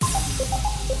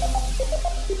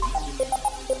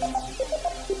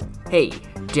Hey,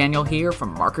 Daniel here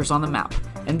from Markers on the Map,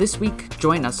 and this week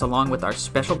join us along with our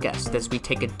special guest as we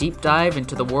take a deep dive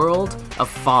into the world of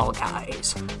Fall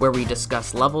Guys, where we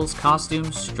discuss levels,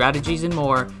 costumes, strategies, and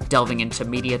more, delving into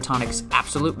Mediatonic's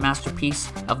absolute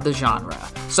masterpiece of the genre.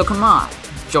 So come on,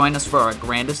 join us for our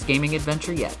grandest gaming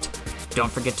adventure yet. Don't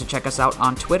forget to check us out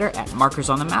on Twitter at Markers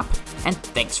on the Map, and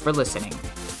thanks for listening.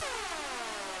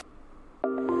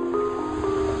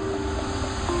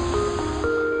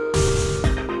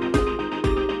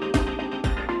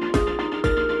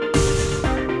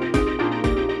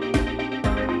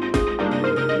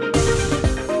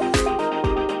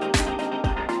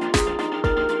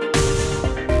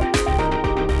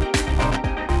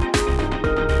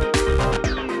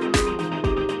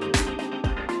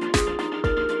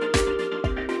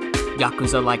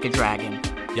 Yakuza like a dragon.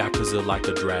 Yakuza like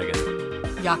a dragon.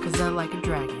 Yakuza like a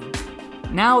dragon.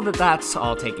 Now that that's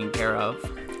all taken care of,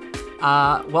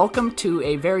 welcome to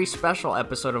a very special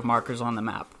episode of Markers on the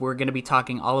Map. We're going to be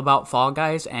talking all about Fall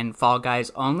Guys and Fall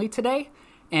Guys only today,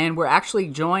 and we're actually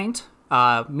joined,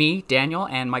 me, Daniel,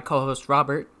 and my co-host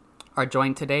Robert, are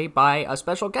joined today by a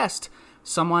special guest,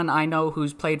 someone I know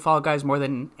who's played Fall Guys more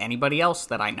than anybody else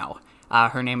that I know.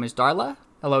 Her name is Darla.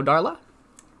 Hello, Darla.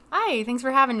 Hi, thanks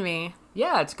for having me.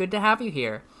 Yeah, it's good to have you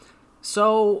here.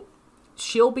 So,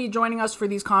 she'll be joining us for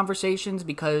these conversations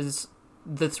because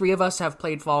the three of us have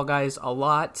played Fall Guys a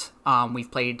lot.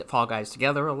 We've played Fall Guys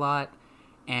together a lot.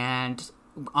 And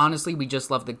honestly, we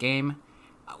just love the game.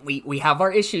 We have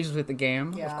our issues with the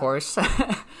game, of course.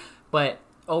 But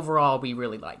overall, we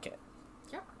really like it.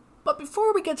 Yep. But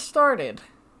before we get started,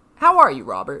 how are you,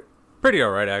 Robert? Pretty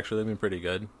alright, actually. I've been pretty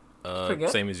good. Pretty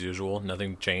good? Same as usual.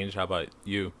 Nothing changed. How about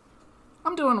you?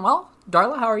 I'm doing well.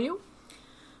 Darla, how are you?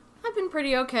 I've been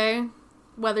pretty okay.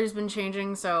 Weather's been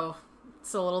changing, so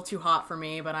it's a little too hot for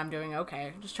me, but I'm doing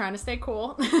okay. Just trying to stay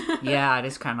cool. Yeah, it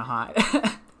is kind of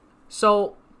hot.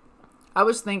 So, I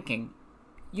was thinking,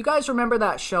 you guys remember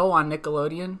that show on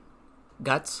Nickelodeon?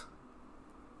 Guts?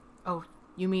 Oh,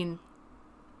 you mean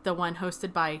the one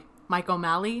hosted by Mike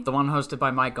O'Malley? The one hosted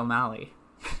by Mike O'Malley.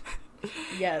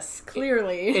 Yes,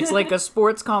 clearly. It's like a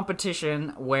sports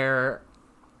competition where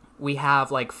we have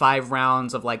like 5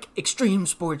 rounds of like extreme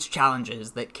sports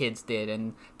challenges that kids did,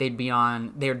 and there'd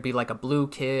be like a blue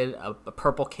kid, a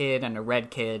purple kid, and a red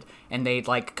kid, and they'd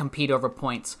like compete over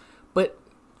points. But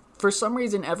for some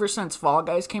reason, ever since Fall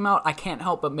Guys came out, I can't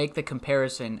help but make the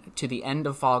comparison to the end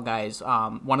of Fall Guys,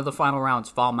 one of the final rounds,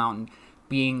 Fall Mountain,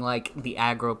 being like the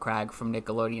aggro crag from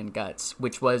Nickelodeon Guts,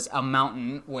 which was a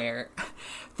mountain where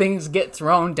things get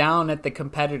thrown down at the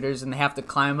competitors and they have to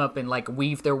climb up and like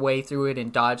weave their way through it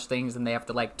and dodge things, and they have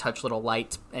to like touch little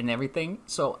lights and everything.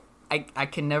 So I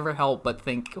can never help but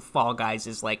think Fall Guys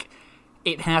is like,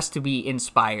 it has to be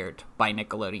inspired by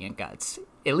Nickelodeon Guts.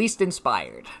 At least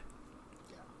inspired.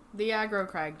 The aggro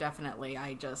crag, definitely.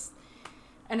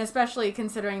 And especially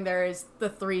considering there is the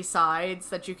 3 sides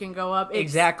that you can go up.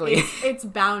 Exactly. It's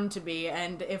bound to be.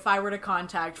 And if I were to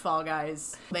contact Fall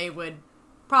Guys, they would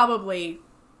probably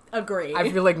agree.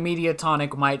 I feel like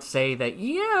Mediatonic might say that,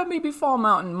 yeah, maybe Fall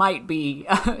Mountain might be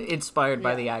inspired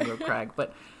by the aggro crag.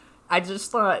 But I just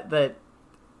thought that,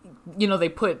 you know,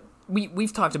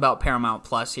 we've talked about Paramount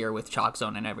Plus here with Chalk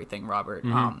Zone and everything, Robert.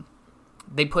 Mm-hmm.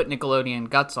 They put Nickelodeon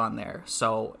Guts on there.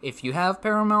 So if you have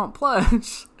Paramount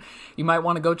Plus, you might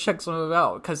want to go check some of it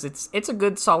out, because it's a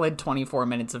good solid 24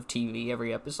 minutes of TV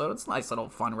every episode. It's a nice little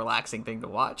fun, relaxing thing to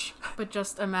watch. But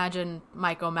just imagine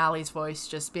Mike O'Malley's voice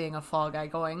just being a Fall Guy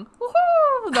going,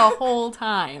 woohoo, the whole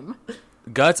time.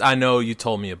 Guts, I know you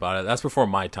told me about it. That's before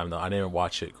my time, though. I didn't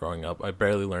watch it growing up. I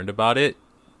barely learned about it.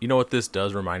 You know what this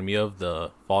does remind me of?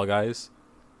 The Fall Guys?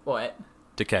 What?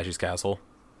 Takeshi's Castle.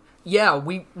 Yeah,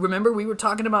 we were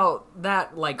talking about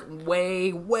that like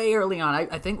way, way early on.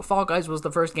 I think Fall Guys was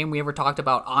the first game we ever talked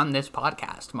about on this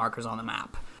podcast, Markers on the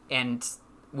Map. And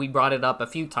we brought it up a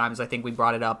few times. I think we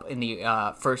brought it up in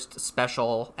the first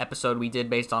special episode we did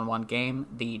based on one game,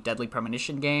 the Deadly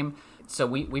Premonition game. So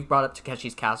we've brought up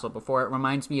Takeshi's Castle before. It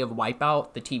reminds me of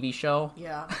Wipeout, the TV show.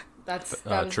 Yeah, that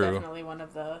was true. Definitely one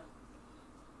of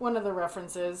the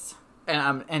references.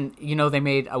 And you know, they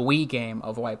made a Wii game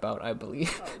of Wipeout, I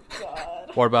believe. Oh,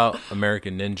 God. What about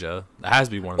American Ninja? That has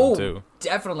to be one of them, too.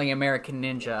 Definitely American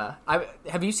Ninja.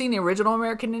 Have you seen the original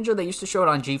American Ninja? They used to show it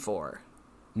on G4.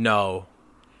 No.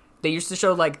 They used to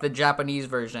show, like, the Japanese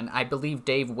version. I believe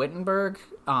Dave Wittenberg,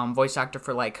 voice actor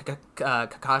for, like,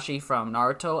 Kakashi from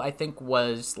Naruto, I think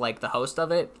was, like, the host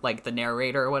of it, like, the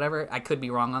narrator or whatever. I could be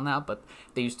wrong on that, but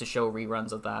they used to show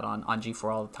reruns of that on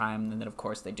G4 all the time. And then, of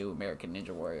course, they do American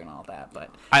Ninja Warrior and all that. But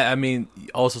I mean,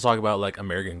 also talk about, like,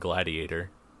 American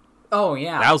Gladiator. Oh,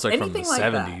 yeah. That was, like, anything from the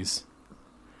like 70s.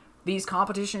 these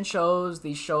competition shows,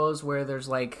 these shows where there's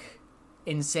like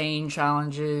insane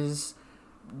challenges,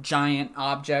 giant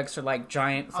objects or like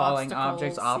giant falling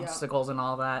objects, obstacles and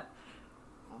all that.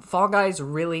 Fall Guys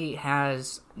really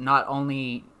has not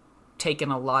only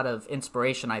taken a lot of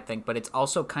inspiration, I think, but it's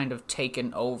also kind of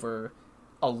taken over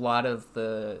a lot of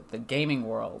the gaming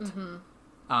world.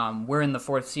 We're in the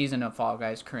 4th season of Fall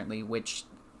Guys currently, which,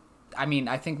 I mean,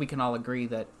 I think we can all agree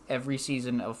that every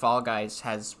season of Fall Guys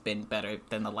has been better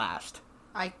than the last.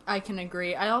 I can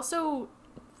agree. I also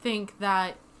think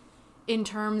that in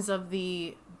terms of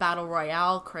the Battle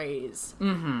Royale craze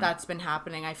that's been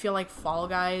happening, I feel like Fall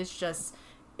Guys just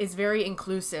is very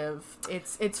inclusive.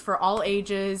 It's for all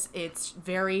ages. It's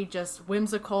very just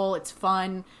whimsical. It's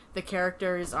fun. The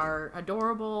characters are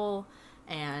adorable,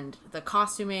 and the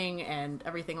costuming and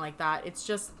everything like that. It's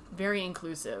just very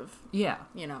inclusive. Yeah.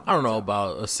 You know. I don't know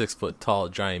about a 6-foot-tall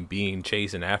giant being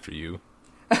chasing after you.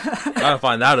 I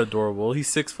find that adorable. He's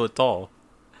 6 foot tall.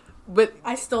 But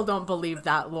I still don't believe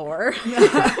that lore.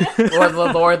 or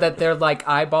the lore that they're like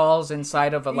eyeballs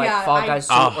inside of a Fall Guys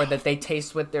suit, or that they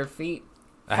taste with their feet.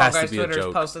 It Fall has Guys to be a Twitter's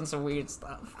joke. posting some weird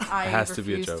stuff. I has to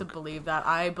be a refuse to joke. believe that.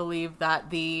 I believe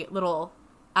that the little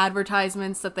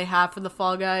advertisements that they have for the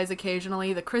Fall Guys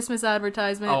occasionally, the Christmas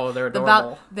advertisement. Oh, they're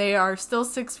adorable. They are still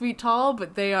 6 feet tall,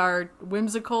 but they are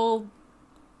whimsical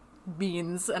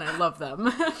beings, and I love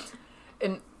them.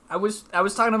 And I was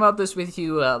talking about this with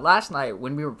you last night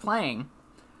when we were playing.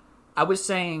 I was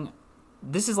saying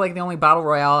this is like the only battle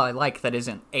royale I like that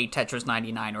isn't a Tetris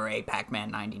 99 or a Pac-Man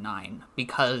 99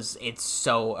 because it's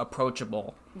so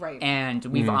approachable. Right. And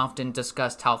we've often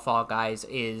discussed how Fall Guys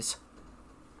is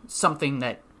something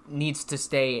that needs to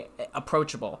stay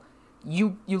approachable.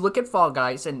 You look at Fall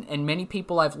Guys, and many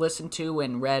people I've listened to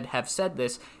and read have said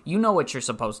this, you know what you're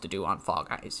supposed to do on Fall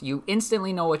Guys. You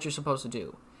instantly know what you're supposed to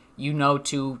do. You know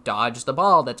to dodge the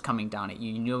ball that's coming down at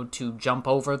you. You know to jump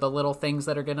over the little things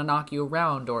that are going to knock you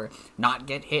around or not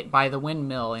get hit by the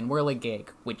windmill in Whirligig,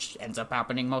 which ends up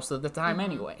happening most of the time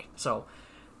anyway. So,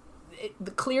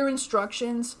 the clear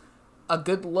instructions, a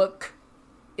good look,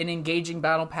 an engaging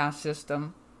battle pass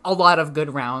system, a lot of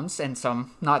good rounds and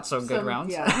some not so good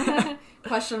rounds. Yeah.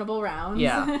 Questionable rounds.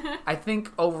 Yeah. I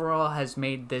think overall has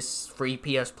made this free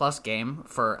PS Plus game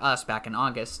for us back in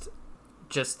August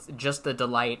just a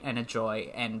delight and a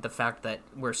joy, and the fact that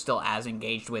we're still as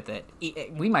engaged with it,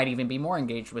 we might even be more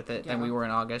engaged with it than we were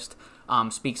in August,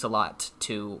 speaks a lot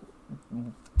to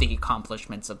the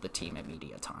accomplishments of the team at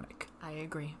Mediatonic. I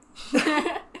agree.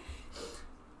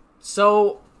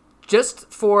 So, just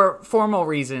for formal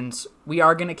reasons, we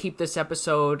are going to keep this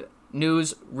episode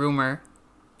news, rumor,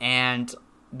 and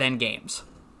then games.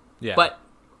 Yeah. But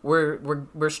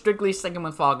we're strictly sticking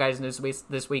with Fall Guys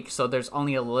this week, so there's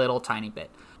only a little tiny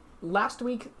bit. Last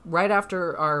week, right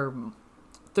after our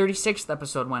 36th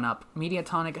episode went up,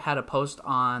 Mediatonic had a post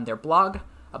on their blog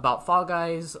about Fall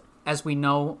Guys. As we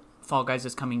know, Fall Guys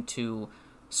is coming to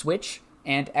Switch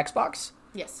and Xbox.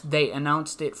 Yes. They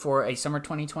announced it for a summer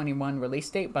 2021 release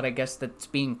date, but I guess that's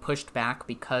being pushed back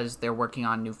because they're working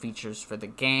on new features for the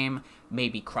game.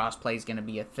 Maybe crossplay is going to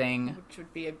be a thing. Which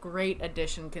would be a great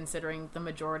addition considering the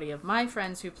majority of my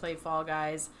friends who play Fall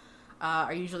Guys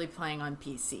are usually playing on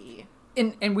PC.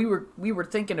 And we were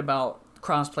thinking about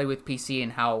crossplay with PC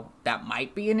and how that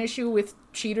might be an issue with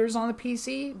cheaters on the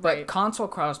PC, but Right. console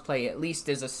crossplay at least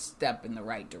is a step in the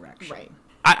right direction. Right.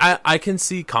 I can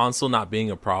see console not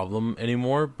being a problem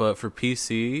anymore, but for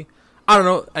PC, I don't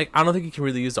know. I don't think you can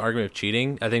really use the argument of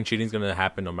cheating. I think cheating is going to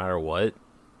happen no matter what,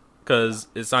 because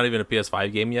it's not even a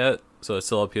PS5 game yet, so it's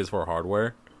still a PS4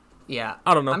 hardware. Yeah.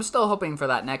 I don't know. I'm still hoping for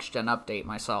that next-gen update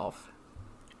myself.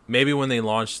 Maybe when they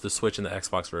launch the Switch and the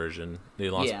Xbox version,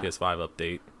 they launch the PS5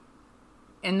 update.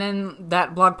 And then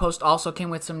that blog post also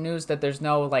came with some news that there's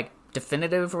no,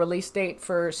 definitive release date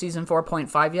for Season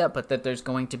 4.5 yet, but that there's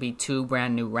going to be 2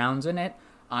 brand new rounds in it.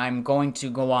 I'm going to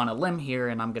go on a limb here,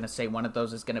 and I'm going to say one of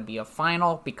those is going to be a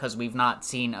final, because we've not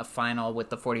seen a final with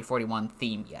the 4041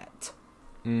 theme yet.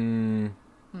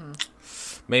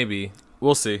 Maybe.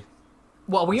 We'll see.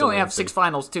 Well, we That's only what have I 6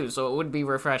 finals, too, so it would be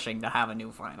refreshing to have a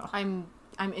new final. I'm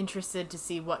interested to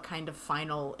see what kind of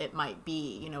final it might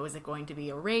be. You know, is it going to be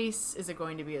a race? Is it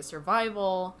going to be a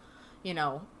survival? You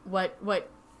know, what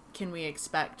can we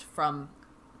expect from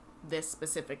this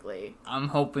specifically? I'm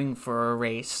hoping for a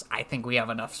race. I think we have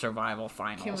enough survival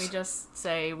finals. Can we just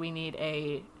say we need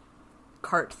a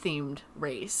kart-themed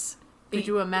race? Could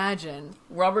you imagine?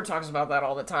 Robert talks about that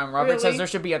all the time. Robert Really? says there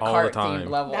should be a All the kart-themed time.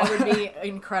 level. That would be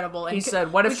incredible. And He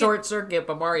said, what if we could- Short Circuit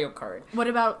but Mario Kart? What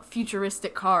about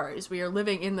futuristic cars? We are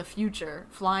living in the future.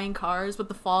 Flying cars with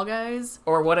the Fall Guys.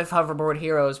 Or what if Hoverboard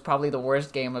Heroes, probably the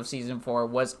worst game of Season 4,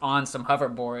 was on some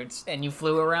hoverboards and you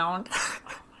flew around?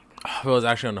 If it was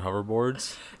actually on the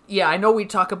hoverboards. Yeah, I know we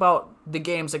talk about the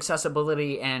game's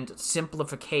accessibility and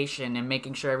simplification and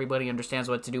making sure everybody understands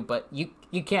what to do, but you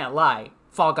can't lie.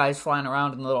 Fall Guys flying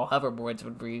around in little hoverboards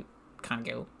would be kind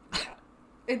of cool.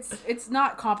 It's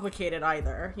not complicated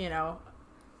either, you know.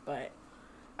 But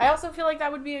I also feel like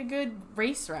that would be a good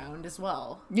race round as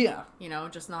well. Yeah. You know,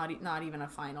 just not even a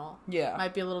final. Yeah.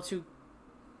 Might be a little too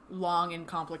long and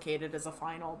complicated as a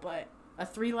final, but a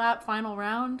 3-lap final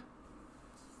round.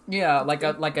 Yeah, like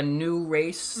a new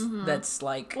race that's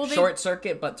like Well, they- Short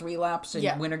Circuit but 3 laps and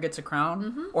Yeah. winner gets a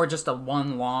crown, or just a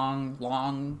one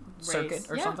long circuit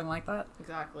Race. or Yeah. something like that.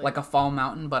 Exactly. Like a Fall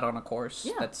Mountain but on a course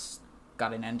Yeah. that's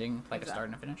got an ending, like a start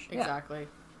and a finish. Yeah. Exactly.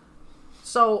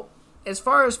 So, as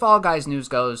far as Fall Guys news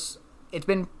goes, it's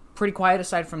been pretty quiet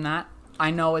aside from that.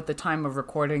 I know at the time of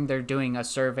recording they're doing a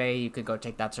survey. You could go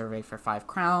take that survey for 5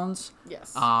 crowns.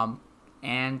 Yes.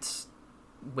 And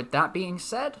with that being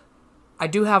said, I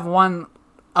do have one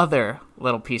other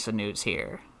little piece of news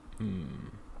here.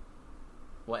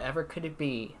 Whatever could it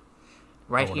be?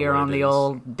 Right wonder here what on it the is.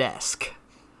 old desk.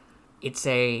 It's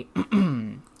a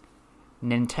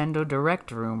Nintendo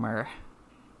Direct rumor.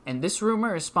 And this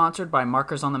rumor is sponsored by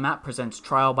Markers on the Map presents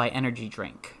Trial by Energy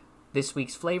Drink. This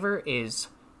week's flavor is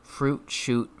Fruit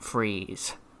Shoot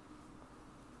Freeze.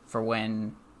 For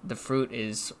when the fruit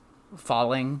is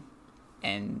falling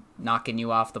and knocking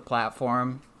you off the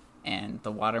platform and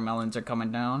the watermelons are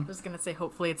coming down. I was gonna say,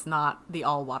 hopefully it's not the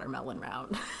all watermelon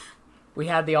round. We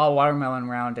had the all watermelon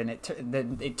round and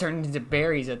it turned into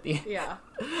berries at the end. Yeah.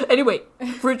 Anyway,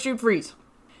 Fruit Shoot Freeze.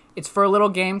 It's for a little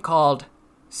game called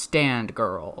Stand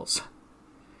Girls.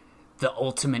 The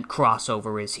ultimate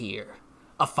crossover is here.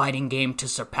 A fighting game to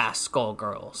surpass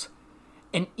Skullgirls.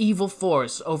 An evil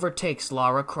force overtakes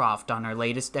Lara Croft on her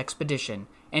latest expedition,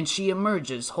 and she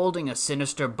emerges holding a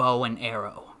sinister bow and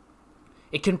arrow.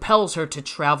 It compels her to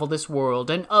travel this world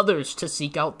and others to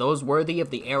seek out those worthy of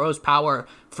the arrow's power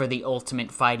for the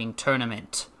ultimate fighting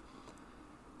tournament.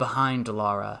 Behind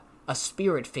Lara, a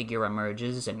spirit figure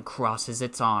emerges and crosses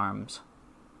its arms.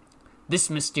 This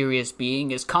mysterious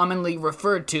being is commonly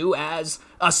referred to as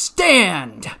a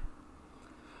stand!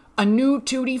 A new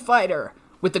 2D fighter,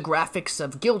 with the graphics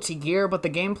of Guilty Gear, but the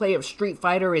gameplay of Street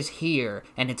Fighter is here,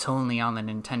 and it's only on the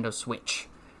Nintendo Switch.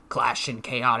 Clash and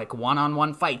chaotic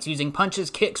one-on-one fights using punches,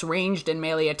 kicks, ranged and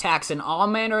melee attacks, and all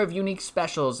manner of unique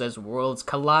specials as worlds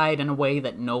collide in a way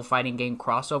that no fighting game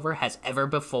crossover has ever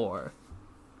before.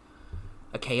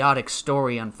 A chaotic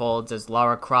story unfolds as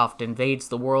Lara Croft invades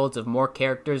the worlds of more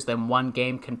characters than one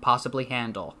game can possibly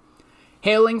handle.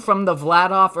 Hailing from the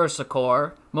Vladoff Ursa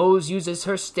Corps, Mose uses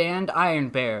her stand Iron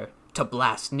Bear to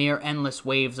blast near-endless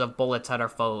waves of bullets at her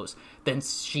foes. Then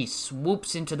she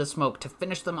swoops into the smoke to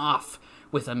finish them off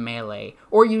with a melee,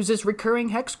 or uses recurring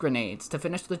hex grenades to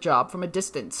finish the job from a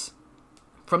distance.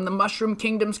 From the Mushroom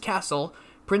Kingdom's castle,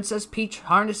 Princess Peach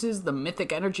harnesses the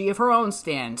mythic energy of her own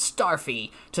stand,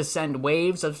 Starfy, to send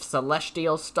waves of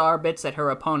celestial star bits at her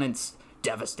opponents,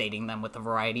 devastating them with a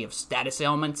variety of status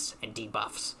ailments and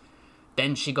debuffs.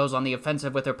 Then she goes on the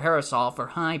offensive with her parasol for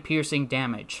high piercing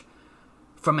damage.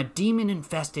 From a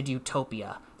demon-infested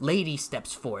utopia, Lady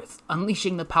steps forth,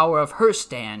 unleashing the power of her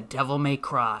stand, Devil May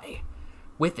Cry.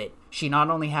 With it, she not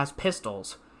only has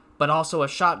pistols, but also a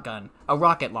shotgun, a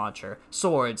rocket launcher,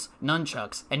 swords,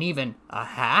 nunchucks, and even a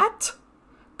hat?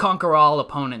 Conquer all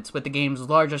opponents with the game's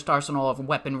largest arsenal of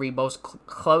weaponry, both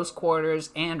close quarters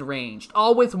and ranged,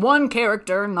 all with one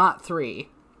character, not 3.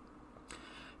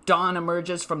 Dawn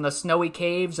emerges from the snowy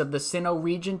caves of the Sinnoh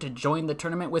region to join the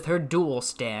tournament with her dual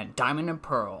stand, Diamond and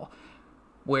Pearl,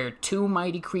 where 2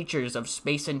 mighty creatures of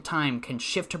space and time can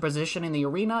shift her position in the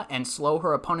arena and slow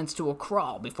her opponents to a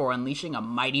crawl before unleashing a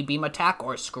mighty beam attack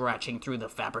or scratching through the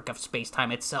fabric of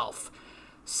space-time itself.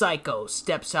 Psycho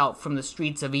steps out from the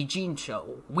streets of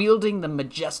Ijincho, wielding the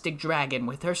majestic dragon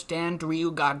with her stand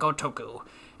Ryuga Gotoku,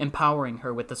 empowering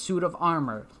her with a suit of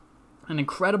armor and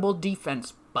incredible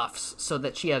defense buffs so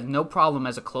that she has no problem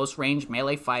as a close-range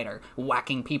melee fighter,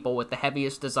 whacking people with the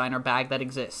heaviest designer bag that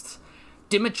exists.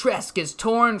 Dimitrescu is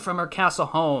torn from her castle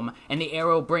home, and the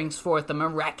arrow brings forth a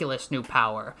miraculous new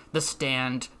power, the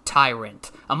stand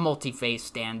Tyrant, a multi-phase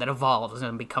stand that evolves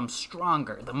and becomes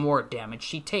stronger the more damage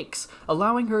she takes,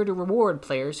 allowing her to reward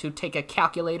players who take a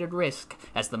calculated risk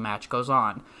as the match goes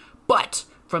on. But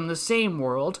from the same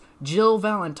world, Jill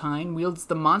Valentine wields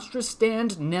the monstrous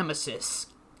stand Nemesis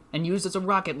and uses a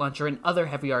rocket launcher and other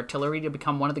heavy artillery to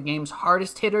become one of the game's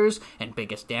hardest hitters and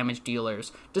biggest damage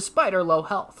dealers, despite her low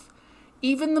health.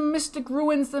 Even the Mystic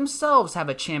Ruins themselves have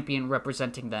a champion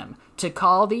representing them,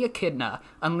 Tikal the Echidna,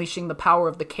 unleashing the power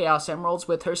of the Chaos Emeralds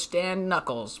with her stand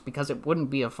Knuckles, because it wouldn't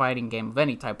be a fighting game of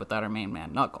any type without her main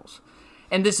man Knuckles.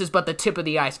 And this is but the tip of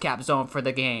the ice cap zone for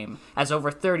the game, as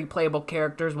over 30 playable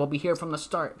characters will be here from the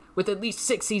start, with at least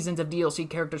 6 seasons of DLC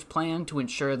characters planned to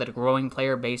ensure that a growing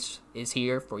player base is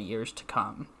here for years to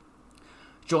come.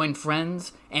 Join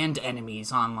friends and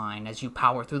enemies online as you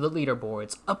power through the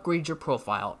leaderboards, upgrade your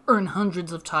profile, earn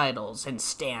hundreds of titles and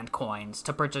stand coins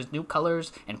to purchase new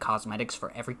colors and cosmetics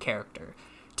for every character.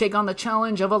 Take on the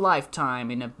challenge of a lifetime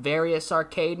in various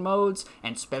arcade modes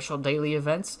and special daily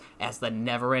events as the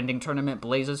never-ending tournament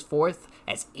blazes forth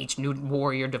as each new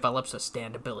warrior develops a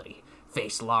stand ability.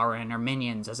 Face Lara and her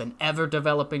minions as an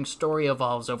ever-developing story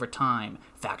evolves over time.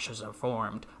 Factions are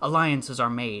formed, alliances are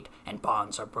made, and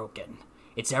bonds are broken.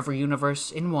 It's every universe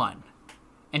in one.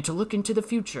 And to look into the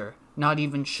future, not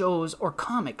even shows or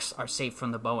comics are safe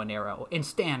from the bow and arrow in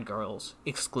Stand Girls,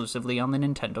 exclusively on the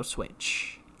Nintendo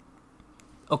Switch.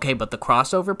 Okay, but the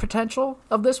crossover potential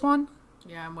of this one?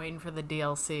 Yeah, I'm waiting for the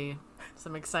DLC.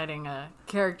 Some exciting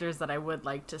characters that I would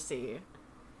like to see.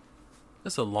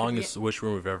 That's the longest Wish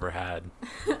room we've ever had.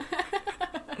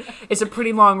 It's a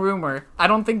pretty long rumor. I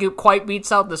don't think it quite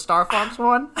beats out the Star Fox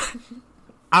one.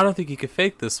 I don't think you could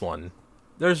fake this one.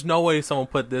 There's no way someone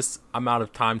put this amount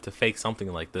of time to fake something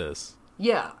like this.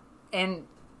 Yeah, and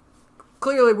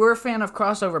clearly we're a fan of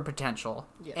crossover potential.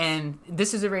 Yes. And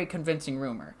this is a very convincing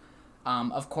rumor.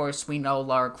 Of course, we know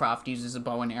Lara Croft uses a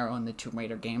bow and arrow in the Tomb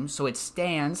Raider games, so it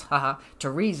stands, to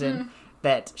reason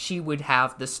that she would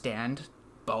have the stand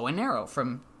bow and arrow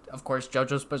from, of course,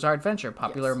 JoJo's Bizarre Adventure,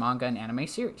 popular manga and anime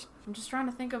series. I'm just trying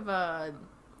to think of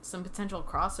some potential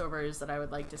crossovers that I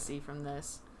would like to see from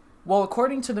this. Well,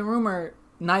 according to the rumor,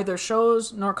 neither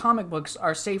shows nor comic books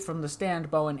are safe from the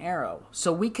stand bow and arrow,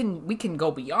 so we can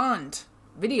go beyond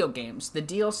video games. The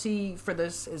DLC for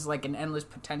this is like an endless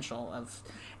potential of...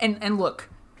 And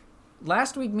look,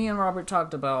 last week me and Robert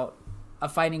talked about a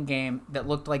fighting game that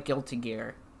looked like Guilty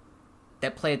Gear,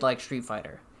 that played like Street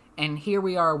Fighter. And here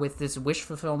we are with this wish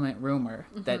fulfillment rumor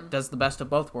that does the best of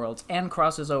both worlds and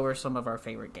crosses over some of our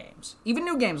favorite games. Even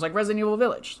new games like Resident Evil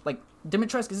Village. Like,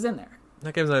 Dimitrescu is in there.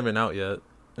 That game's not even out yet.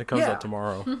 It comes out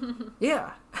tomorrow.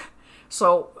 Yeah.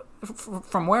 So,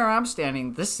 from where I'm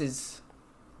standing, this is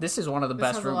one of the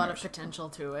best rumors. This has a lot of potential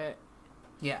to it.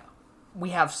 Yeah.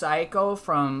 We have Saeko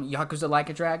from Yakuza Like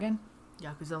a Dragon.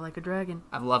 Yakuza Like a Dragon.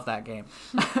 I love that game.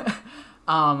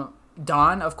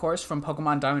 Dawn, of course, from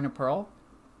Pokemon Diamond and Pearl.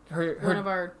 One of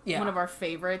our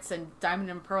favorites, and Diamond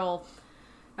and Pearl,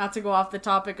 not to go off the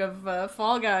topic of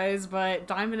Fall Guys, but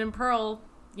Diamond and Pearl,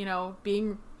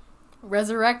 being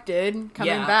resurrected,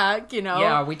 coming back,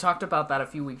 Yeah, we talked about that a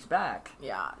few weeks back.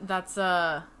 Yeah, that's,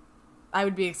 I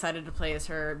would be excited to play as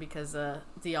her because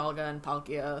Dialga and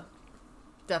Palkia,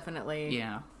 definitely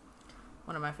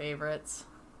one of my favorites,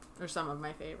 or some of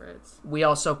my favorites. We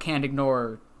also can't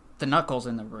ignore the Knuckles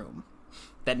in the room.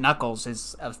 That Knuckles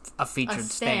is a featured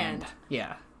stand.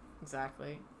 Yeah.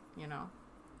 Exactly.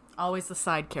 Always the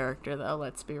side character, though,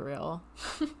 let's be real.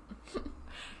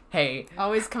 Hey.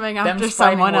 Always coming after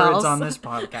someone else. On this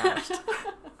podcast.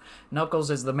 Knuckles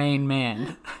is the main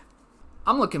man.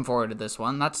 I'm looking forward to this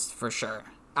one, that's for sure.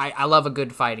 I love a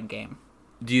good fighting game.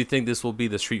 Do you think this will be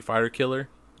the Street Fighter killer?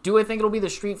 Do I think it'll be the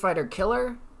Street Fighter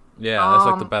killer? Yeah, that's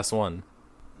like the best one.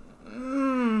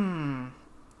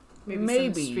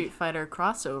 Maybe some Street Fighter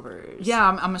crossovers. Yeah,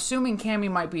 I'm assuming Cammy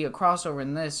might be a crossover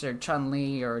in this, or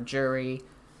Chun-Li, or Juri.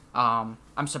 I'm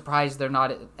surprised they're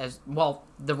not as... Well,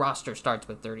 the roster starts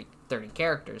with 30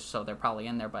 characters, so they're probably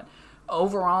in there. But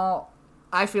overall,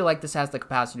 I feel like this has the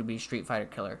capacity to be Street Fighter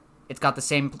killer. It's got the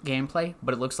same gameplay,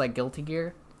 but it looks like Guilty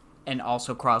Gear, and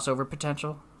also crossover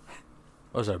potential.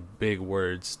 Those are big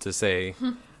words to say.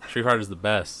 Street Fighter's the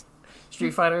best.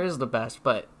 Street Fighter is the best,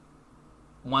 but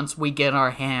once we get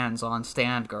our hands on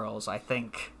Stand Girls, I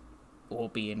think we'll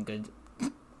be in good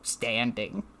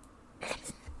standing.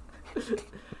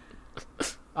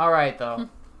 Alright, though.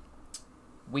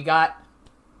 We got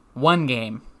one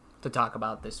game to talk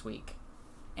about this week.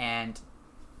 And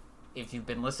if you've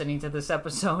been listening to this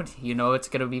episode, you know it's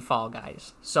going to be Fall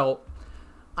Guys. So,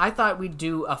 I thought we'd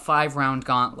do a 5-round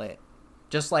gauntlet,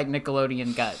 just like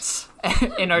Nickelodeon Guts,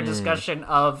 in our discussion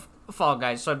of Fall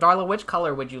Guys. So, Darla, which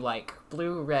color would you like?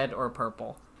 Blue, red, or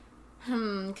purple?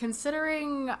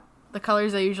 Considering the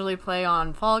colors I usually play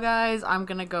on Fall Guys, I'm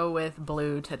going to go with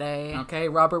blue today. Okay,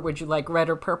 Robert, would you like red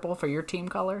or purple for your team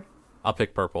color? I'll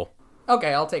pick purple.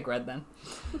 Okay, I'll take red then.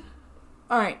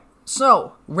 All right,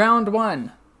 so round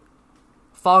 1,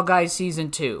 Fall Guys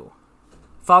Season 2.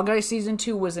 Fall Guys Season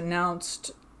 2 was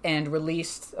announced and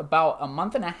released about a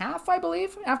month and a half, I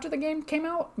believe, after the game came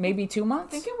out. Maybe 2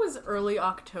 months. I think it was early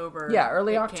October. Yeah,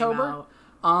 early it came October.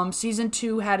 out. Season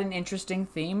 2 had an interesting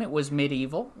theme. It was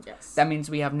medieval. Yes. That means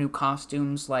we have new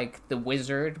costumes like the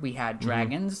wizard. We had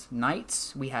dragons,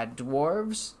 knights. We had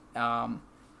dwarves.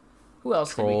 Who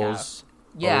else did we have? Trolls.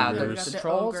 Yeah, ogres. the The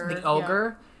trolls, ogre, the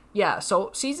ogre. Yeah,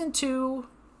 so Season 2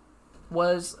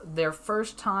 was their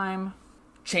first time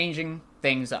changing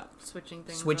things up.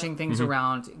 Switching Things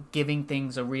around, giving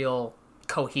things a real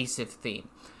cohesive theme.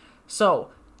 So,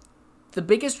 the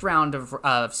biggest round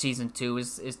of Season 2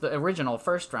 is the original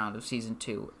first round of Season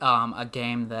 2, a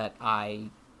game that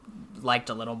I liked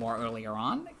a little more earlier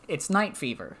on. It's Night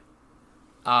Fever.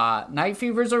 Night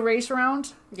Fever's a race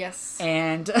round, Yes.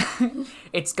 and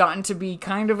it's gotten to be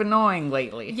kind of annoying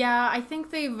lately. Yeah, I think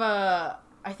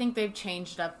they've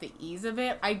changed up the ease of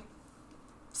it. I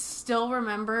still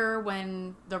remember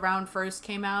when the round first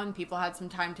came out and people had some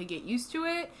time to get used to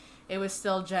it. It was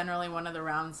still generally one of the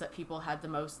rounds that people had the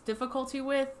most difficulty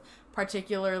with,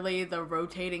 particularly the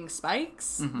rotating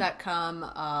spikes that come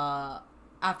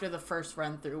after the first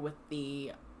run through with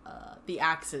the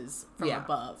axes from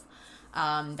above.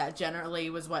 That generally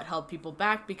was what held people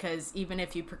back, because even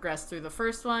if you progressed through the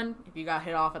first one, if you got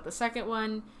hit off at the second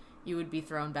one, you would be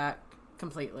thrown back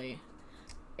completely.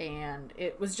 And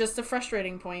it was just a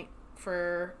frustrating point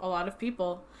for a lot of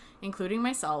people, including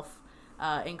myself,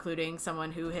 including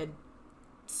someone who had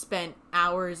spent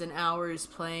hours and hours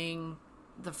playing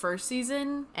the first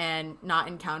season and not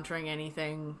encountering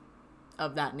anything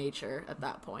of that nature at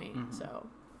that point. So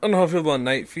I don't know how I feel about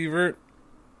Night Fever.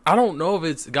 I don't know if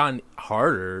it's gotten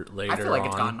harder later on. I feel like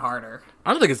it's gotten harder.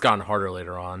 I don't think it's gotten harder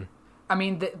later on. I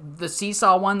mean, the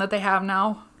seesaw one that they have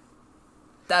now,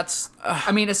 that's...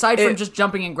 I mean, aside from just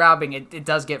jumping and grabbing, it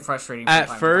does get frustrating. At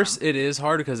first, it is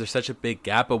hard because there's such a big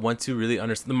gap, but once you really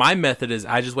understand... My method is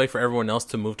I just wait for everyone else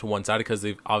to move to one side because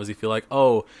they obviously feel like,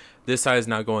 oh, this side is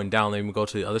not going down, let me go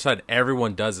to the other side.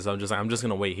 Everyone does this. I'm just going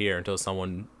to wait here until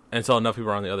enough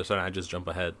people are on the other side and I just jump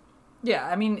ahead. Yeah,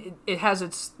 I mean, it has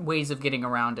its ways of getting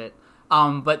around it.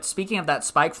 But speaking of that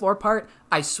spike floor part,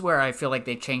 I swear I feel like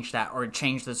they changed that or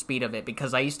changed the speed of it,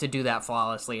 because I used to do that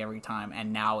flawlessly every time,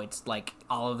 and now it's like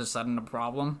all of a sudden a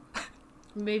problem.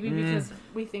 maybe because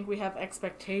we think we have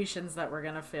expectations that we're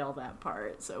gonna fail that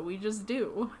part, so we just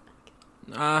do.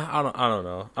 I don't know. I don't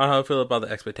know how I feel about the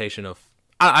expectation of...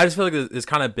 I just feel like it's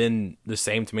kind of been the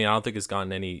same to me. I don't think it's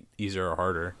gotten any easier or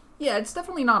harder. Yeah, it's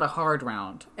definitely not a hard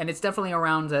round, and it's definitely a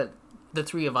round that the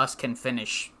three of us can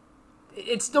finish.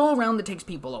 It's still a round that takes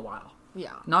people a while.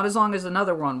 Yeah. Not as long as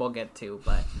another one we'll get to,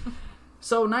 but...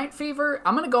 So, Night Fever,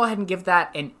 I'm going to go ahead and give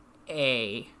that an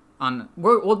A.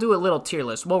 We'll do a little tier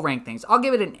list. We'll rank things. I'll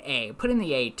give it an A. Put in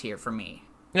the A tier for me.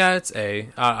 Yeah, it's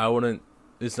A. I wouldn't...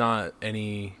 It's not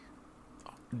any...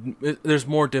 There's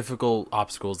more difficult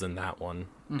obstacles than that one,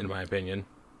 in my opinion.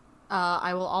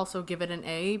 I will also give it an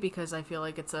A because I feel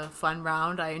like it's a fun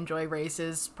round. I enjoy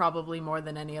races probably more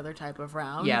than any other type of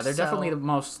round. Yeah, they're definitely the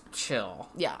most chill.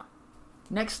 Yeah.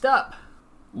 Next up,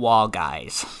 Wall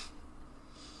Guys.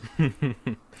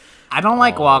 I don't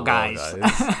like Wall Guys.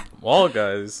 Wall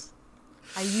Guys.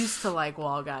 I used to like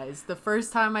Wall Guys. The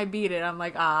first time I beat it, I'm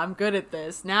like, I'm good at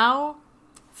this. Now,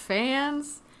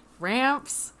 fans,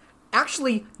 ramps...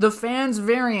 Actually, the fans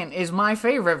variant is my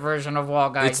favorite version of Wall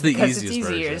Guys. It's the because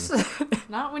easiest version.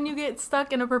 Not when you get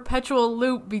stuck in a perpetual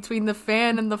loop between the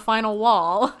fan and the final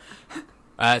wall.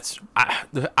 I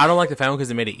don't like the fan one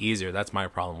because it made it easier. That's my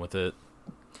problem with it.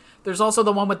 There's also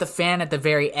the one with the fan at the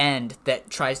very end that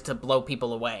tries to blow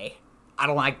people away. I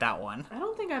don't like that one. I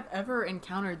don't think I've ever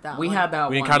encountered that one. We had that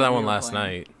one. We encountered that when one were last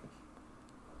playing. night.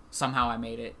 Somehow I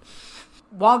made it.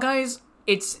 Wall Guys...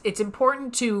 It's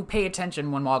important to pay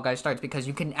attention when Wall Guys starts because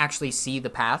you can actually see the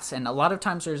paths, and a lot of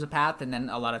times there's a path, and then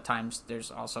a lot of times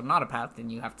there's also not a path,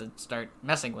 and you have to start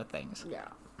messing with things. Yeah.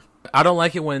 I don't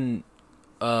like it when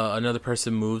another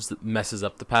person messes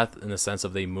up the path in the sense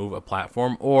of they move a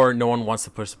platform, or no one wants to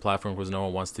push the platform because no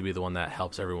one wants to be the one that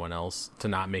helps everyone else to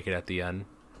not make it at the end.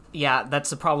 Yeah,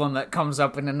 that's a problem that comes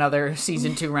up in another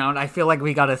Season 2 round. I feel like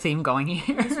we got a theme going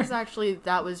here.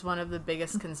 That was one of the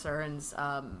biggest concerns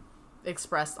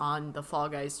expressed on the Fall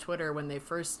Guys Twitter when they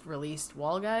first released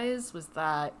Wall Guys, was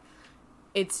that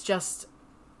it's just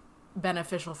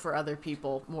beneficial for other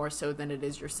people more so than it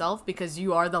is yourself, because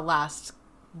you are the last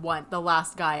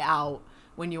guy out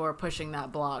when you are pushing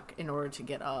that block in order to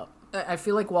get up. I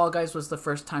feel like Wall Guys was the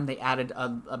first time they added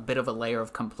a bit of a layer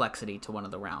of complexity to one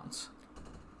of the rounds.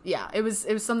 yeah, it was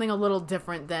something a little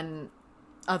different than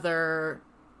other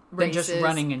races. Than just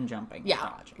running and jumping. Yeah,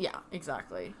 Gotcha. yeah,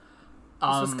 exactly.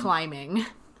 This was climbing.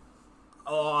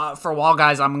 For Wall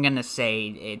Guys, I'm gonna say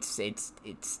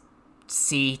it's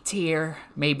C tier,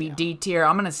 maybe D tier.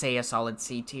 I'm gonna say a solid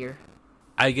C tier.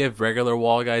 I give regular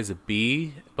Wall Guys a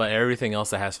B, but everything else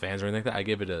that has fans or anything like that, I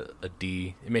give it a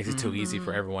D. It makes it too easy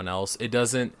for everyone else. It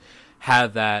doesn't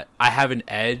have that. I have an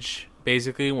edge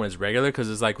basically when it's regular because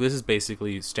it's like this is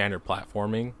basically standard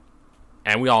platforming,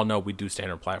 and we all know we do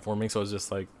standard platforming, so it's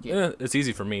just like it's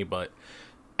easy for me. But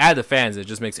add the fans, it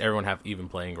just makes everyone have even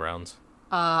playing grounds.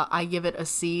 I give it a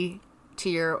C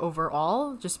tier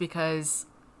overall, just because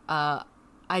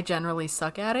I generally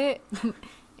suck at it.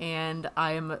 And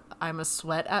I'm a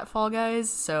sweat at Fall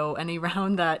Guys, so any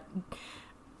round that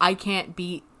I can't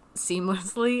beat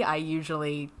seamlessly, I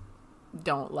usually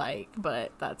don't like,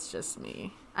 but that's just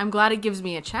me. I'm glad it gives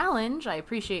me a challenge. I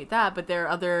appreciate that, but there are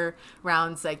other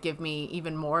rounds that give me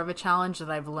even more of a challenge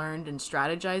that I've learned and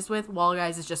strategized with. Wall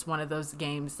Guys is just one of those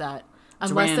games that,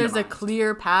 unless there's a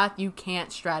clear path, you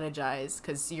can't strategize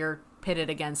because you're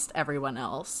pitted against everyone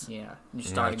else. Yeah, your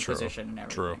starting position and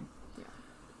everything. True.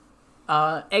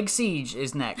 Egg Siege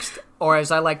is next, or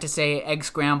as I like to say, Egg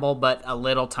Scramble, but a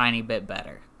little tiny bit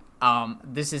better.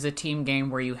 This is a team game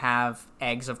where you have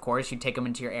eggs, of course. You take them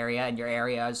into your area, and your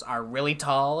areas are really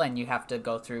tall, and you have to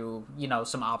go through,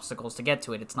 some obstacles to get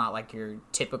to it. It's not like your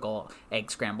typical Egg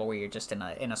Scramble where you're just in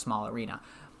a small arena.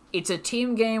 It's a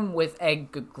team game with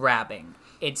egg grabbing.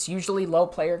 It's usually low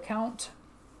player count.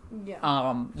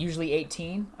 Yeah. Usually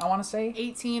 18, I want to say.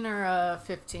 18 or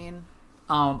 15.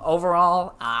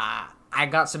 Overall, I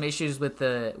got some issues with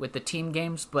the team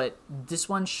games, but this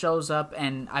one shows up,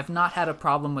 and I've not had a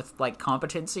problem with like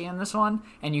competency in this one.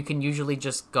 And you can usually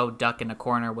just go duck in a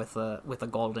corner with a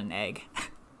golden egg.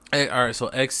 Hey, all right, so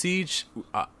Egg Siege,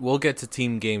 we'll get to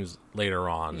team games later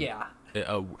on. Yeah,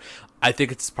 I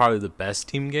think it's probably the best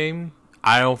team game.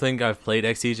 I don't think I've played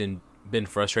Egg Siege and been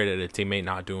frustrated at a teammate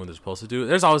not doing what they're supposed to do.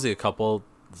 There's obviously a couple.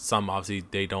 Some obviously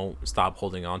they don't stop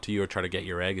holding on to you or try to get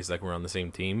your egg. It's like we're on the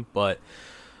same team, but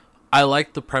I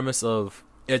like the premise of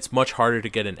it's much harder to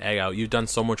get an egg out. You've done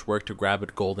so much work to grab a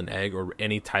golden egg or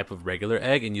any type of regular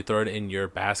egg, and you throw it in your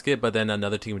basket, but then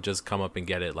another team would just come up and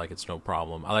get it like it's no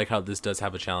problem. I like how this does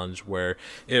have a challenge where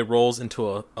it rolls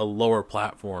into a lower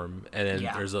platform, and then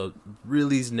there's a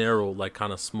really narrow, like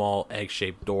kind of small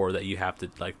egg-shaped door that you have to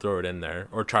like throw it in there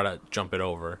or try to jump it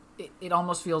over. It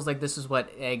almost feels like this is what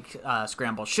Egg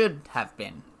Scramble should have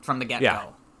been from the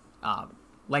get-go. Yeah.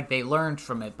 Like they learned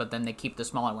from it, but then they keep the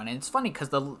smaller one. And it's funny because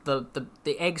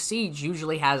the Egg Siege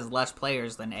usually has less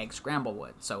players than Egg Scramble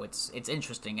would, so it's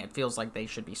interesting. It feels like they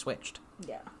should be switched.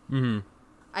 Yeah. Mm-hmm.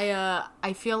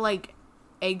 I feel like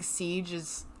Egg Siege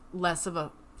is less of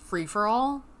a free for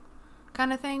all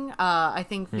kind of thing. I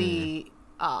think the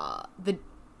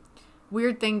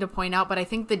weird thing to point out, but I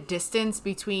think the distance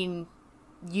between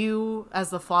you as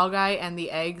the fall guy and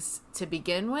the eggs to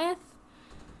begin with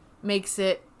makes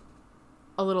it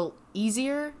a little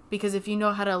easier, because if you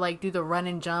know how to like do the run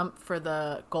and jump for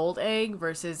the gold egg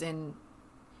versus in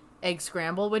Egg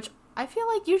Scramble, which I feel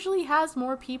like usually has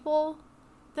more people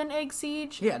than Egg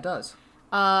Siege. Yeah, it does.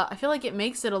 I feel like it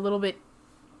makes it a little bit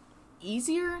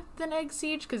easier than Egg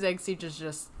Siege, because Egg Siege is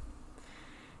just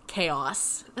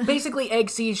chaos. Basically, Egg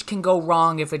Siege can go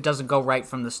wrong if it doesn't go right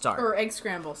from the start. Or Egg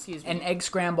Scramble, excuse me. And Egg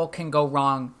Scramble can go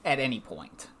wrong at any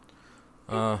point.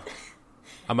 I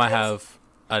might have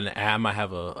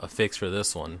a fix for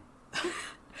this one.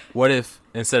 What if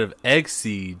instead of Egg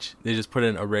Siege, they just put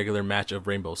in a regular match of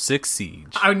Rainbow Six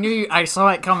Siege? I saw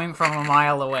it coming from a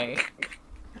mile away.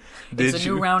 It's a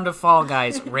new round of Fall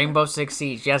Guys, Rainbow Six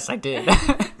Siege. Yes, I did.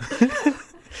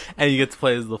 And you get to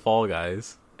play as the Fall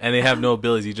Guys. And they have no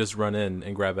abilities. You just run in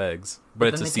and grab eggs. But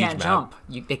it's a siege map. Jump.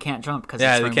 They can't jump because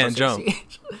they can't jump.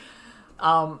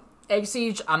 Egg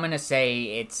Siege, I'm gonna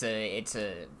say it's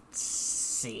a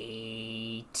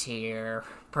C tier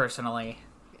personally.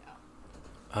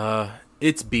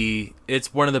 It's B.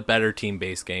 It's one of the better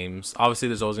team-based games. Obviously,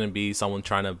 there's always gonna be someone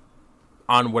trying to,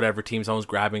 on whatever team, someone's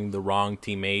grabbing the wrong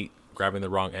teammate, grabbing the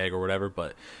wrong egg or whatever.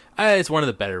 But it's one of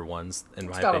the better ones in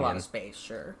my opinion. It's got a lot of space,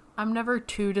 sure. I'm never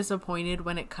too disappointed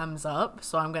when it comes up,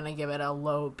 so I'm going to give it a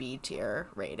low B tier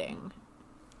rating.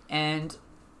 And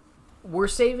we're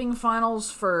saving finals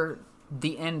for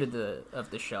the end of the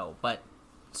show, but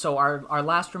so our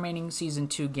last remaining season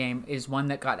 2 game is one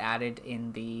that got added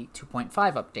in the 2.5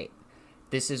 update.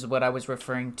 This is what I was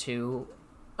referring to.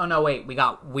 Oh no, wait, we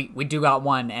do got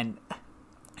one, and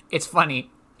it's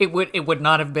funny. It would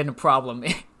not have been a problem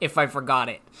if I forgot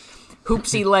it.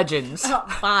 Hoopsie Legends.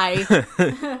 Bye.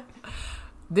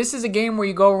 This is a game where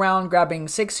you go around grabbing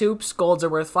 6 hoops. Golds are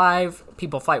worth 5.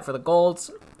 People fight for the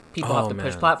golds. People have to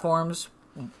push platforms.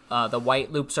 The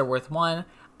white loops are worth 1.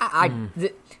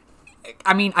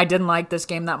 I mean, I didn't like this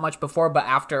game that much before, but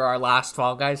after our last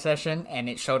Fall Guys session, and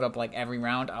it showed up like every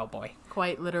round, oh boy.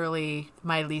 Quite literally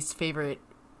my least favorite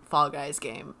Fall Guys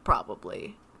game,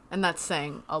 probably. And that's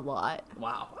saying a lot.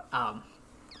 Wow.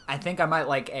 I think I might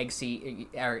like Egg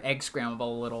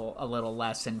Scramble a little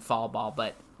less in Fall Ball,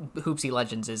 but Hoopsie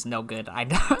Legends is no good. I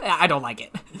don't like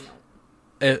it.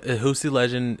 Hoopsie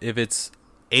Legend, if it's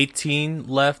 18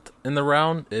 left in the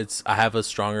round, I have a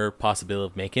stronger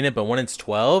possibility of making it. But when it's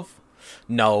 12,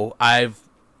 no, I've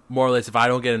more or less, if I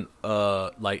don't get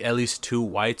like at least 2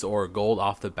 whites or a gold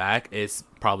off the back, it's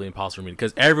probably impossible for me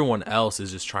because everyone else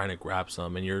is just trying to grab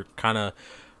some, and you're kind of.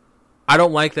 I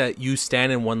don't like that you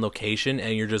stand in one location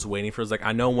and you're just waiting for. It's like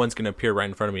I know one's gonna appear right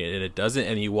in front of me and it doesn't,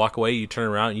 and you walk away, you turn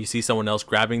around, and you see someone else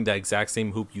grabbing the exact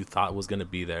same hoop you thought was gonna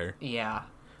be there. Yeah,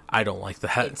 I don't like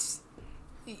that.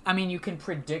 I mean, you can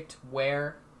predict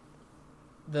where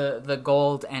the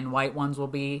gold and white ones will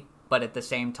be, but at the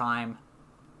same time,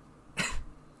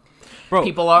 bro,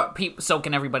 so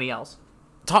can everybody else.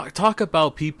 Talk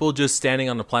about people just standing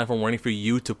on the platform waiting for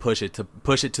you to push it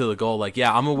to the goal. Like,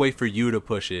 yeah, I'm gonna wait for you to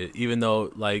push it, even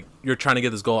though like you're trying to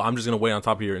get this goal. I'm just gonna wait on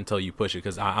top of you until you push it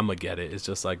because I'm gonna get it. It's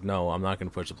just like, no, I'm not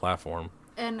gonna push the platform.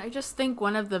 And I just think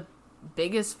one of the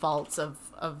biggest faults of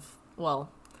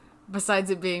well, besides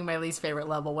it being my least favorite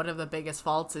level, one of the biggest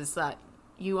faults is that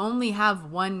you only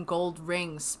have 1 gold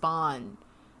ring spawn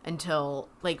until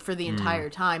like for the entire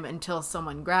time until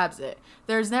someone grabs it.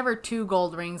 There's never 2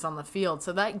 gold rings on the field,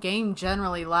 so that game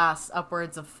generally lasts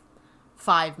upwards of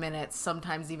 5 minutes,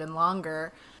 sometimes even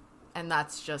longer, and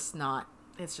it's just not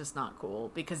cool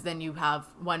because then you have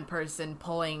one person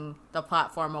pulling the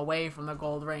platform away from the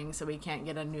gold ring so we can't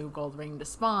get a new gold ring to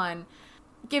spawn.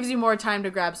 It gives you more time to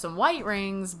grab some white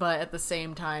rings, but at the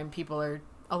same time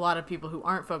a lot of people who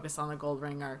aren't focused on the gold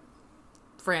ring are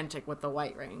frantic with the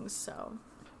white rings, so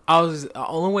the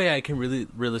only way I can really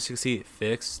realistically see it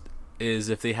fixed is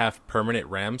if they have permanent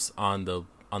ramps on the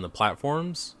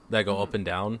platforms that go up and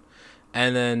down,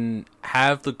 and then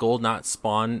have the gold not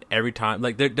spawn every time.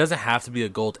 Like there doesn't have to be a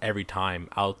gold every time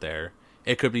out there.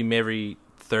 It could be maybe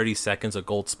 30 seconds a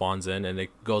gold spawns in, and it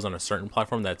goes on a certain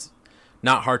platform that's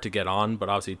not hard to get on, but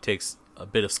obviously it takes a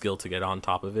bit of skill to get on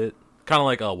top of it. Kind of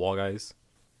like Wall Guys.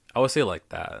 I would say like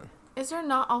that. Is there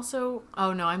not also?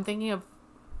 Oh no, I'm thinking of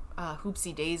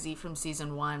Hoopsie Daisy from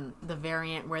season 1, the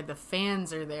variant where the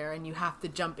fans are there and you have to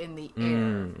jump in the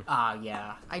air.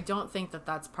 Yeah. I don't think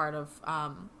that's part of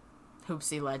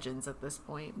Hoopsie Legends at this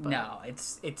point. But no,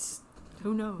 it's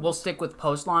who knows? We'll stick with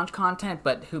post-launch content,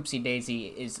 but Hoopsie Daisy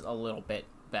is a little bit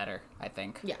better, I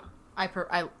think. Yeah, I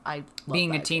love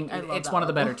being that a team. game. It's one of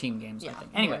the better team games. Yeah, I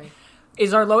think. Anyway, very.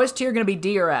 Is our lowest tier going to be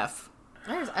D or F?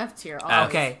 There's F tier.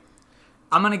 Okay.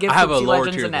 I'm going to give I have a Hoopsie lower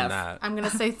Legends tier an than F. that. I'm going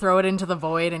to say throw it into the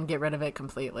void and get rid of it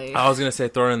completely. I was going to say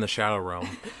throw it in the Shadow Realm.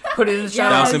 Put it in the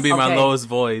Shadow That was Realm? going to be my Okay. lowest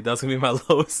void. That was going to be my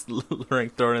lowest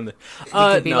rank. Throw it in the... It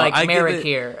could be like I Merrick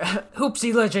here.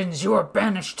 Hoopsie Legends, you are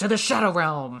banished to the Shadow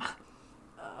Realm.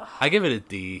 I give it a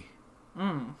D.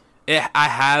 I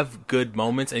have good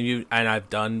moments, and I've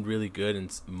done really good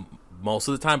and most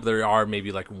of the time, but there are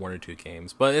maybe like 1 or 2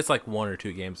 games. But it's like 1 or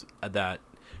 2 games that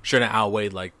shouldn't outweigh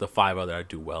like the 5 other I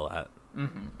do well at.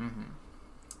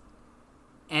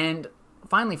 And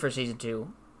finally for Season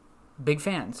 2, big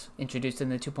fans introduced in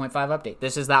the 2.5 update.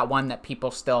 This is that one that people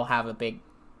still have a big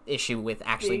issue with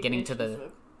actually getting to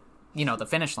the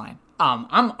finish line.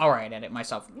 I'm alright at it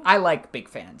myself. I like big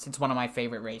fans. It's one of my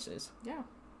favorite races. Yeah.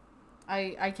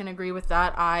 I can agree with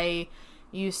that. I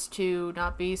used to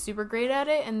not be super great at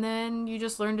it, and then you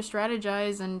just learn to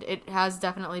strategize, and it has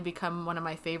definitely become one of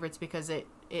my favorites because it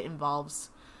involves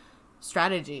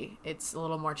strategy. It's a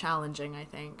little more challenging, I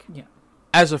think. Yeah.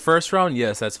 As a first round,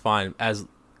 yes, that's fine. As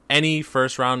any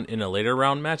first round in a later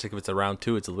round match, like if it's a round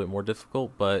 2, it's a little bit more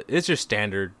difficult, but it's just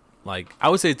standard. Like, I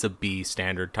would say it's a B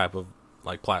standard type of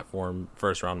like platform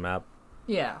first round map.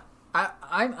 Yeah.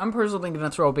 I'm personally going to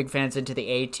throw big fans into the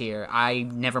A tier. I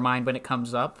never mind when it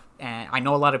comes up, and I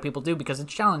know a lot of people do because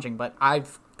it's challenging, but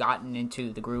I've gotten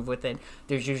into the groove with it.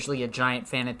 There's usually a giant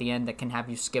fan at the end that can have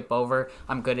you skip over.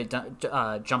 I'm good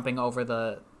at jumping over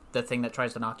the thing that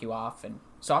tries to knock you off, and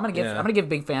so I'm gonna give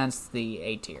big fans the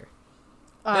A tier.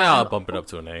 Yeah, I'll bump it up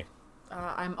to an A.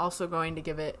 I'm also going to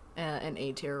give it an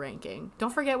A tier ranking.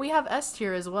 Don't forget, we have S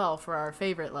tier as well for our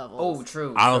favorite levels. Oh,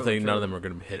 true. I don't think none of them are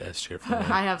going to hit S tier for me.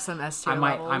 I have some S tier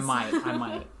levels. I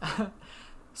might.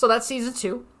 So that's Season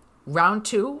 2. Round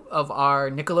 2 of our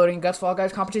Nickelodeon Guts Fall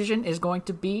Guys competition is going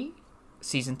to be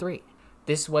Season 3.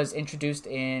 This was introduced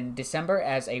in December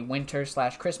as a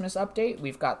winter/Christmas update.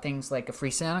 We've got things like a free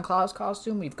Santa Claus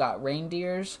costume. We've got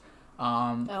reindeers,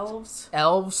 elves,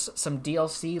 some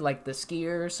DLC like the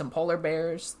skiers, some polar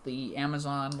bears, the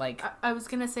Amazon I was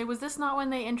gonna say, was this not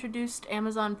when they introduced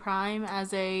Amazon Prime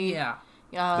as a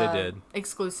they did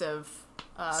exclusive?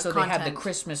 So content. they had the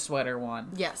Christmas sweater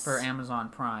one, yes, for Amazon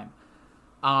Prime.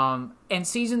 And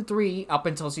season 3 up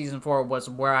until season 4 was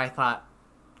where I thought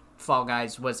Fall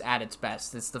Guys was at its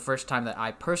best. It's the first time that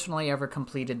I personally ever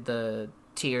completed the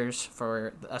tiers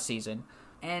for a season,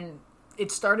 and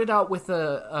it started out with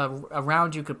a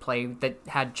round you could play that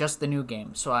had just the new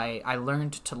game, so I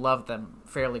learned to love them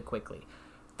fairly quickly.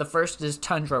 The first is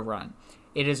Tundra Run.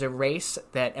 It is a race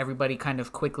that everybody kind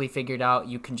of quickly figured out.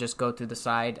 You can just go through the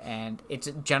side, and it's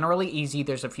generally easy.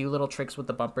 There's a few little tricks with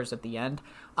the bumpers at the end.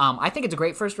 I think it's a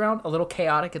great first round, a little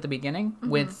chaotic at the beginning,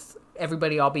 with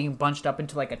everybody all being bunched up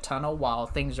into like a tunnel while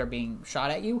things are being shot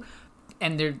at you.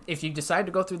 And if you decide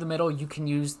to go through the middle, you can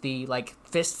use the like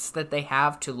fists that they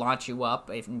have to launch you up.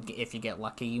 If you get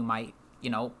lucky, you might,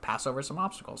 pass over some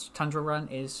obstacles. Tundra Run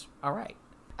is all right.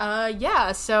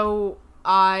 Yeah, so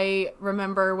I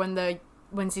remember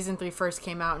when season 3 first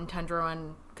came out in Tundra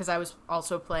Run, because I was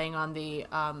also playing on the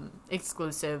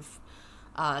exclusive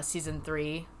season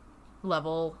 3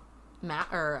 level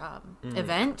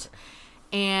event,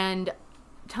 and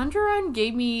Tundra Run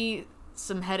gave me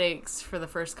some headaches for the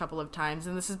first couple of times,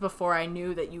 and this is before I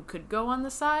knew that you could go on the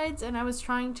sides, and I was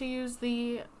trying to use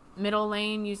the middle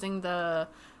lane using the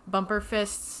bumper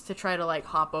fists to try to like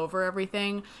hop over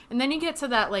everything, and then you get to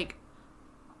that like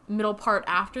middle part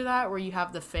after that where you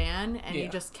have the fan, and you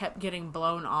just kept getting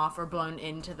blown off or blown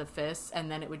into the fists,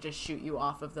 and then it would just shoot you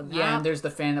off of the map. Yeah, and there's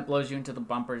the fan that blows you into the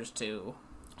bumpers too.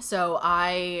 So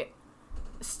I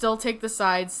still take the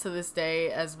sides to this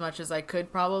day as much as I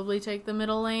could probably take the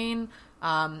middle lane.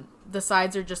 The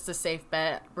sides are just a safe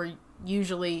bet. We're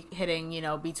usually hitting,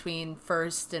 between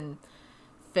first and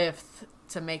fifth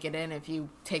to make it in if you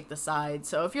take the side.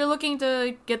 So if you're looking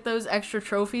to get those extra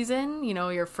trophies in,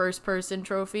 your first person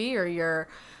trophy or your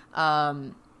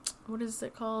what is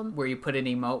it called? Where you put an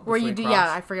emote where you do cross.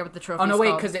 Yeah, I forget what the trophy is. Oh no, wait,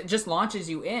 called. because it just launches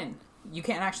you in. You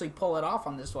can't actually pull it off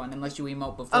on this one unless you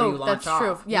emote before you launch off. Oh,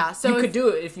 that's true. Yeah, so you could do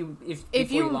it if you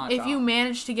launch if off. you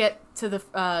manage to get to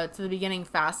the beginning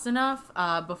fast enough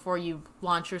before you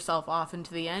launch yourself off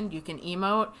into the end, you can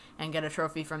emote and get a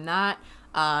trophy from that.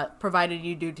 Provided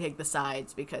you do take the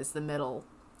sides, because the middle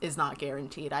is not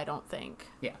guaranteed, I don't think.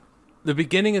 Yeah. The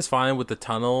beginning is fine. With the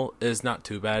tunnel is not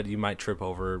too bad. You might trip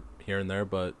over here and there,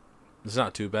 but it's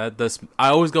not too bad. I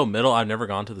always go middle. I've never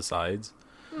gone to the sides.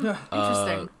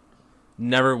 Interesting.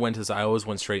 Never went to the side. I always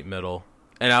went straight middle.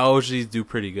 And I usually do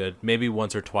pretty good. Maybe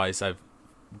once or twice I've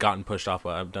gotten pushed off,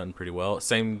 but I've done pretty well.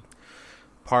 Same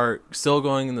part, still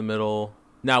going in the middle.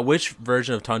 Now, which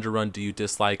version of Tundra Run do you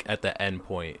dislike at the end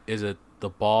point? Is it the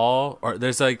ball? Or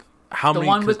there's like, how many? The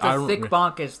one with the thick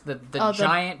bonk is the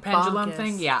giant pendulum bonkus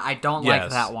thing. Yeah, I don't like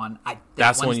that one.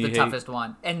 That's one's one the toughest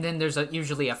one. And then there's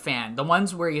usually a fan. The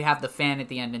ones where you have the fan at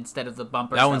the end instead of the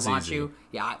bumpers that launch easy. you.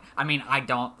 Yeah, I mean, I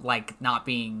don't like not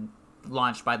being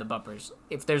launched by the bumpers.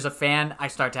 If there's a fan, I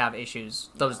start to have issues.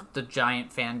 The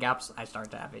giant fan gaps, I start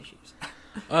to have issues.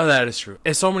 Oh, that is true.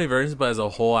 It's so many versions, but as a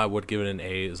whole, I would give it an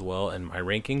A as well in my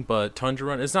ranking. But Tundra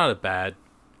Run, it's not a bad.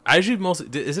 I usually mostly.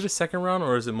 Is it a second round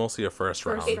or is it mostly a first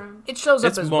round? It shows up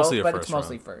It's as mostly both, a but it's first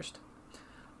mostly round. first.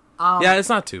 Yeah, it's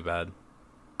not too bad.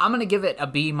 I'm gonna give it a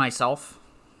B myself.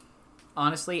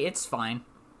 Honestly, it's fine.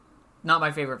 Not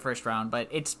my favorite first round, but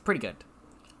it's pretty good.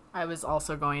 I was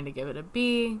also going to give it a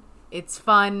B. It's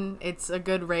fun. It's a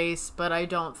good race, but I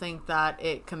don't think that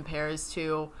it compares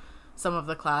to some of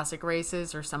the classic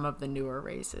races or some of the newer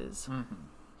races. Mm-hmm.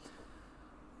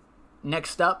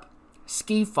 Next up,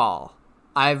 Ski Fall.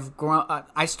 I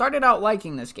started out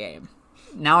liking this game.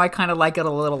 Now I kind of like it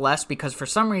a little less because for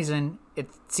some reason it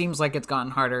seems like it's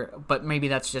gotten harder, but maybe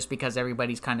that's just because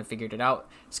everybody's kind of figured it out.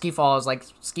 Ski Fall is like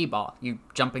skee ball. You're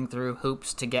jumping through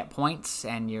hoops to get points,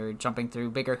 and you're jumping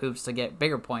through bigger hoops to get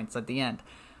bigger points at the end.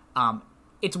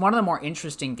 It's one of the more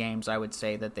interesting games, I would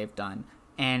say, that they've done,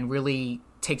 and really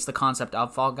takes the concept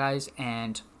of Fall Guys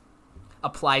and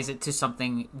applies it to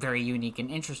something very unique and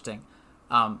interesting.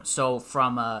 So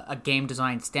from a game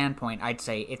design standpoint, I'd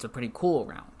say it's a pretty cool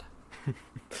round.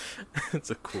 It's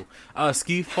a cool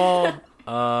Ski Fall.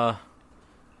 I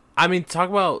mean, talk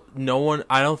about no one.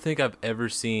 I don't think I've ever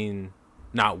seen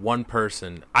not one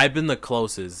person. I've been the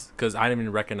closest because I didn't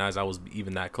even recognize I was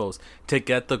even that close to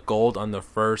get the gold on the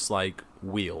first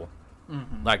wheel.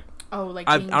 Mm-hmm. I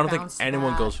don't think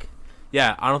anyone goes.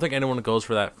 Yeah, I don't think anyone goes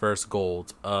for that first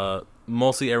gold.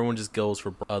 Mostly everyone just goes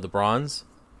for the bronze.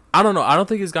 I don't know. I don't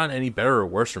think it's gotten any better or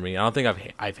worse for me. I don't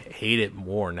think I've hated it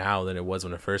more now than it was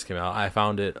when it first came out. I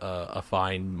found it a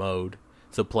fine mode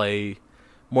to play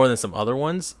more than some other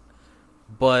ones.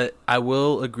 But I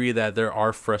will agree that there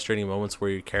are frustrating moments where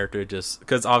your character just,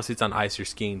 because obviously it's on ice, you're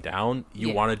skiing down.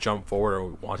 You want to jump forward or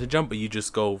want to jump, but you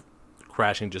just go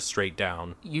crashing just straight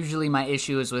down. Usually my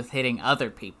issue is with hitting other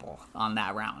people on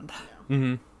that round.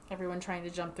 Mm-hmm. Everyone trying to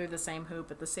jump through the same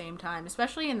hoop at the same time,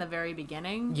 especially in the very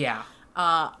beginning. Yeah.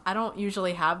 I don't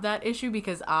usually have that issue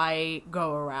because I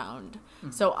go around.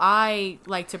 So I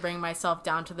like to bring myself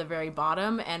down to the very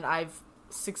bottom, and I've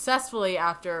successfully,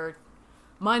 after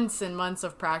months and months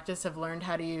of practice, have learned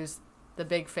how to use the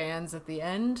big fans at the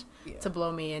end to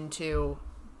blow me into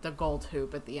the gold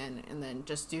hoop at the end, and then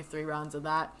just do 3 rounds of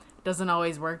that. It doesn't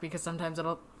always work because sometimes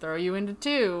it'll throw you into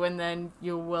 2, and then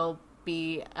you will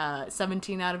be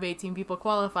 17 out of 18 people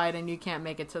qualified, and you can't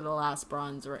make it to the last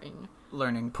bronze ring.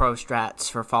 Learning pro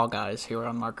strats for Fall Guys here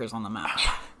on Markers on the Map.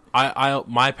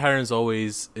 My pattern's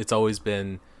always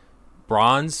been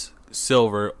bronze,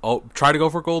 silver. Oh, try to go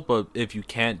for gold, but if you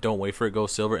can't, don't wait for it. Go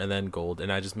silver and then gold. And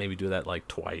I just maybe do that like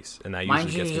twice, and that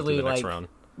Mine's usually gets me to the next round.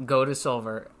 Go to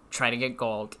silver, try to get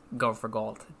gold, go for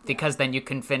gold, because then you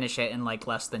can finish it in like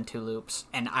less than 2 loops.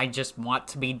 And I just want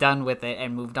to be done with it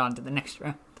and moved on to the next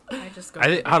round. I just go.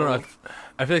 I don't know.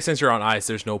 I feel like since you're on ice,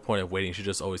 there's no point of waiting. You should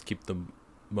just always keep the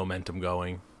momentum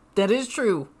going. That is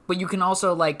true, but you can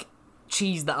also like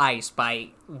cheese the ice by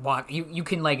you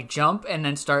can like jump and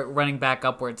then start running back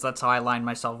upwards. That's how I line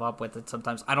myself up with it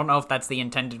sometimes. I don't know if that's the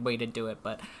intended way to do it,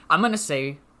 but I'm gonna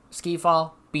say Ski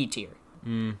Fall B tier.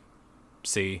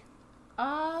 C.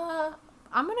 I'm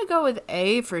gonna go with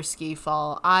A for Ski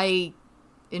Fall. I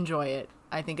enjoy it.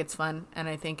 I think it's fun, and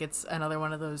I think it's another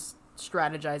one of those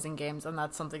strategizing games, and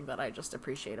that's something that I just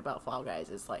appreciate about Fall Guys,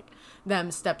 is like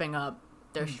them stepping up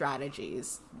their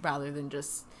strategies rather than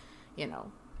just,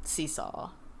 seesaw.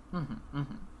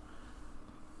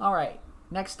 All right,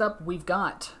 next up we've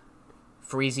got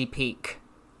Freezy Peak.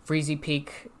 Freezy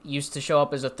Peak used to show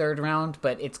up as a 3rd round,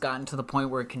 but it's gotten to the point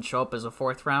where it can show up as a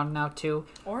 4th round now too,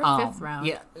 or a 5th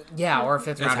round. Yeah, or a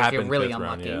 5th round if you're really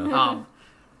unlucky. Round,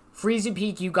 Freezy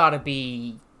Peak, you gotta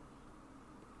be,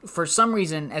 for some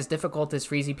reason, as difficult as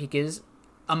Freezy Peak is,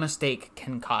 a mistake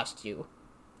can cost you.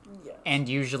 Yes. And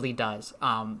usually does.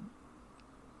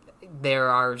 There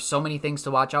are so many things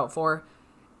to watch out for,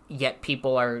 yet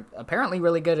people are apparently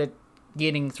really good at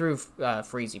getting through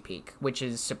Freezy Peak, which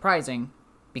is surprising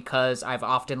because I've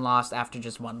often lost after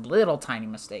just one little tiny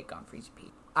mistake on Freezy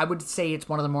Peak. I would say it's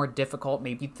one of the more difficult,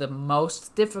 maybe the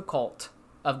most difficult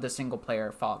of the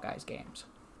single-player Fall Guys games.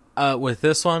 With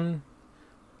this one,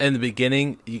 in the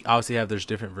beginning, you obviously there's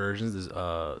different versions.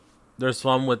 There's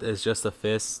one with it's just a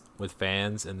fist with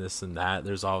fans and this and that.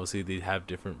 There's obviously they have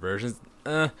different versions.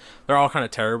 They're all kind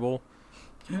of terrible.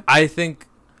 I think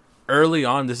early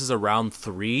on, this is around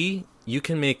 3. You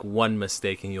can make 1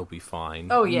 mistake and you'll be fine.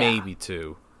 Oh yeah, maybe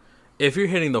 2. If you're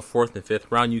hitting the 4th and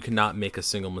 5th round, you cannot make a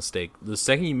single mistake. The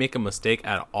second you make a mistake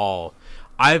at all,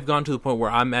 I've gone to the point where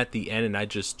I'm at the end and I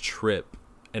just trip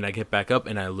and I get back up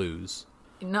and I lose.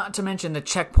 Not to mention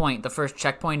the first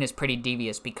checkpoint is pretty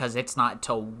devious because it's not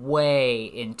until way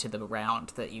into the round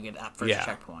that you get that first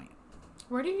checkpoint.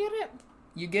 Where do you get it?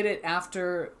 You get it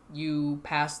after you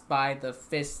pass by the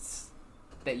fists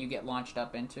that you get launched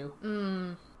up into.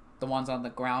 The ones on the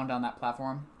ground on that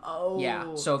platform. Oh.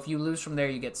 Yeah, so if you lose from there,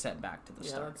 you get sent back to the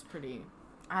start. Yeah, that's pretty...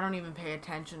 I don't even pay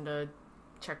attention to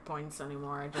checkpoints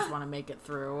anymore. I just want to make it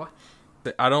through.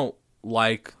 I don't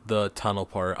like the tunnel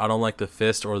part. I don't like the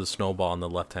fist or the snowball on the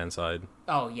left-hand side.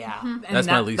 Oh, yeah. And that's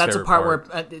my least that's favorite a part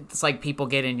where it's like people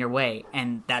get in your way,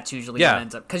 and that's usually what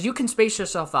ends up... Because you can space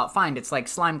yourself out fine. It's like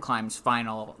Slime Climb's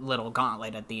final little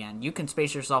gauntlet at the end. You can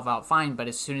space yourself out fine, but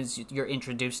as soon as you're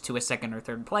introduced to a 2nd or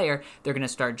 3rd player, they're going to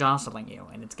start jostling you,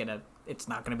 and it's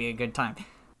not going to be a good time.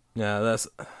 Yeah,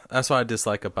 that's what I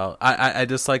dislike about... I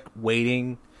dislike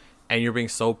waiting, and you're being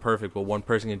so perfect, but one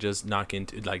person can just knock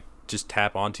into... just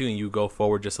tap onto and you go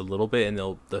forward just a little bit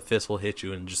and the fist will hit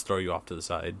you and just throw you off to the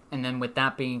side. And then with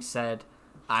that being said,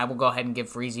 I will go ahead and give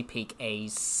Freezy Peak a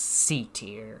C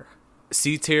tier.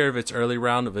 C tier if it's early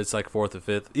round, if it's like 4th or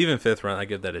 5th. Even 5th round, I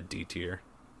give that a D tier.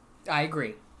 I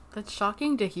agree. That's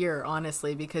shocking to hear,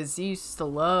 honestly, because you used to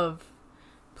love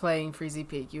playing Freezy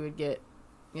Peak. You would get,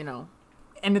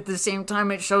 And at the same time,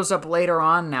 it shows up later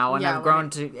on now, and I've grown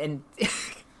to... and.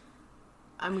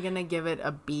 I'm going to give it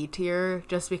a B tier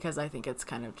just because I think it's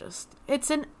kind of just...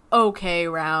 It's an okay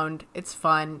round. It's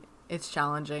fun. It's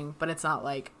challenging. But it's not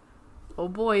like, oh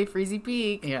boy, Freezy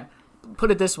Peak. Yeah.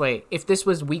 put it this way: if this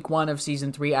was week 1 of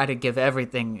season 3, I'd give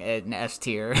everything an S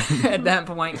tier at that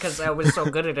point because I was so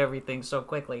good at everything so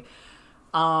quickly.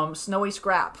 Snowy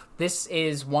Scrap. This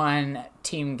is one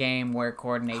team game where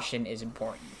coordination is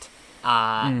important.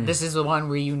 This is the one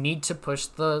where you need to push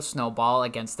the snowball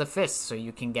against the fist so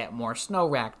you can get more snow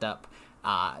racked up.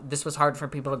 This was hard for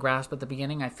people to grasp at the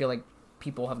beginning. I feel like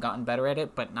people have gotten better at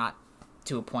it, but not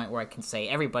to a point where I can say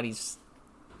everybody's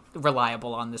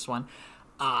reliable on this one.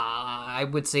 I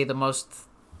would say the most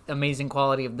amazing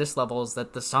quality of this level is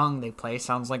that the song they play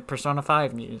sounds like Persona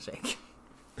 5 music.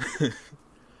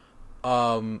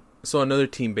 So another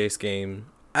team-based game.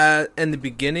 In the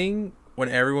beginning, when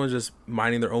everyone's just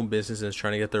minding their own business and is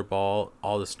trying to get their ball,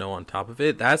 all the snow on top of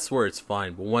it, that's where it's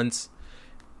fine. But once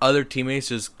other teammates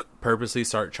just purposely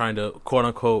start trying to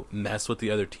quote-unquote mess with the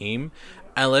other team,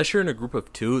 unless you're in a group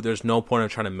of 2, there's no point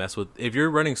of trying to mess with. If you're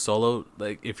running solo,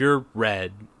 like if you're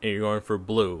red and you're going for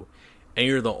blue, and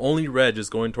you're the only red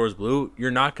just going towards blue, you're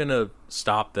not going to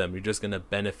stop them. You're just going to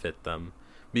benefit them.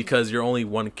 Because you're only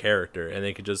one character, and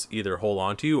they could just either hold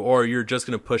on to you, or you're just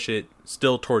going to push it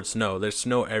still towards snow. There's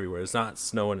snow everywhere. It's not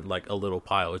snow in like a little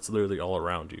pile. It's literally all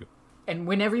around you. And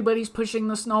when everybody's pushing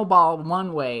the snowball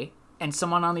one way, and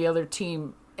someone on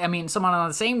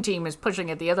the same team is pushing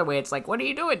it the other way, it's like, what are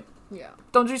you doing? Yeah.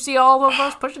 Don't you see all of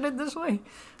us pushing it this way?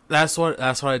 That's what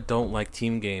I don't like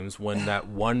team games, when that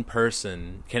one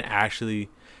person can actually.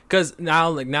 Because now,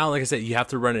 like I said, you have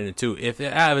to run it in 2. If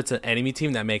it's an enemy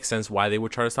team, that makes sense why they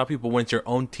would try to stop you. But when it's your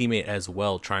own teammate as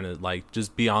well, trying to like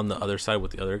just be on the other side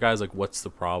with the other guys, like what's the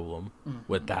problem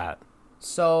with that?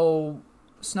 So,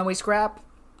 Snowy Scrap,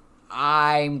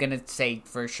 I'm gonna say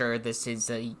for sure this is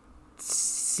a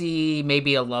C,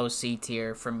 maybe a low C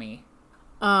tier for me.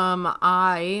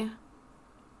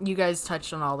 You guys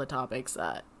touched on all the topics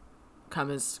that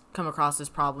come across as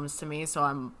problems to me, so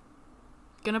I'm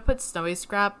gonna put Snowy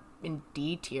Scrap in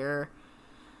D tier.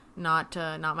 Not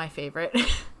my favorite.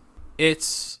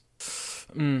 It's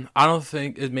I don't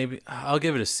think it. Maybe I'll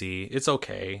give it a C. It's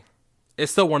okay.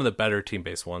 It's still one of the better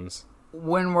team-based ones.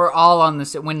 When we're all on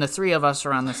this, when the 3 of us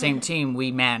are on the same team,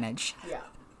 we manage. Yeah.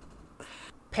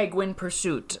 Penguin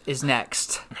Pursuit is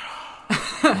next.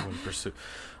 Penguin Pursuit.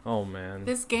 Oh man.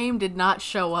 This game did not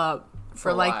show up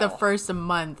for like the while. first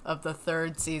month of the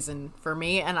 3rd season for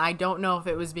me, and I don't know if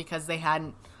it was because they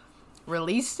hadn't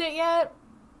released it yet.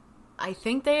 I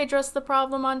think they addressed the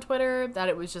problem on Twitter that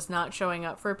it was just not showing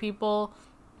up for people,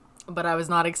 but I was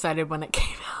not excited when it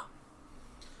came out.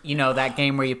 You know, that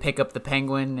game where you pick up the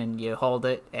penguin and you hold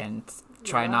it and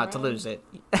try not to lose it.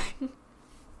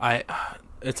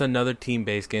 It's another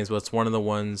team-based game, but it's one of the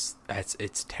ones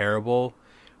it's terrible,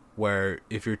 where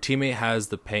if your teammate has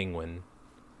the penguin,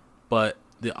 but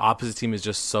the opposite team is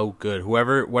just so good,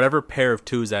 whatever pair of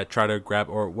 2s that try to grab,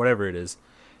 or whatever it is,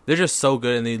 they're just so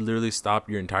good, and they literally stop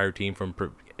your entire team from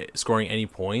scoring any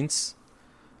points.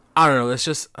 I don't know, it's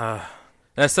just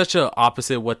that's such a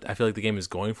opposite what I feel like the game is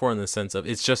going for, in the sense of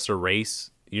it's just a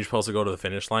race. You're supposed to go to the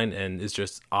finish line, and it's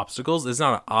just obstacles. It's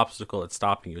not an obstacle that's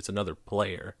stopping you, it's another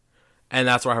player. And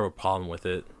that's why I have a problem with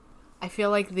it. I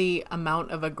feel like the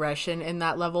amount of aggression in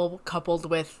that level, coupled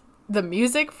with the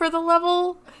music for the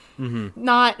level, it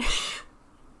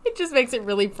just makes it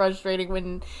really frustrating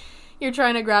when you're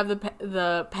trying to grab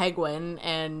the penguin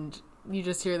and you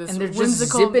just hear this, and they're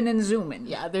whimsical, just zipping and zooming.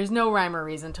 Yeah, there's no rhyme or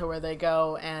reason to where they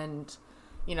go, and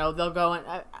they'll go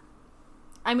and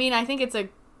I mean, I think it's a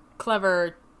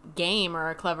clever game or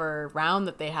a clever round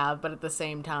that they have, but at the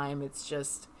same time, it's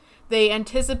just they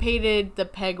anticipated the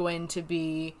penguin to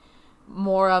be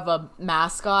more of a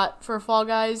mascot for Fall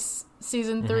Guys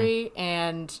Season 3,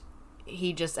 and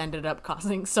he just ended up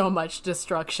causing so much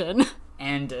destruction.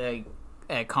 And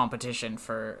a competition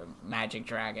for Magic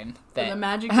Dragon that the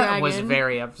Magic Dragon was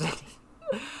very upsetting.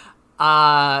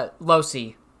 Low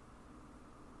C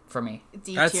for me.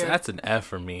 That's an F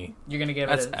for me. You're gonna give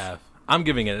That's it a F. I'm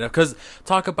giving it an F, because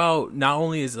talk about, not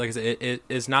only is, like I said, it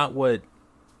is not what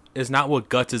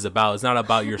Guts is about. It's not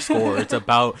about your score. It's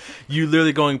about you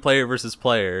literally going player versus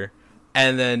player,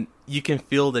 and then you can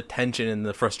feel the tension and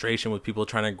the frustration with people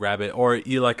trying to grab it. Or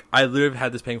you I literally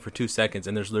had this paying for 2 seconds,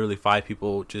 and there's literally 5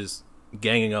 people just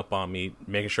ganging up on me,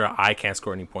 making sure I can't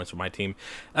score any points for my team.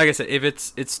 Like I said, if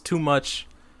it's too much,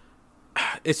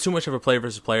 it's too much of a player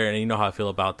versus player, and you know how I feel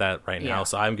about that right now.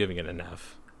 So I'm giving it an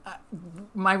F.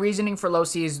 My reasoning for low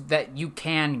C is that you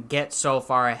can get so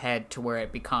far ahead to where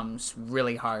it becomes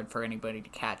really hard for anybody to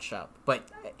catch up. But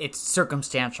it's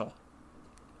circumstantial.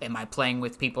 Am I playing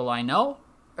with people I know?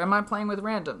 Or am I playing with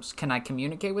randoms? Can I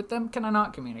communicate with them? Can I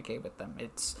not communicate with them?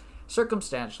 It's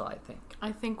circumstantial, I think.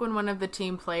 I think when one of the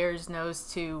team players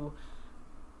knows to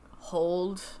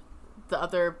hold the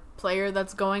other player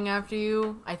that's going after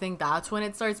you, I think that's when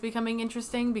it starts becoming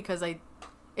interesting because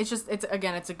it's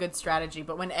a good strategy.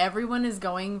 But when everyone is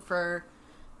going for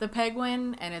the peg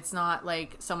win and it's not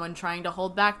like someone trying to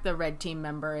hold back the red team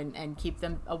member and keep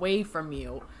them away from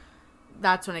you,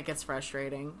 that's when it gets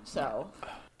frustrating. So,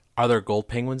 Are there gold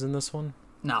penguins in this one?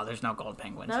 No, there's no gold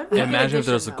penguins. That would be a good Imagine if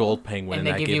there was a addition, gold though. penguin And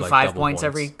they that give gave you like 5 double points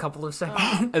every couple of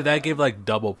seconds. That gave like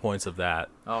double points of that.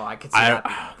 Oh, I could see that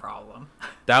being a problem.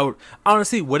 That would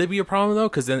honestly, would it be a problem though?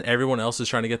 Because then everyone else is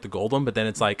trying to get the gold one, but then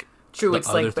it's like True, the it's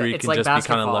other like three it's can like just be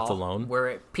basketball, kind of left alone.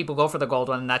 where people go for the gold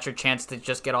one, and that's your chance to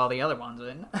just get all the other ones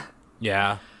in.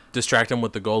 Yeah, distract them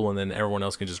with the gold one, then everyone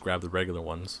else can just grab the regular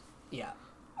ones. Yeah.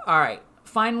 All right.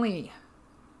 Finally,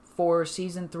 for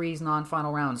season 3's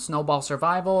non-final round, Snowball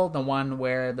Survival, the one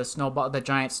where the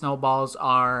giant snowballs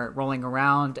are rolling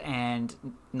around and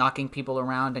knocking people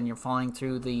around, and you're falling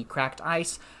through the cracked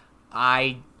ice.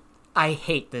 I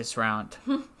hate this round.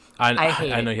 I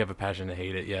hate I know it. you have a passion to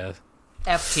hate it. Yeah,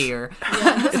 F tier.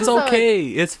 it's okay.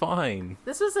 It's fine.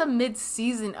 This was a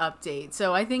mid-season update,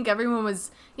 so I think everyone was,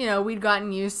 we'd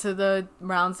gotten used to the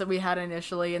rounds that we had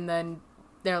initially, and then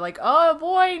they're like, oh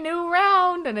boy, new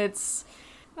round, and it's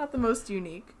not the most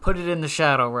unique. Put it in the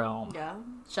Shadow Realm. Yeah,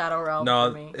 Shadow Realm for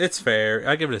No, me. it's fair.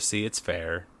 I give it a C. It's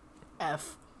fair.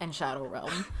 F and Shadow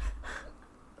Realm.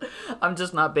 I'm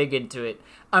just not big into it.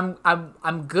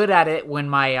 I'm good at it when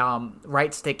my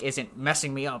right stick isn't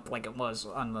messing me up like it was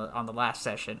on the last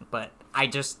session, but I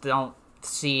just don't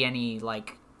see any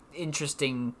like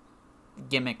interesting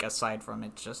gimmick aside from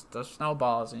it. Just the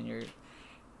snowballs and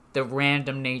the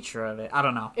random nature of it. I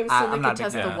don't know. It was so I'm they not could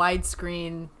test big the fan.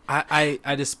 widescreen.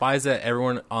 I despise that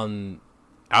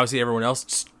obviously everyone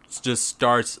else just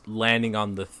starts landing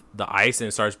on the ice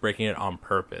and starts breaking it on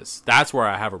purpose. That's where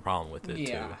I have a problem with it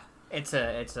too. It's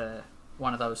a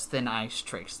one of those thin ice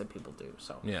tricks that people do.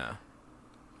 So Yeah.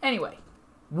 anyway,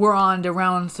 we're on to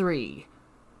round 3.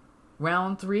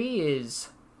 Round 3 is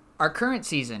our current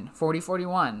season,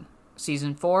 4041.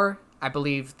 Season 4, I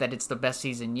believe that it's the best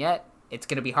season yet. It's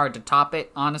going to be hard to top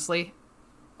it, honestly.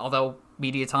 Although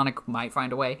Mediatonic might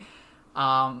find a way.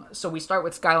 So we start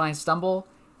with Skyline Stumble.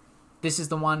 This is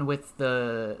the one with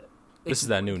This is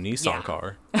that new Nissan yeah.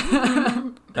 car.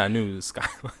 That new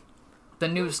Skyline. the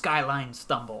new Skyline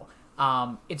Stumble.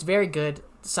 It's very good.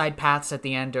 Side paths at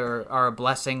the end are a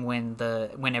blessing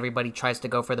when everybody tries to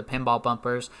go for the pinball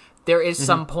bumpers. There is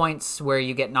some points where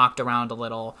you get knocked around a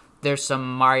little. There's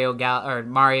some Mario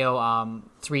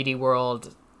 3D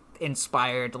World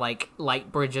inspired like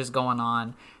light bridges going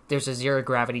on. There's a zero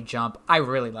gravity jump. I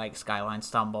really like Skyline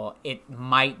Stumble. It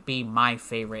might be my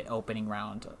favorite opening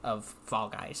round of Fall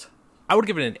Guys. I would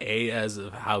give it an A as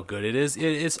of how good it is.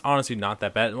 It's honestly not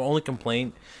that bad. The only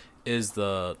complaint is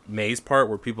the maze part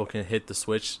where people can hit the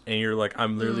switch and you're like,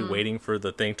 I'm literally waiting for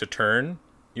the thing to turn.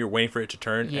 You're waiting for it to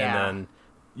turn Yeah. and then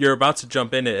you're about to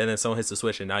jump in it and then someone hits the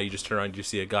switch and now you just turn around and you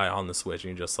see a guy on the switch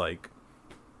and you're just like,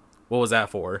 what was that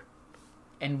for?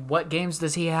 And what games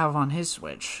does he have on his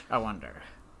Switch? I wonder.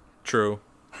 True.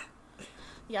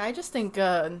 Yeah, I just think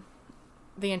the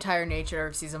entire nature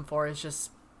of season 4 is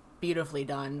just beautifully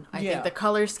done. I Yeah. think the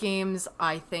color schemes,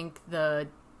 I think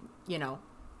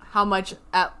how much,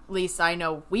 at least I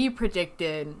know we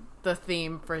predicted the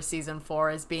theme for season 4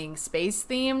 as being space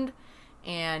themed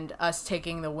and us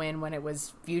taking the win when it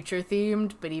was future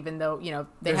themed, but even though, they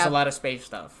There's have a lot of space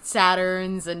stuff.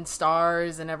 Saturns and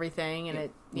stars and everything, and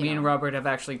Me and Robert have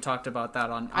actually talked about that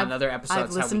on other episodes.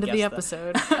 I've listened to the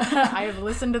episode. I have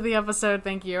listened to the episode.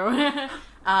 Thank you.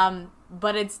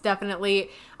 But it's definitely,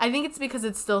 I think it's because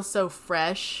it's still so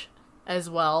fresh as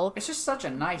well. It's just such a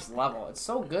nice level. It's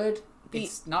so good.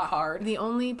 It's not hard. The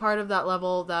only part of that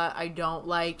level that I don't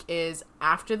like is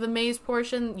after the maze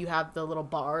portion, you have the little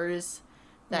bars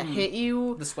that hit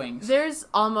you. The swings. There's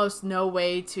almost no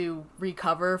way to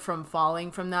recover from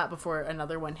falling from that before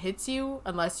another one hits you,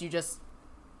 unless you just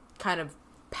kind of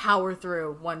power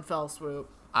through one fell swoop.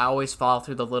 I always fall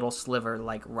through the little sliver,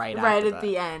 like right Right after at that.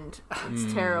 the end.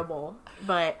 It's terrible.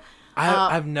 But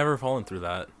I've never fallen through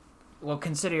that. Well,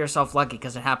 consider yourself lucky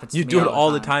because it happens to You me do it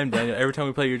all the time, Daniel. Every time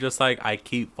we play, you're just like, I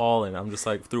keep falling. I'm just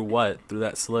like, through what? Through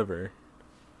that sliver.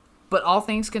 But all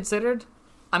things considered,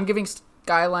 I'm giving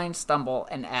Skyline Stumble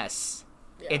an S.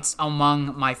 Yeah. It's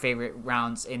among my favorite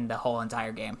rounds in the whole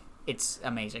entire game. It's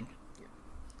amazing.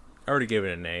 I already gave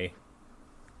it an A.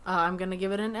 I'm going to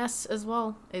give it an S as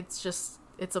well. It's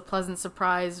a pleasant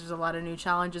surprise. There's a lot of new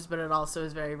challenges, but it also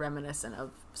is very reminiscent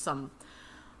of some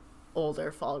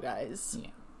older Fall Guys Yeah.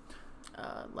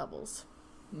 levels.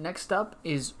 Next up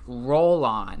is Roll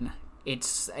On.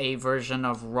 It's a version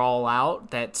of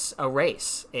Rollout that's a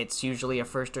race. It's usually a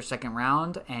first or second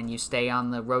round, and you stay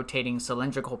on the rotating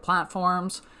cylindrical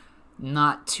platforms.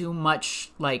 Not too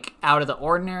much like out of the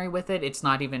ordinary with it. It's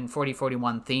not even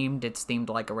 4041 themed. It's themed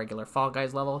like a regular Fall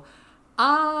Guys level.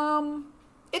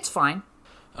 It's fine.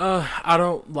 I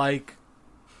don't like.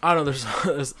 I don't know.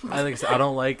 I think I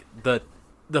don't like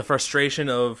the frustration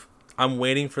of I'm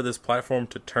waiting for this platform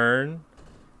to turn,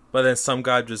 but then some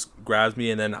guy just grabs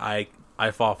me and then I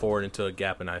fall forward into a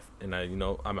gap and I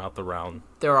I'm out the round.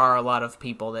 There are a lot of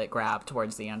people that grab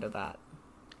towards the end of that.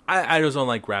 I just don't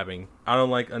like grabbing. I don't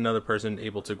like another person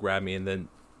able to grab me and then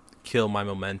kill my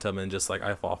momentum and just like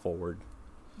I fall forward.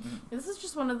 This is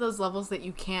just one of those levels that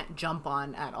you can't jump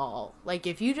on at all. Like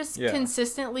if you just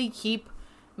consistently keep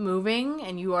moving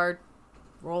and you are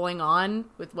rolling on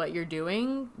with what you're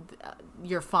doing,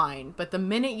 you're fine. But the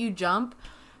minute you jump,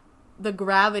 the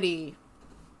gravity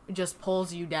just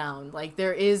pulls you down. Like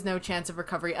there is no chance of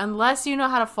recovery unless you know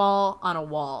how to fall on a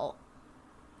wall.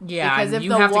 Yeah, because if you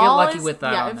the have to get wall lucky is, with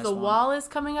that. yeah, on if this the one. wall is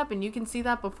coming up and you can see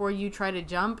that before you try to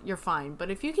jump, you're fine. But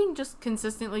if you can just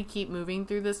consistently keep moving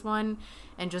through this one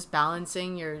and just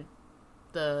balancing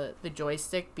the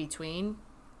joystick between,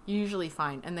 you're usually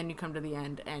fine. And then you come to the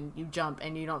end and you jump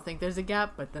and you don't think there's a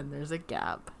gap, but then there's a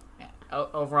gap. Yeah.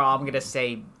 Overall, I'm gonna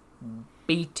say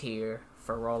B tier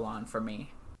for Roll On for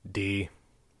me. D.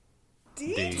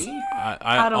 D?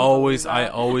 I don't always believe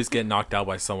that. I always get knocked out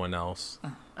by someone else.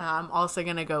 I'm also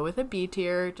going to go with a B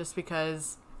tier just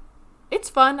because it's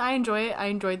fun. I enjoy it. I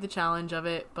enjoyed the challenge of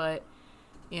it, but,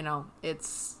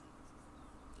 it's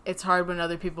hard when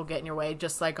other people get in your way,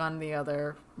 just like on the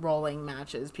other rolling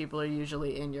matches. People are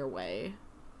usually in your way.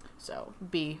 So,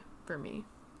 B for me.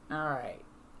 All right.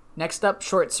 Next up,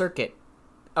 Short Circuit.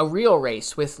 A real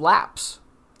race with laps.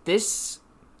 This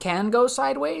can go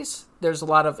sideways. There's a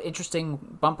lot of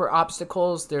interesting bumper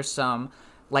obstacles. There's some,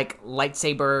 like,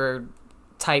 lightsaber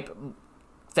type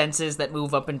fences that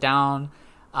move up and down.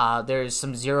 There's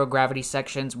some zero gravity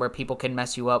sections where people can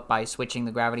mess you up by switching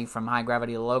the gravity from high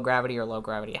gravity to low gravity or low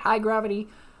gravity to high gravity.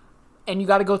 And you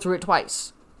got to go through it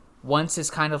twice. Once is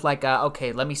kind of like,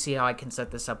 okay, let me see how I can set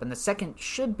this up. And the second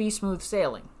should be smooth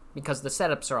sailing because the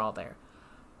setups are all there.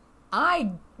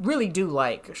 I really do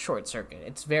like Short Circuit.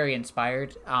 It's very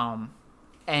inspired.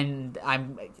 And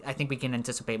I think we can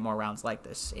anticipate more rounds like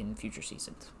this in future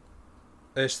seasons.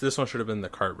 This one should have been the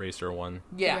kart racer one.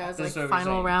 Yeah, it's like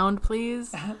final round,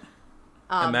 please.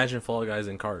 Imagine Fall Guys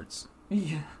in karts.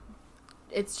 Yeah.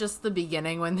 It's just the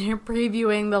beginning when they're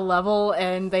previewing the level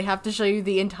and they have to show you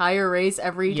the entire race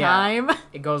every time.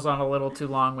 It goes on a little too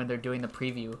long when they're doing the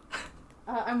preview.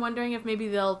 I'm wondering if maybe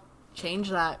they'll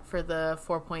change that for the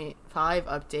 4.5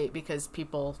 update because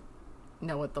people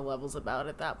know what the level's about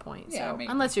at that point. Yeah, so maybe.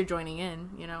 unless you're joining in,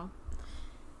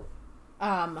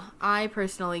 I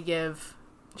personally give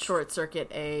Short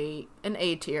Circuit an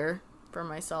A tier for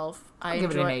myself. I'll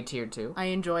give it an A tier too. I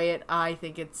enjoy it. I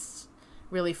think it's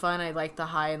really fun. I like the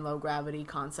high and low gravity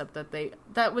concept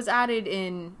that was added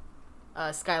in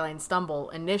Skyline Stumble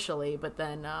initially, but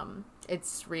then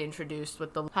it's reintroduced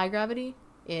with the high gravity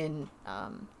in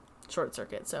Short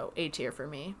Circuit. So A tier for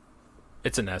me.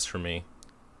 It's an S for me.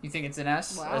 You think it's an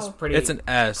S? Wow. That's pretty. It's an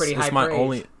S. Pretty It's high my praise.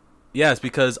 only. Yes,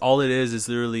 because all it is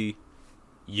literally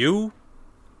you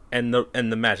and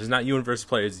the match. It's not you and versus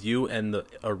player. It's you and the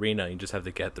arena. You just have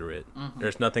to get through it. Mm-hmm.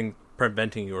 There's nothing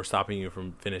preventing you or stopping you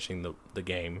from finishing the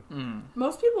game.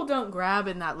 Most people don't grab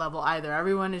in that level either.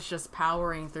 Everyone is just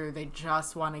powering through. They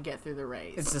just want to get through the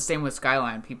race. It's the same with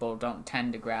Skyline. People don't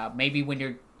tend to grab. Maybe when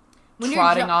you're When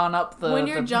trotting on up the... When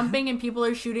you're jumping and people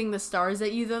are shooting the stars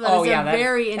at you, though, that is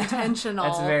very intentional.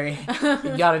 That's very...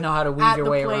 You got to know how to weave your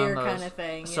way around those. kind of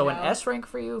thing. So an S rank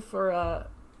for you for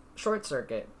Short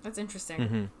Circuit. That's interesting.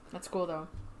 Mm-hmm. That's cool, though.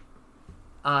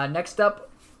 Next up,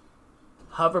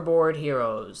 Hoverboard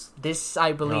Heroes. This,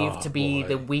 I believe, to be boy.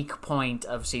 the weak point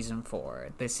of Season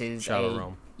 4. This is Shadow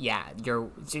Realm. Yeah,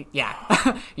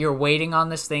 you're waiting on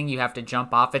this thing. You have to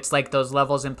jump off. It's like those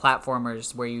levels in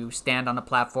platformers where you stand on a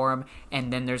platform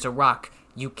and then there's a rock.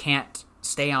 You can't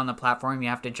stay on the platform. You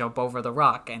have to jump over the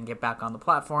rock and get back on the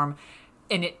platform.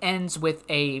 And it ends with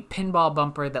a pinball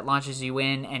bumper that launches you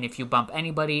in, and if you bump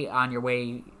anybody on your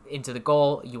way into the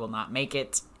goal, you will not make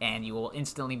it, and you will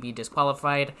instantly be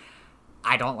disqualified.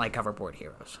 I don't like Hoverboard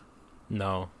Heroes.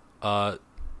 No.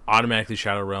 Automatically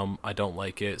Shadow Realm. I don't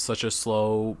like it. Such a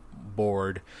slow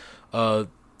board.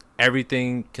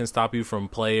 Everything can stop you from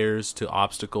players to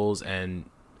obstacles, and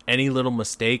any little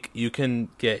mistake, you can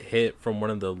get hit from one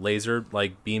of the laser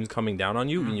beams coming down on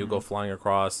you, and you go flying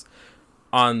across.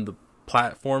 On the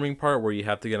platforming part where you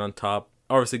have to get on top,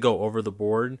 obviously go over the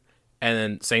board, And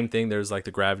then same thing, there's like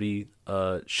the gravity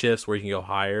shifts where you can go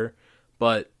higher.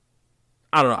 But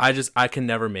I don't know, I can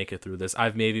never make it through this.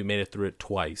 I've maybe made it through it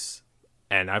twice,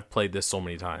 and I've played this so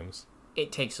many times.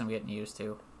 It takes some getting used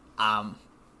to.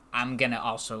 I'm gonna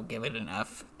also give it an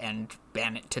F and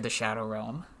ban it to the Shadow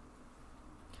Realm.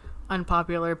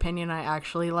 Unpopular opinion, I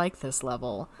actually like this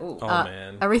level. Ooh. Oh,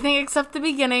 man. Everything except the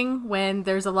beginning, when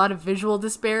there's a lot of visual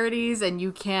disparities and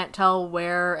you can't tell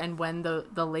where and when the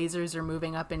lasers are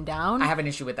moving up and down. I have an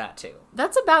issue with that too.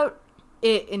 That's about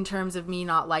it in terms of me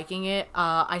not liking it.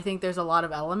 I think there's a lot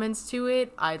of elements to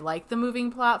it. I like the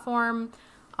moving platform.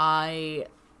 I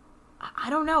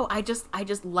don't know. I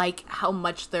just like how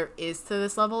much there is to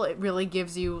this level. It really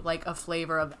gives you like a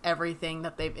flavor of everything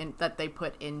that they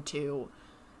put into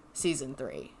Season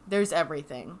 3. There's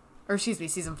everything. Or excuse me,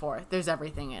 Season 4. There's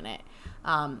everything in it.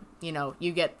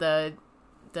 You get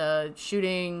the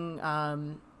shooting,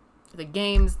 the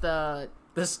games, the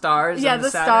stars. Yeah, and the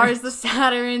Saturns. stars, the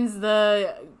Saturns,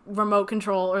 the remote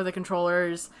control or the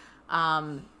controllers,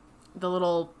 the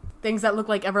little things that look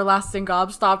like everlasting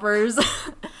gobstoppers.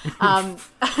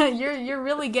 You're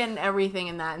really getting everything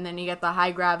in that, and then you get the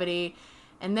high gravity,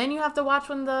 and then you have to watch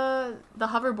when the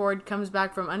hoverboard comes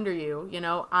back from under you.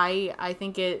 I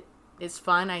think it is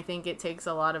fun. I think it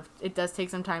does take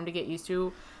some time to get used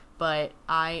to, but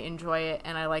I enjoy it,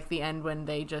 and I like the end when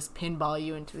they just pinball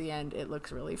you into the end. It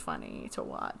looks really funny to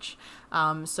watch.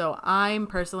 So I'm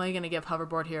personally going to give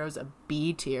Hoverboard Heroes a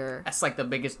B tier. That's like the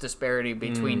biggest disparity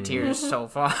between tiers so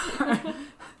far.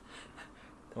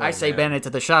 I say ban it to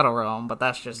the Shadow Realm, but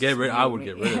that's just... I would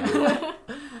get rid of it.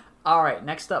 All right,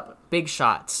 next up, Big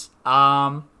Shots.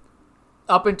 Up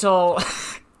until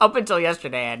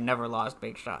yesterday, I had never lost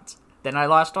Big Shots. Then I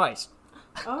lost twice.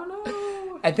 Oh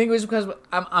no! I think it was because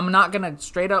I'm not gonna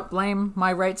straight up blame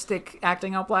my right stick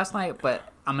acting up last night, but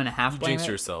I'm gonna have to blame Jinxed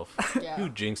it. yourself. Yeah. You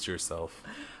jinxed yourself.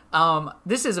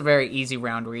 This is a very easy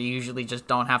round where you usually just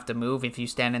don't have to move if you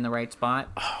stand in the right spot.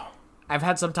 I've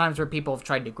had some times where people have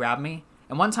tried to grab me,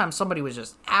 and one time somebody was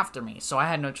just after me, so I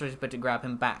had no choice but to grab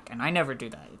him back, and I never do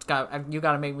that. You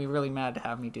gotta make me really mad to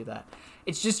have me do that.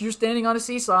 It's just you're standing on a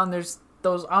seesaw and there's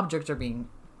those objects are being,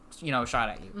 shot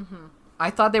at you. Mm-hmm. I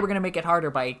thought they were gonna make it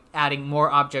harder by adding more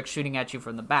objects shooting at you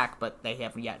from the back, but they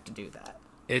have yet to do that.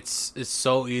 It's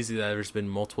so easy that there's been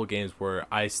multiple games where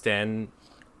I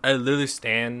literally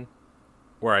stand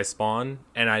where I spawn,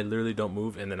 and I literally don't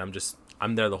move, and then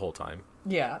I'm there the whole time.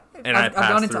 Yeah, and I've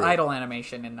gone into through it. idle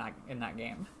animation in that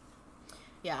game.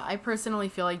 Yeah, I personally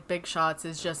feel like Big Shots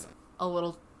is just a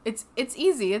little... It's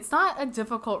easy. It's not a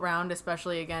difficult round,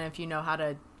 especially, again, if you know how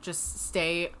to just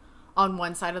stay on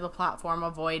one side of the platform,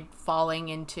 avoid falling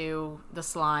into the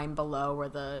slime below or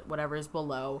the whatever is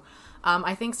below.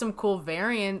 I think some cool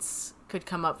variants could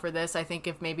come up for this. I think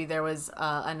if maybe there was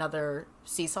another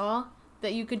seesaw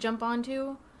that you could jump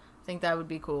onto, I think that would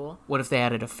be cool. What if they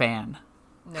added a fan?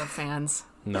 No fans.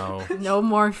 No. No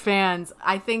more fans.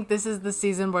 I think this is the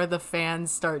season where the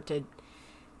fans start to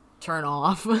turn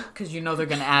off. Because they're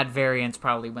going to add variants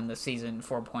probably when the season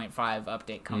 4.5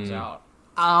 update comes out.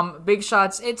 Big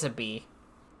Shots, it's a B.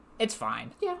 It's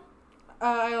fine. Yeah.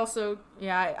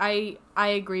 I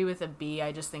agree with a B.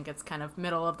 I just think it's kind of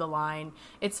middle of the line.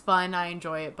 It's fun. I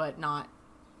enjoy it, but not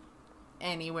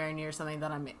anywhere near something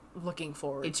that I'm looking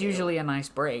forward to. It's usually a nice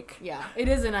break. Yeah, it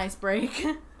is a nice break.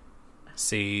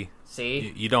 See?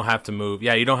 See? You don't have to move.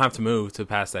 Yeah, you don't have to move to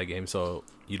pass that game, so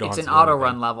you don't It's have an to do auto anything.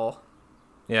 run level.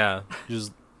 Yeah,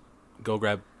 just go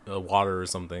grab water or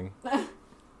something.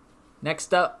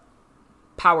 Next up,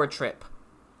 Power Trip.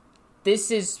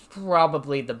 This is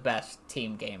probably the best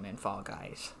team game in Fall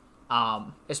Guys.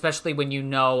 Especially when you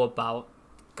know about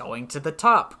going to the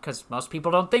top, because most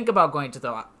people don't think about going to the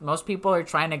top. Most people are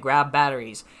trying to grab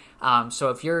batteries. So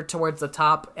if you're towards the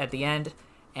top at the end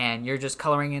and you're just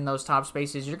coloring in those top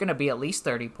spaces, you're going to be at least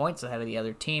 30 points ahead of the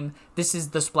other team. This is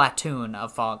the Splatoon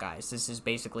of Fall Guys. This is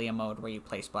basically a mode where you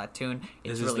play Splatoon.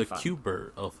 It's This really is the fun.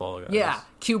 Q*bert of Fall Guys. Yeah,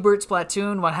 Q*bert,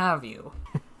 Splatoon, what have you.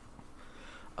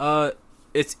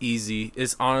 It's easy.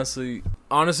 It's honestly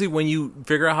when you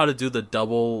figure out how to do the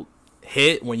double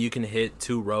hit, when you can hit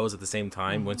two rows at the same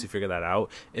time, once you figure that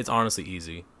out, it's honestly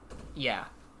easy. Yeah.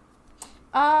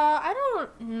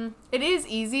 It is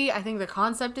easy. I think the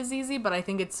concept is easy, but I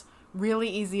think it's really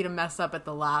easy to mess up at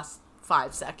the last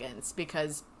 5 seconds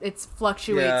because it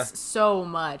fluctuates so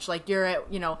much. Like you're at,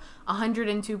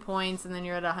 102 points and then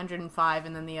you're at 105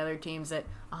 and then the other team's at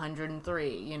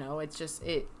 103. It's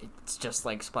just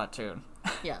like Splatoon.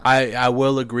 Yeah. I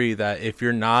will agree that if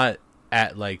you're not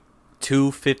at like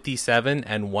 257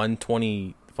 and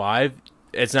 125,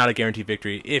 it's not a guaranteed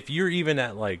victory. If you're even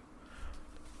at like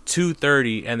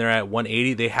 230 and they're at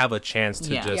 180, they have a chance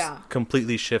to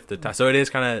completely shift the time. So it is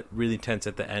kind of really tense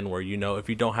at the end where, you know, if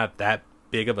you don't have that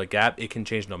big of a gap, it can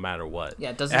change no matter what. Yeah,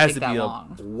 it doesn't take that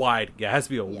long. It has to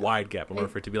be a wide gap in order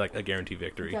for it to be like a guaranteed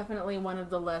victory. Definitely one of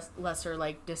the lesser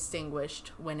like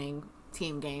distinguished winning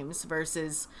team games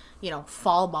versus, you know,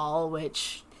 fall ball,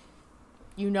 which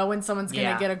you know when someone's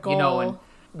gonna get a goal. You know, and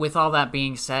with all that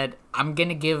being said, I'm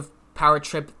gonna give Power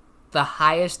Trip the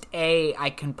highest A I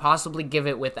can possibly give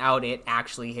it without it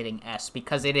actually hitting S,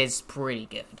 because it is pretty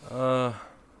good.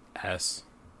 S.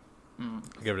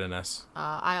 Give it an S.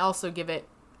 I also give it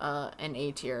an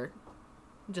A tier,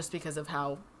 just because of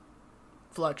how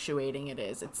fluctuating it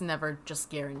is. It's never just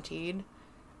guaranteed.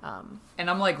 And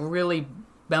I'm like really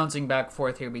bouncing back and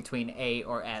forth here between A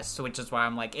or S, which is why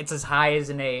I'm like, it's as high as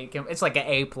an A. It's like an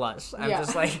A plus. I'm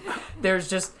just like, there's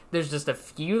just a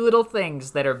few little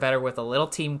things that are better with a little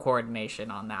team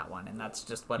coordination on that one, and that's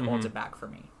just what holds it back for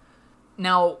me.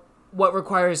 Now, what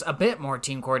requires a bit more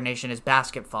team coordination is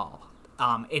basketball.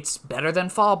 It's better than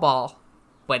fall ball,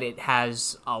 but it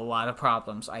has a lot of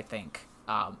problems, I think,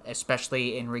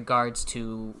 especially in regards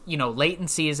to, you know,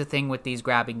 latency is a thing with these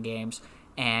grabbing games,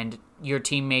 and your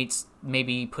teammates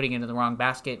maybe putting it in the wrong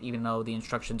basket, even though the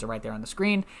instructions are right there on the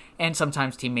screen, and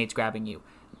sometimes teammates grabbing you.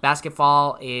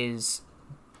 Basketball is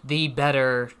the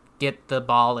better get the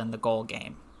ball in the goal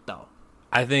game, though.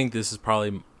 I think this is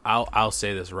probably, I'll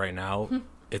say this right now,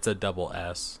 it's a double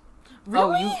S.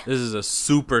 Really? This is a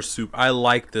super. I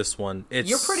like this one. It's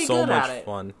You're pretty so good much at it.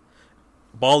 fun.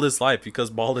 Ball is life,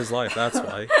 because ball is life. That's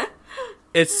why.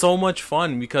 It's so much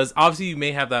fun because obviously you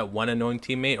may have that one annoying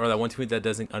teammate or that one teammate that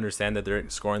doesn't understand that they're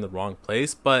scoring the wrong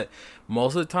place. But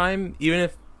most of the time, even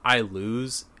if I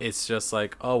lose, it's just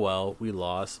like, oh, well, we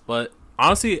lost. But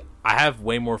honestly, I have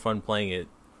way more fun playing it.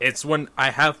 It's when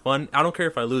I have fun. I don't care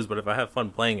if I lose, but if I have fun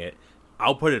playing it,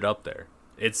 I'll put it up there.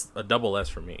 It's a double S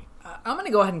for me. I'm going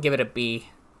to go ahead and give it a B.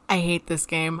 I hate this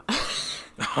game.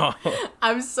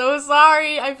 I'm so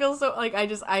sorry. I feel so like I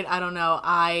don't know.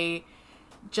 I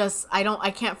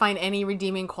can't find any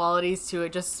redeeming qualities to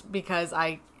it just because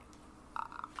I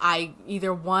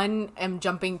either one am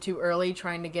jumping too early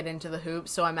trying to get into the hoop,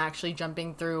 so I'm actually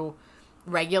jumping through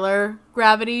regular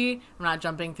gravity. I'm not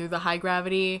jumping through the high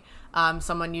gravity.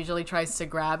 Someone usually tries to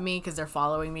grab me because they're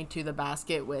following me to the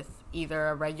basket with either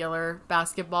a regular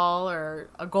basketball or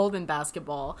a golden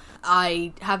basketball.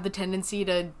 I have the tendency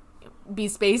to be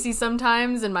spacey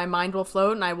sometimes, and my mind will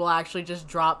float, and I will actually just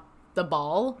drop the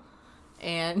ball,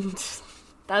 and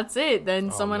that's it.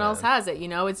 Then someone else has it. You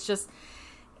know, it's just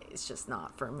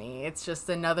not for me. It's just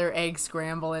another egg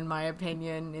scramble, in my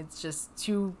opinion. It's just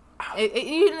too.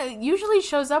 It usually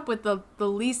shows up with the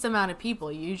least amount of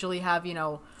people. You usually have, you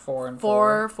know, 4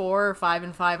 or 5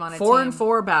 and 5 on a team. 4 and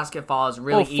 4 basketball is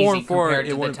really easy compared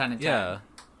to the 10 and 10. Yeah,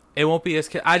 it won't be as.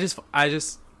 I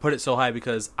just put it so high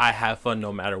because I have fun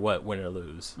no matter what, win or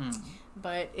lose.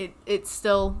 But it's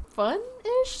still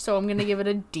fun-ish, so I'm gonna give it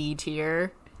a D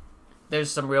tier.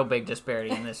 There's some real big disparity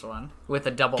in this one with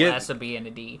a double S, a B, and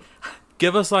a D.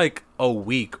 Give us like a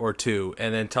week or two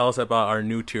and then tell us about our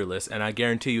new tier list, and I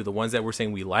guarantee you the ones that we're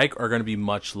saying we like are going to be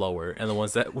much lower, and the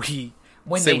ones that we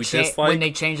dislike, when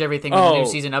they change everything when the new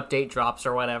season update drops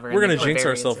or whatever, we're going to jinx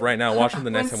ourselves right now watching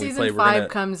the next time we play. When season 5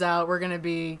 comes out, we're going to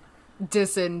be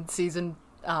dissing season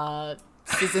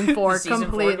 4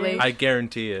 completely. I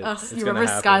guarantee it. You remember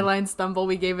Skyline Stumble?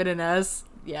 We gave it an S.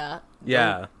 Yeah.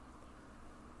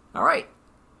 All right,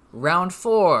 round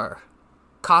 4.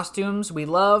 Costumes we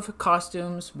love,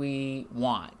 costumes we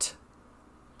want.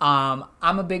 I'm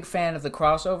a big fan of the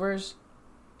crossovers.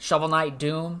 Shovel Knight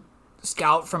Doom,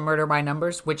 Scout from Murder by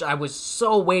Numbers, which I was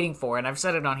so waiting for, and I've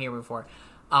said it on here before.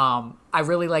 I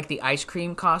really like the ice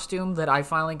cream costume that I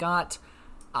finally got.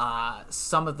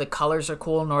 Some of the colors are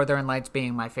cool, Northern Lights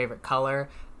being my favorite color.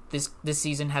 This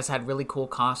season has had really cool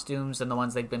costumes, and the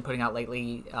ones they've been putting out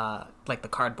lately, like the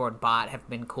Cardboard Bot, have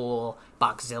been cool.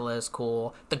 Boxzilla is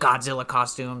cool. The Godzilla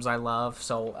costumes I love.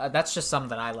 So that's just some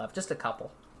that I love. Just a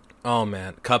couple. Oh,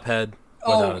 man. Cuphead,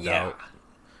 without a doubt.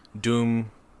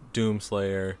 Doom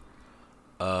Slayer.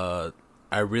 I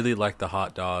really like the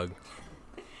hot dog.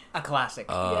 A classic.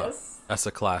 Yes. That's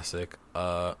a classic.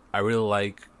 I really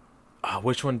like...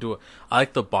 which one do I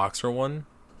like the boxer one.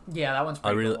 Yeah, that one's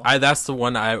pretty cool. That's the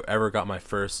one I ever got my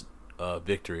first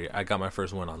victory. I got my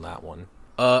first win on that one.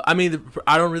 I mean,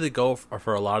 I don't really go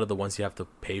for a lot of the ones you have to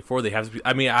pay for. They have to be.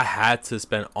 I mean, I had to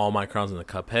spend all my crowns on the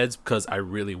Cupheads because I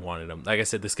really wanted them. Like I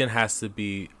said, the skin has to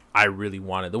be. I really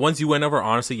wanted the ones you went over.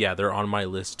 Honestly, yeah, they're on my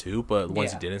list too. But the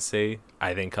ones you didn't say,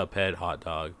 I think Cuphead, hot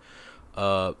dog,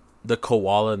 the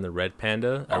koala and the red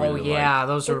panda. I really like.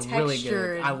 Those are really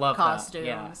good. I love costumes. that.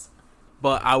 Yeah.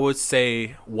 But I would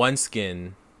say one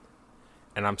skin,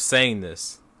 and I'm saying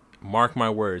this, mark my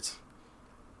words.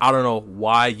 I don't know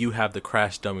why you have the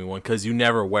Crash Dummy one, because you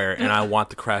never wear it, and I want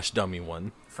the Crash Dummy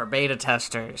one. For beta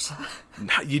testers.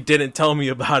 You didn't tell me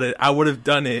about it. I would have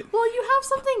done it. Well, you have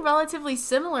something relatively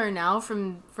similar now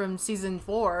from season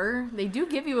 4. They do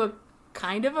give you a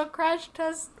kind of a Crash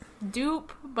Test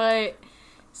dupe, but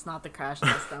it's not the Crash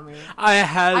Test Dummy.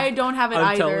 I don't have it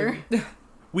either.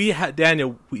 We had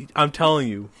Daniel. I'm telling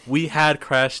you, we had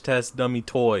Crash Test Dummy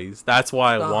toys. That's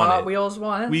why I The wanted. Hot Wheels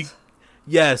ones?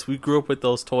 Yes, we grew up with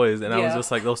those toys, and I was just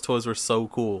like, those toys were so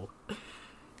cool.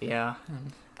 Yeah.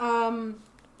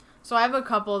 So I have a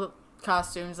couple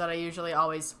costumes that I usually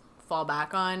always fall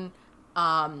back on.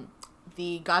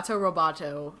 The Gato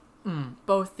Roboto,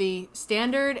 both the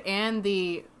standard and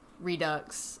the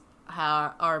Redux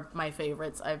are my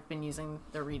favorites. I've been using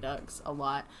the Redux a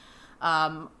lot.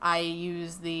 I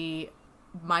use the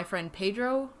My Friend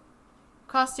Pedro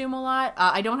costume a lot.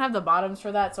 I don't have the bottoms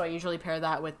for that, so I usually pair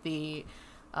that with the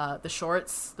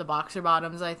shorts, the boxer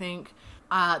bottoms, I think.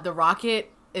 The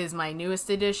Rocket is my newest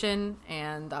addition,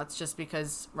 and that's just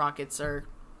because Rockets are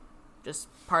just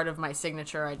part of my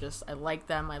signature. I like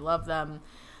them. I love them.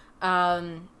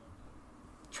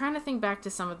 Trying to think back to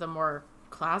some of the more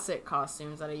classic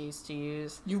costumes that I used to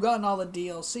use. You've gotten all the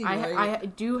DLC, right? I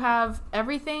do have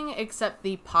everything except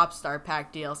the Popstar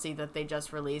Pack DLC that they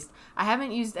just released. I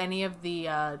haven't used any of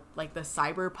the like the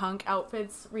cyberpunk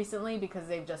outfits recently because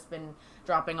they've just been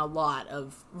dropping a lot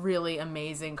of really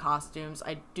amazing costumes.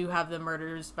 I do have the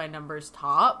Murders by Numbers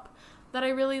top that I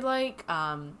really like.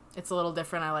 It's a little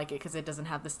different. I like it because it doesn't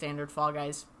have the standard Fall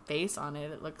Guys face on it.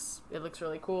 It looks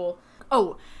really cool.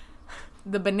 Oh,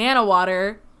 the Banana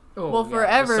Water will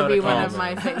forever be one of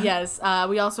my yes.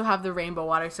 We also have the Rainbow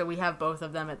Water, so we have both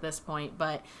of them at this point.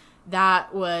 But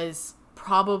that was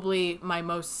probably my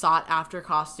most sought after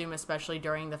costume, especially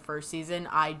during the first season.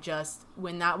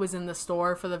 When that was in the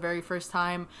store for the very first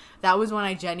time, that was when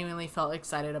I genuinely felt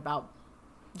excited about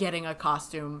getting a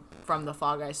costume from the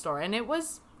Fall Guys store, and it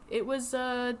was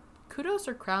kudos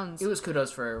or crowns. It was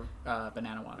kudos for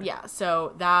Banana Water. Yeah,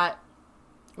 so that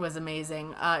was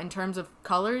amazing. In terms of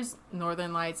colors,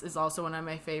 Northern Lights is also one of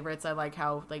my favorites. I like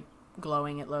how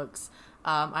glowing it looks.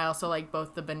 I also like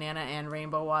both the Banana and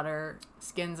Rainbow Water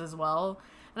skins as well.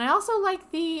 And I also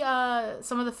like the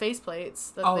some of the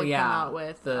faceplates that they come out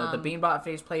with. The Beanbot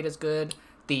faceplate is good.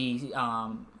 The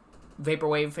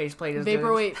Vaporwave faceplate is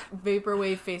good.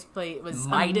 Vaporwave faceplate was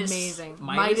amazing.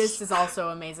 Midas is also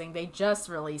amazing. They just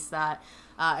released that.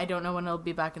 I don't know when it'll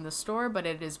be back in the store, but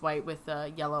it is white with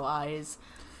yellow eyes.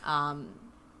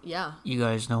 Yeah. You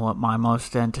guys know what my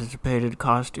most anticipated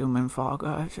costume in Fall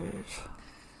Guys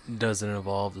is? Doesn't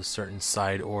involve a certain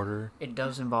side order. It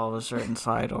does involve a certain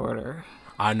side order.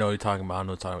 I know what you're talking about.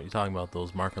 You're talking about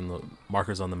those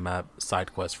markers on the map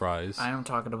side quest fries. I am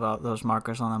talking about those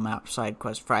markers on the map side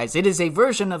quest fries. It is a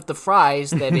version of the fries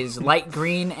that is light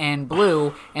green and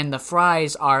blue, and the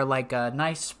fries are like a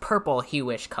nice purple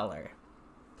hueish color.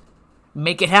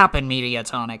 Make it happen,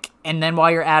 Mediatonic. And then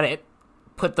while you're at it,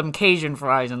 put them Cajun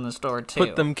fries in the store, too.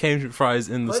 Put them Cajun fries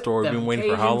in the store. We've been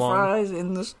waiting for how long? Fries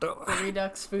in the store. The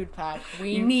Redux food pack.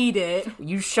 We need it.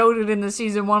 You showed it in the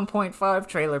Season 1.5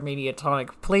 trailer, Mediatonic.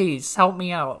 Please, help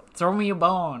me out. Throw me a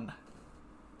bone.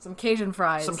 Some Cajun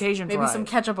fries. Maybe some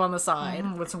ketchup on the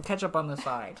side. With some ketchup on the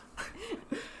side.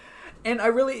 And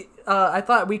I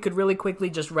thought we could really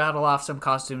quickly just rattle off some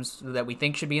costumes that we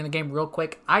think should be in the game real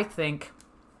quick. I think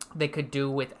they could do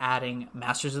with adding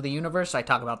Masters of the Universe. I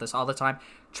talk about this all the time.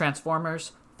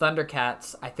 Transformers,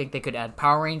 Thundercats. I think they could add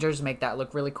Power Rangers, make that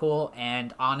look really cool.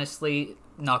 And honestly,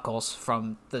 Knuckles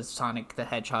from the Sonic the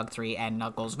Hedgehog 3 and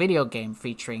Knuckles video game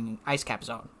featuring Ice Cap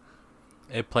Zone.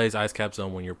 It plays Ice Cap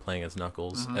Zone when you're playing as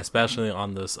Knuckles, especially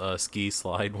on this ski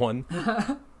slide one.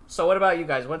 So what about you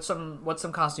guys? What's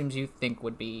some costumes you think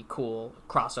would be cool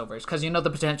crossovers? Because the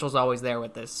potential is always there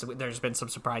with this. There's been some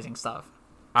surprising stuff.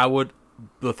 I would,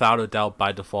 without a doubt,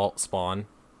 by default, Spawn.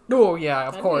 Oh yeah,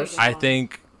 of course. I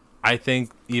think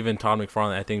even Todd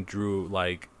McFarlane, drew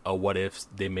like a what if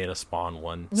they made a Spawn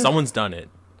one. Someone's done it.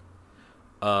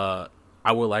 I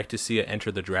would like to see an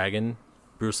Enter the Dragon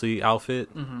Bruce Lee outfit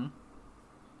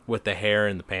with the hair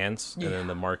and the pants and then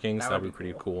the markings. That'd be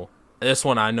pretty cool. This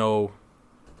one I know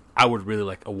I would really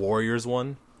like a Warriors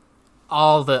one.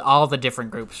 All the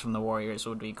different groups from the Warriors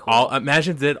would be cool.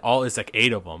 Imagine that it's like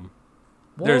 8 of them.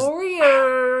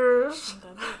 Warriors.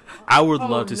 I would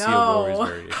love to see a Warriors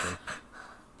variation.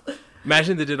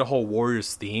 Imagine they did a whole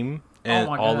Warriors theme,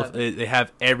 and they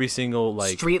have every single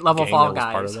street level Fall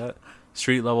Guys. Part of that.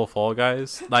 Street level Fall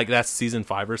Guys, like that's season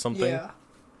 5 or something. Yeah.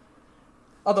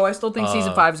 Although I still think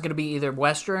season 5 is going to be either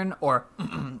Western or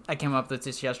I came up with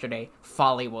this yesterday,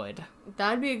 Follywood.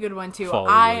 That'd be a good one too.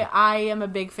 Follywood. I am a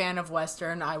big fan of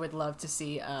Western. I would love to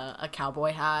see a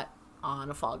cowboy hat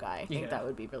on a Fall Guy. I think that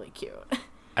would be really cute.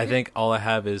 I think all I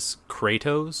have is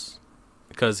Kratos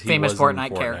because he famous was Fortnite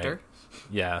in Fortnite character.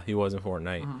 Yeah, he was in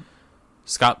Fortnite.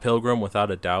 Scott Pilgrim,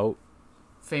 without a doubt,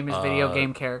 Famous video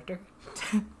game character.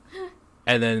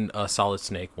 and then a Solid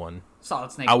Snake one.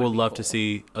 Solid Snake. I would be love cool. to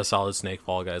see a Solid Snake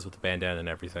Fall Guys with the bandana and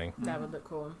everything. That would look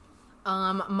cool.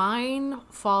 Mine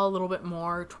fall a little bit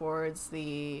more towards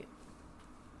the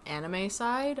anime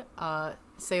side.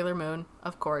 Sailor Moon,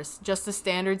 of course. Just the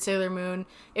standard Sailor Moon.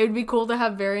 It would be cool to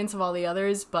have variants of all the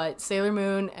others, but Sailor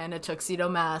Moon and a tuxedo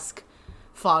mask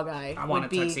Fall Guy I want would a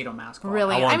be tuxedo mask.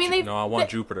 really. I I want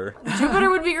Jupiter. Jupiter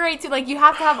would be great too. Like, you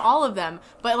have to have all of them.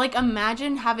 But like,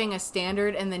 imagine having a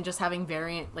standard and then just having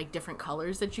variant, like different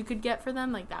colors that you could get for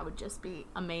them. Like, that would just be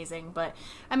amazing. But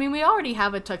I mean, we already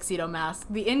have a tuxedo mask.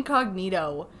 The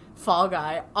Incognito Fall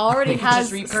Guy already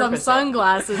has just repurpose some it.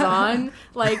 sunglasses on.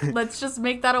 Like, let's just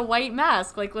make that a white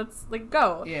mask. Like, let's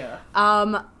go. Yeah.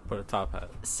 Put a top hat.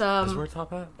 Is Some there a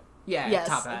top hat? Yeah. yes,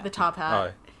 Top hat. the top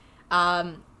hat.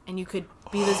 Oh, And you could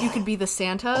be this. You could be the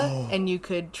Santa, and you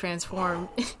could transform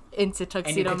into tuxedo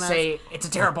and you could mask. say it's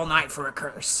a terrible night for a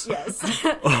curse. Yes.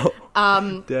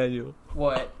 Daniel,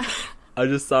 What? I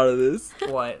just thought of this.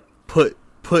 What? Put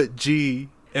G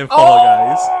in Fall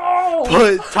Guys. Oh!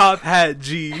 Put top hat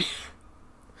G.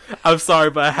 I'm sorry,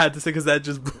 but I had to say because that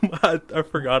just I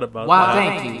forgot about Wow,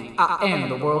 that. thank you. I am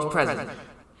the world's president.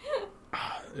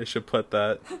 They should put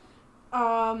that.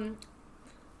 I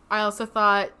also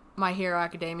thought My Hero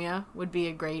Academia would be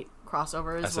a great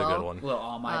crossover as That's well. a good one. A little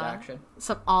All Might action.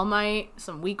 Some All Might,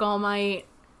 some Weak All Might,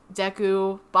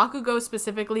 Deku, Bakugo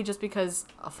specifically, just because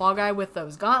a Fall Guy with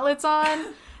those gauntlets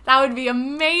on, that would be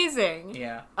amazing.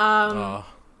 Yeah. Oh,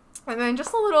 And then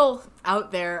just a little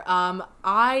out there,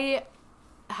 I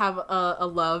have a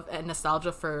love and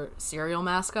nostalgia for cereal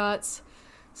mascots.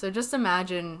 So just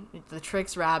imagine the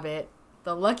Trix Rabbit,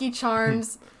 the Lucky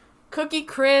Charms, Cookie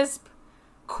Crisp,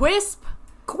 Quisp,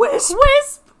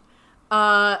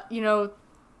 you know,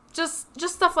 just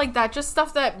stuff like that, just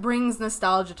stuff that brings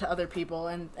nostalgia to other people,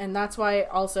 and that's why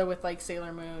also with like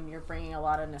Sailor Moon, you're bringing a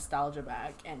lot of nostalgia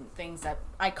back and things that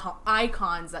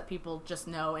icons that people just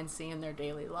know and see in their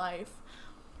daily life.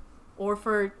 Or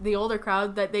for the older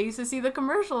crowd that they used to see the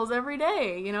commercials every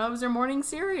day, you know, it was their morning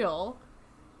cereal.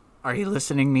 Are you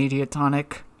listening,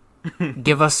 Mediatonic?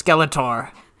 Give us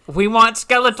Skeletor. We want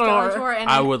Skeletor. Skeletor and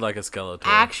I an would like a Skeletor.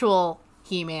 actual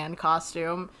He-Man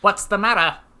costume. What's the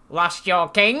matter? Lost your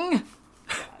king?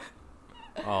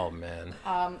 Oh man,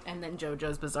 And then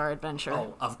JoJo's Bizarre Adventure,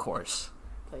 Oh, of course.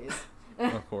 please.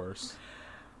 of course.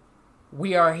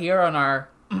 We are here on our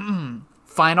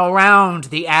final round,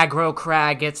 the Aggro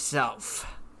Crag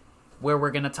itself, where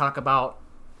we're going to talk about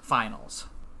finals.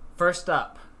 First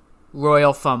up,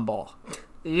 Royal Fumble.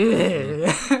 Ban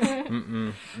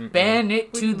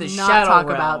it to the Not Shadow talk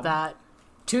Realm. about that.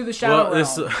 To the Shadow Well,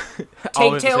 Realm. I'll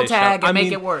Take have to tail say tag Shadow- and I make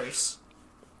mean, it worse.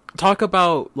 Talk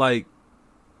about like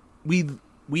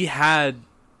we had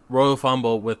Royal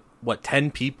Fumble with what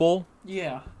 10 people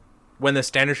Yeah. when the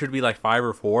standard should be like 5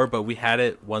 or 4, but we had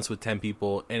it once with 10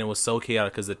 people and it was so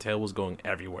chaotic because the tail was going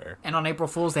everywhere. And on April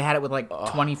Fool's, they had it with like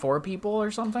 24 people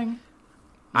or something.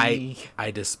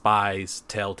 I despise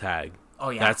tail tag. Oh,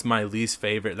 yeah. That's my least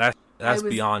favorite. That's was-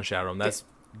 beyond Shadow. That's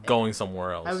going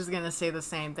somewhere else. I was gonna say the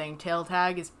same thing. Tail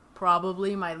Tag is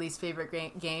probably my least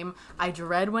favorite game. I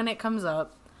dread when it comes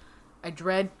up. I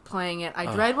dread playing it. I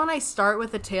dread when I start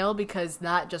with a tail because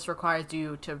that just requires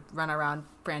you to run around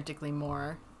frantically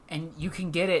more. And you can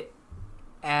get it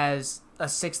as a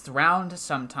 6th round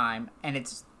sometime, and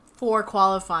it's For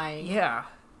qualifying. yeah.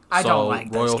 I don't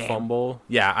like this Royal game. Fumble.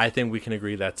 Yeah, I think we can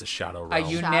agree that's a Shadow A Realm.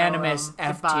 unanimous Realm.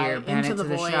 F Goodbye. tier. Ban Into it to the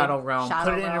the void. Shadow Realm.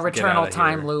 Shadow Put it in a Realm. Get outta returnal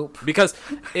time here. loop. Because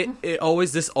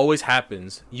this always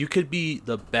happens. You could be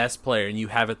the best player and you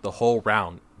have it the whole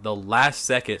round. The last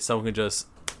second, someone can just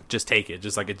take it,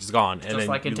 just like it's just gone, and Just then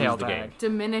like in you tail lose the tag. game.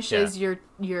 Diminishes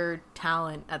your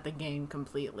talent at the game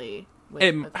completely with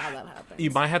how that happens.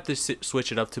 You might have to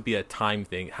switch it up to be a time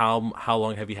thing. How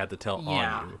long have you had the tail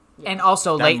Yeah. on you? And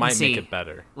also That latency. might make it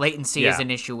better. Latency is Yeah. an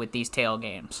issue with these tail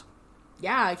games.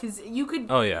 Yeah, because you could.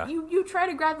 Oh, yeah. You try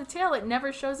to grab the tail, it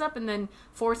never shows up, and then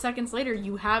 4 seconds later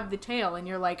you have the tail, and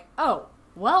you're like, oh,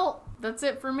 well, that's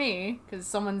it for me, because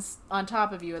someone's on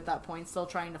top of you at that point, still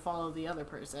trying to follow the other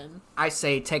person. I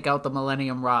say take out the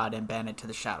Millennium Rod and ban it to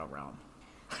the Shadow Realm.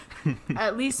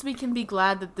 At least we can be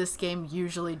glad that this game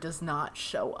usually does not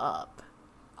show up.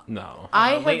 No.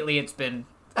 I have Lately it's been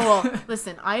well,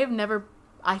 listen, I have never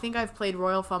I think I've played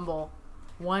Royal Fumble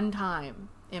one time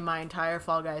in my entire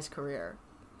Fall Guys career.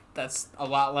 That's a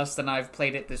lot less than I've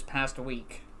played it this past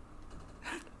week.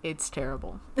 It's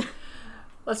terrible.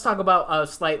 Let's talk about a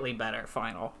slightly better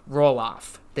final. Roll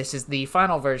Off. This is the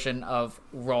final version of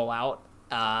Rollout.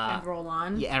 And Roll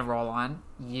On. Yeah, and Roll On.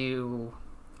 You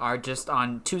are just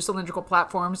on 2 cylindrical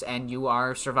platforms and you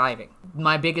are surviving.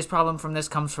 My biggest problem from this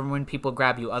comes from when people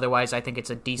grab you. Otherwise, I think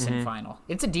it's a decent final.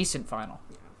 It's a decent final.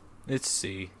 It's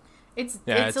C. It's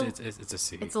a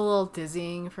C. It's a little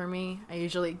dizzying for me. I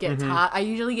usually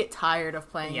get tired of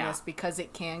playing this because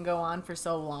it can go on for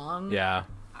so long. Yeah.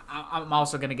 I'm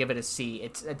also going to give it a C.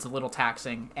 It's a little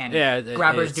taxing, and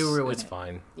grabbers do ruin it. It's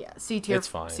fine. Yeah, C tier. It's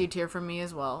fine. C tier for me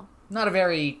as well.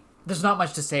 There's not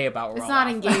much to say about Roll It's not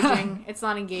Off. engaging. It's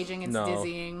not engaging. It's No.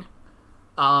 dizzying.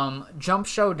 Jump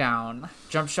Showdown.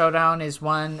 Jump Showdown is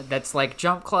one that's like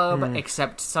Jump Club,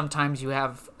 except sometimes you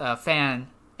have a fan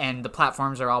and the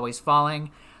platforms are always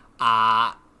falling.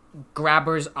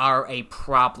 Grabbers are a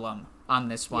problem on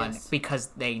this one because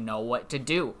they know what to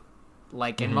do.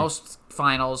 Like in most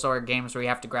finals or games where you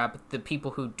have to grab, the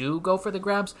people who do go for the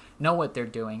grabs know what they're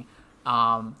doing.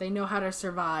 They know how to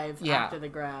survive after the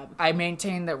grab. I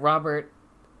maintain that Robert,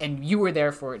 and you were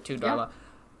there for it too, Darla,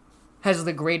 has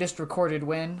the greatest recorded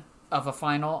win of a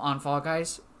final on Fall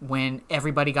Guys when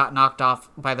everybody got knocked off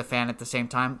by the fan at the same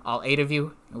time. All 8 of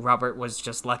you. Robert was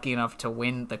just lucky enough to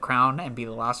win the crown and be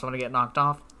the last one to get knocked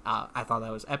off. I thought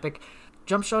that was epic.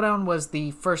 Jump Showdown was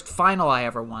the first final I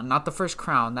ever won, not the first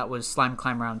crown. That was Slime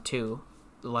Climb Round 2,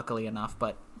 luckily enough.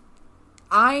 But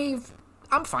I'm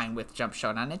fine with Jump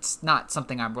Showdown. It's not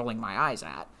something I'm rolling my eyes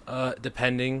at.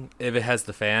 Depending. If it has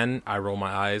the fan, I roll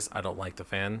my eyes. I don't like the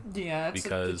fan. Yeah,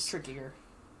 because it's trickier.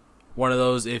 One of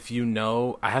those, if you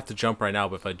know, I have to jump right now,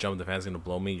 but if I jump, the fan's going to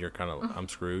blow me. You're kind of, I'm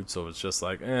screwed. So it's just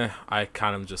like, I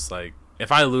kind of just like,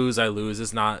 if I lose, I lose.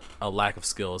 It's not a lack of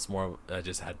skill. It's more, I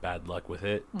just had bad luck with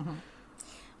it.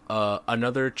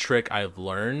 Another trick I've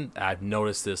learned, I've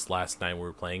noticed this last night when we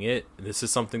were playing it. This is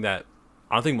something that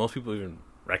I don't think most people even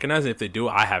recognize. And if they do,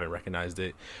 I haven't recognized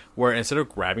it. Where instead of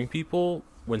grabbing people,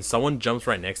 when someone jumps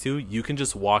right next to you, you can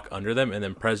just walk under them and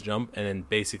then press jump and then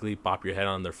basically bop your head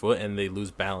on their foot and they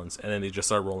lose balance and then they just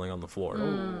start rolling on the floor.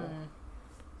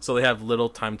 So they have little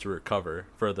time to recover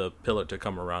for the pillar to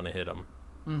come around and hit them.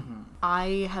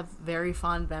 I have very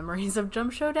fond memories of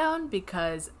Jump Showdown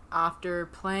because after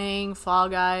playing Fall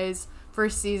Guys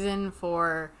first season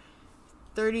for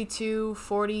 32,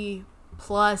 40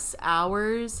 plus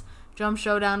hours, Jump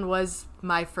Showdown was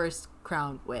my first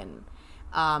crown win.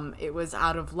 It was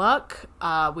out of luck.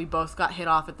 We both got hit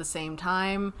off at the same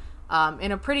time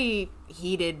in a pretty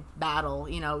heated battle.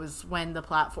 You know, it was when the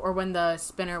platform or when the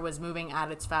spinner was moving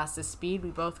at its fastest speed.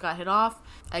 We both got hit off.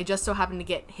 I just so happened to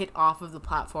get hit off of the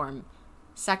platform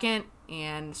second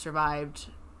and survived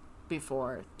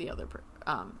before the other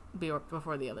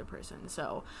before the other person.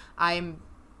 So I'm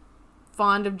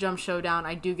fond of Jump Showdown.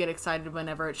 I do get excited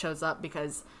whenever it shows up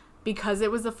because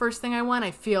it was the first thing I won.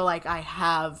 I feel like I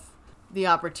have the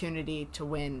opportunity to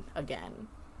win again.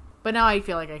 But now I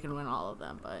feel like I can win all of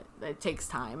them, but it takes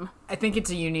time. I think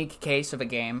it's a unique case of a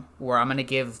game where I'm going to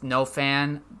give no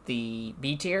fan the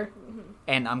B tier,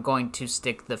 and I'm going to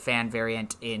stick the fan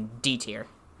variant in D tier.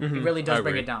 It really does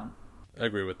bring it down. I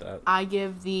agree with that. I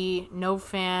give the no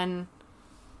fan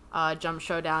Jump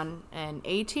Showdown an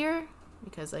A tier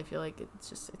because I feel like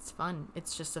it's fun.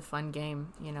 It's just a fun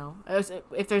game, you know.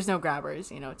 If there's no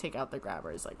grabbers, you know, take out the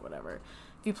grabbers, like whatever.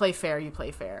 If you play fair, you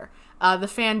play fair. The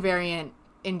fan variant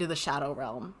Into the Shadow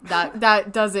Realm,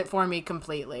 that does it for me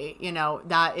completely. You know,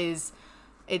 that's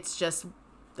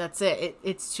it.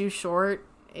 It's too short.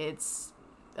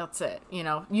 That's it. You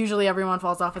know, usually everyone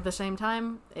falls off at the same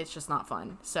time. It's just not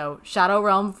fun. So Shadow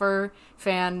Realm for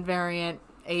fan variant,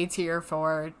 A tier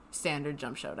for standard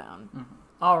Jump Showdown.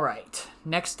 All right.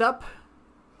 Next up,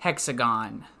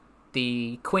 Hexagon,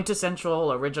 the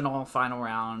quintessential original final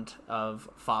round of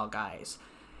Fall Guys.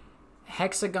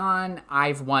 Hexagon,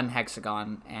 I've won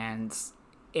Hexagon, and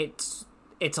it's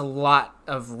a lot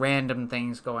of random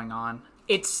things going on.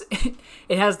 It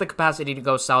has the capacity to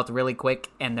go south really quick,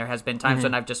 and there has been times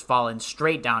when I've just fallen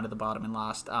straight down to the bottom and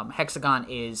lost. Hexagon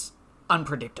is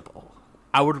unpredictable.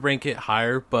 I would rank it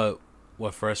higher, but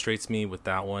what frustrates me with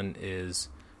that one is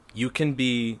you can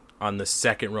be on the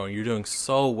second row and you're doing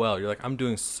so well. You're like, I'm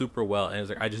doing super well, and it's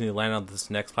like I just need to land on this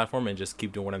next platform and just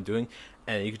keep doing what I'm doing,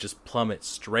 and you could just plummet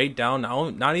straight down.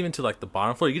 Not even to like the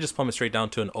bottom floor. You could just plummet straight down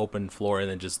to an open floor and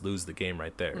then just lose the game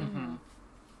right there.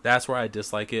 That's where I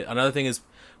dislike it. Another thing is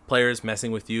players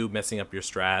messing with you, messing up your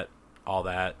strat, all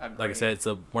that. Like I said, it's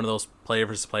one of those player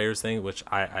versus players thing, which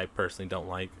I personally don't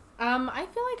like. I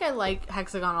feel like I like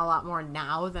Hexagon a lot more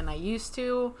now than I used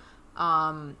to.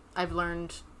 I've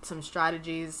learned some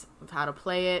strategies of how to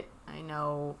play it. I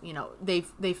know, they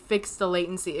fixed the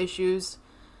latency issues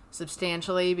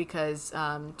substantially because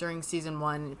during season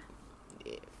 1,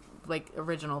 like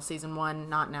original season 1,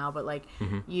 not now, but like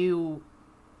you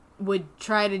would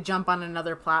try to jump on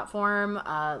another platform,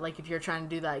 like if you're trying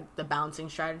to do the bouncing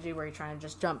strategy where you're trying to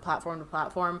just jump platform to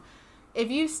platform. If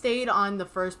you stayed on the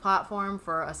first platform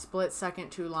for a split second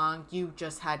too long, you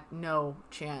just had no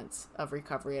chance of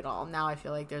recovery at all. Now I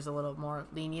feel like there's a little more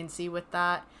leniency with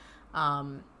that.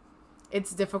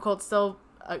 It's difficult still,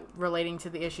 relating to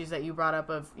the issues that you brought up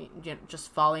of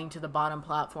just falling to the bottom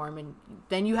platform, and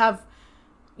then you have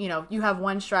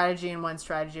one strategy and one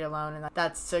strategy alone, and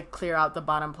that's to clear out the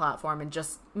bottom platform and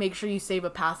just make sure you save a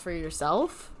path for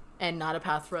yourself and not a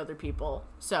path for other people.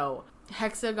 So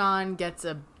Hexagon gets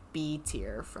a B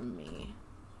tier from me.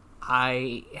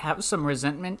 I have some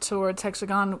resentment towards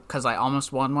Hexagon because I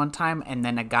almost won one time, and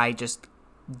then a guy just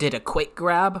did a quick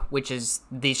grab, which is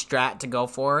the strat to go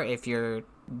for if you're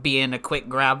being a quick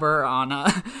grabber on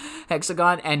a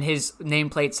Hexagon, and his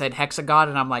nameplate said Hexagon,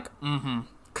 and I'm like,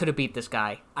 could have beat this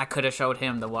guy. I could have showed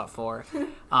him the what for.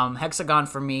 Hexagon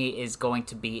for me is going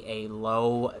to be a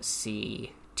low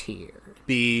C tier.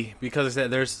 B, because I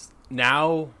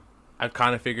said I've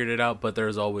kind of figured it out, but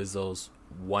there's always those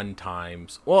one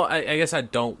times. Well, I guess I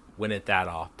don't win it that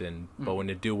often, but when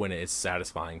I do win it, it's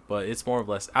satisfying. But it's more or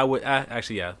less, I would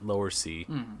lower C.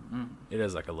 It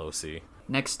is like a low C.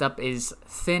 Next up is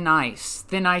Thin Ice.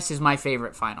 Thin Ice is my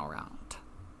favorite final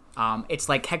round. It's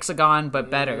like Hexagon,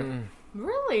 but better.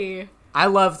 Really? I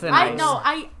love Thin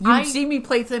Ice. You see me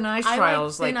play Thin Ice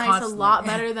Trials like Thin Ice a lot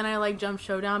better than I like Jump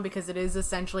Showdown because it is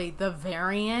essentially the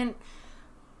variant.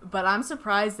 But I'm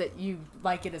surprised that you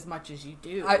like it as much as you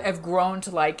do. I've grown to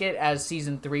like it as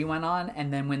Season 3 went on,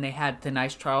 and then when they had Thin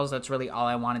Ice Trials, that's really all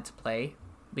I wanted to play,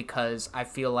 because I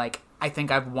feel like I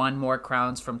think I've won more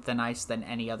crowns from Thin Ice than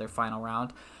any other final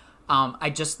round.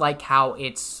 I just like how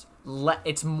it's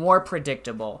more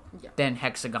predictable than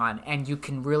Hexagon, and you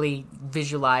can really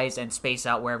visualize and space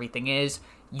out where everything is.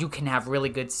 You can have really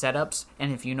good setups,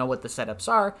 and if you know what the setups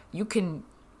are, you can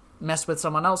mess with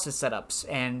someone else's setups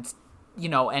and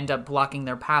end up blocking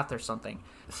their path or something.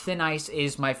 Thin Ice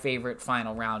is my favorite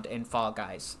final round in Fall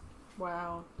Guys.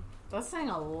 Wow. That's saying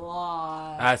a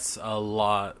lot. That's a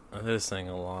lot. That is saying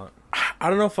a lot. I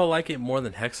don't know if I like it more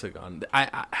than Hexagon.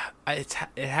 It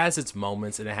has its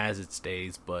moments and it has its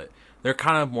days, but they're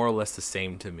kind of more or less the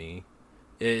same to me.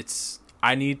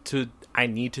 I need to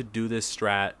do this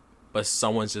strat, but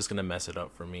someone's just gonna mess it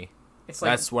up for me.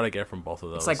 That's what I get from both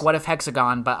of those. It's like, what if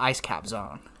Hexagon but Ice Cap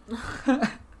Zone?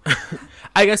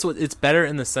 I guess it's better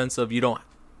in the sense of you don't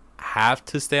have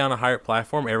to stay on a higher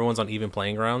platform. Everyone's on even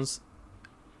playing grounds,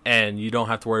 and you don't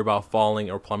have to worry about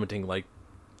falling or plummeting like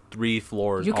 3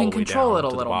 floors. You can control it a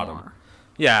little more.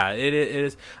 Yeah, it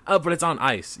is. But it's on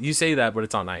ice. You say that, but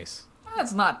it's on ice.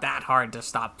 It's not that hard to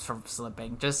stop from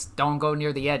slipping. Just don't go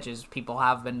near the edges. People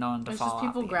have been known to fall off. There's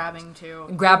just people grabbing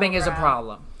too. Grabbing is a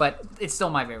problem, but it's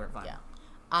still my favorite fun.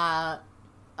 Yeah.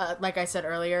 Like I said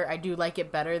earlier, I do like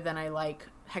it better than I like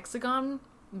Hexagon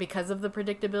because of the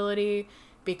predictability,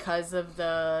 because of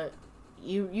the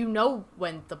you know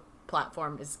when the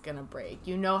platform is gonna break.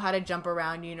 You know how to jump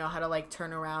around, you know how to like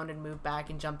turn around and move back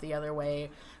and jump the other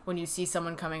way when you see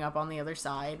someone coming up on the other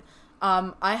side.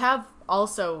 I have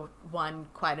also won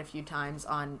quite a few times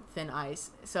on Thin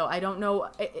Ice, so I don't know.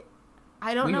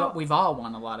 I don't know. We've all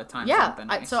won a lot of times on Thin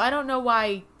Ice. So I don't know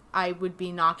why I would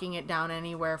be knocking it down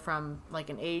anywhere from like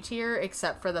an A tier,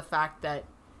 except for the fact that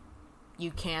you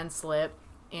can slip,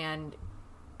 and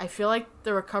I feel like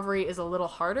the recovery is a little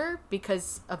harder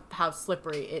because of how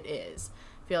slippery it is.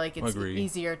 I feel like it's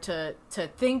easier to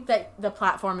think that the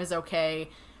platform is okay,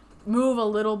 move a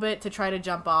little bit to try to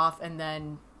jump off, and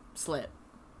then slip.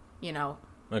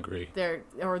 Agree.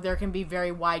 There can be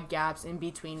very wide gaps in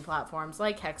between platforms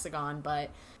like Hexagon,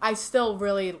 but I still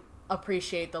really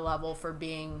appreciate the level for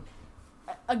being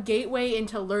a gateway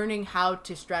into learning how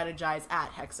to strategize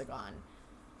at Hexagon.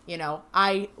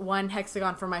 I won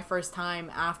Hexagon for my first time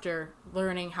after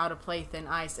learning how to play Thin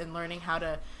Ice and learning how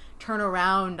to turn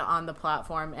around on the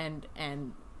platform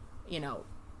and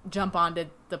jump onto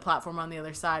the platform on the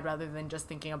other side rather than just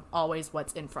thinking of always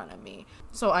what's in front of me.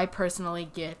 So I personally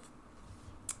give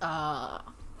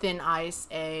Thin Ice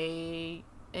an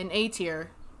A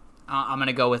tier. I'm going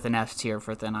to go with an F tier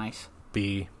for Thin Ice.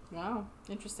 B. Wow.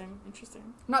 Interesting.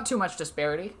 Not too much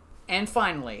disparity. And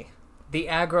finally, the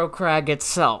aggro crag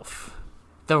itself.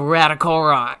 The Radical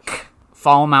Rock.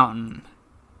 Fall Mountain.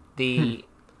 The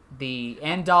the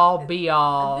end all be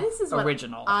all This is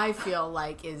original. what I feel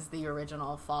like is the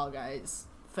original Fall Guys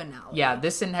finale. Yeah,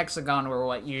 this and Hexagon were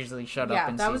what usually showed up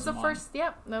in that was the season 1. first.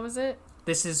 Yep, that was it.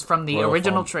 This is from the Royal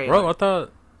original Fumble. trailer. Bro,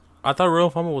 I thought Royal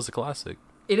Fumble was a classic.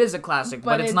 It is a classic,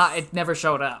 but it's not. It never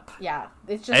showed up. Yeah,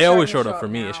 it's just. It always starting showed to up for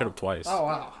me. now. It showed up twice.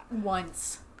 wow.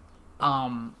 Once.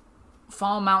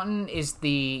 Fall Mountain is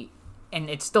and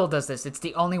it still does this. It's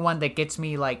the only one that gets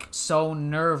me like so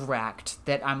nerve wracked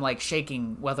that I'm like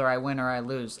shaking whether I win or I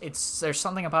lose. There's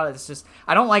something about it. It's just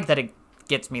I don't like that it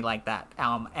gets me like that.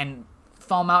 And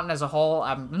Fall Mountain as a whole,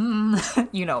 I've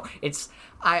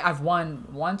won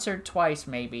once or twice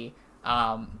maybe.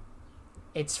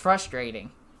 It's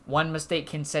frustrating. One mistake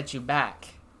can set you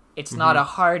back. It's not a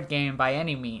hard game by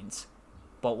any means,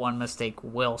 but one mistake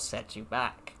will set you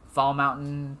back. Fall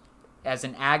Mountain as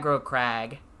an aggro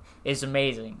crag is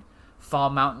amazing. Fall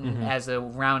Mountain as a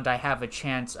round I have a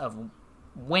chance of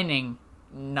winning,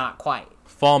 not quite.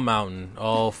 Fall Mountain.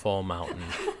 Oh, Fall Mountain.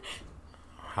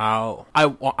 How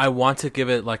I want to give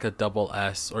it like a double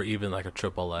S or even like a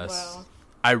triple S. Wow.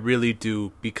 I really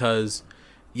do, because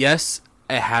yes,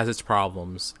 it has its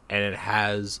problems and it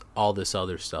has all this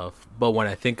other stuff, but when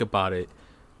I think about it,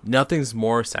 nothing's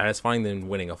more satisfying than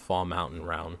winning a Fall Mountain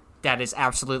round. That is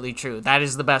absolutely true. That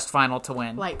is the best final to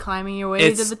win. Like climbing your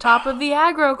way to the top of the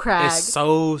aggro crag. It's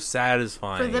so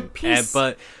satisfying. For the peace.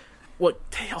 But what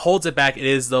holds it back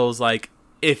is those, like,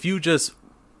 if you just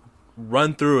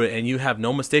run through it and you have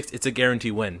no mistakes, it's a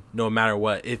guarantee win, no matter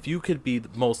what. If you could be the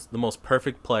most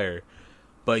perfect player,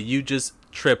 but you just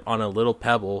trip on a little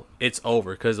pebble, it's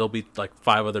over, because there'll be like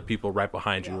 5 other people right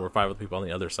behind you or 5 other people on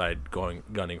the other side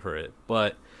gunning for it.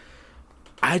 But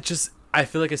I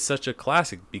feel like it's such a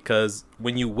classic, because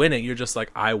when you win it, you're just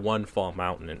like, I won Fall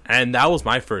Mountain. And that was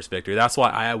my first victory. That's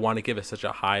why I want to give it such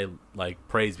a high like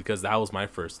praise, because that was my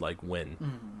first like win.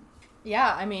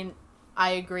 Yeah, I mean,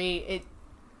 I agree.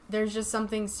 There's just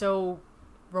something so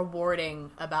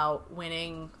rewarding about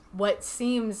winning what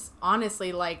seems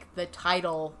honestly like the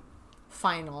title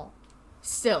final.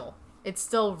 It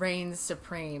still reigns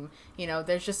supreme. You know,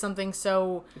 there's just something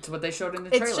so... It's what they showed in the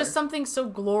trailer. It's just something so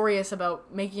glorious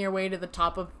about making your way to the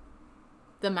top of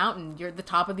the mountain. You're at the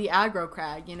top of the aggro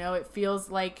crag, you know? It feels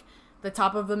like the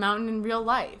top of the mountain in real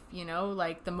life, you know?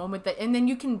 Like the moment that... And then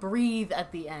you can breathe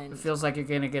at the end. It feels like you're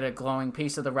going to get a glowing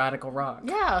piece of the radical rock.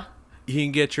 Yeah. You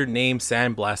can get your name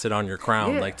sandblasted on your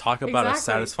crown. Yeah, like, talk about a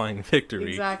satisfying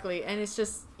victory. Exactly. And it's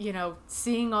just, you know,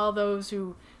 seeing all those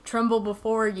who tremble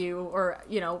before you, or,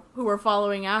 you know, who are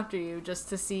following after you, just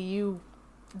to see you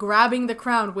grabbing the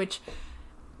crown, which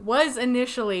was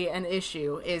initially an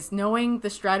issue, is knowing the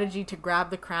strategy to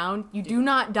grab the crown. You do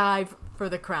not dive for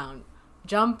the crown.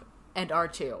 Jump and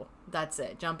R2. That's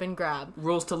it. Jump and grab.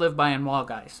 Rules to live by in Wall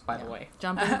Guys, by the way.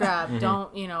 Jump and grab.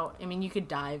 Don't, you know, I mean, you could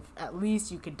dive. At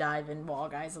least you could dive in Wall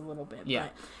Guys a little bit. Yeah.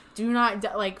 But do not,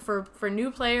 like, for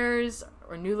new players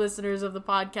or new listeners of the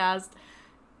podcast,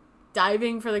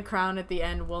 diving for the crown at the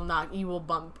end you will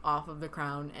bump off of the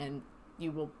crown and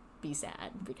you will be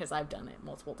sad, because I've done it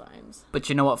multiple times. But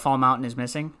you know what Fall Mountain is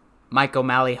missing? Mike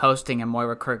O'Malley hosting and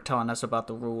Moira Kirk telling us about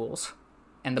the rules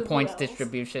and the points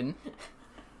distribution.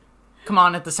 Come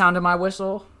on, at the sound of my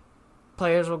whistle,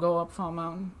 players will go up Fall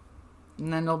Mountain,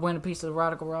 and then they'll win a piece of the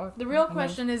radical rock. The real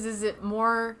question is it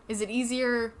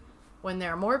easier when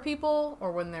there are more people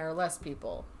or when there are less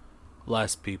people?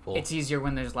 Less people. It's easier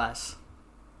when there's less.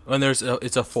 When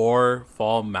it's a 4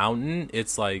 Fall Mountain,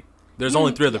 it's like there's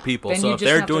only 3 other people. Then So you if just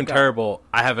they're have to doing go. terrible,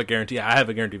 I have a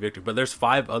guaranteed victory. But there's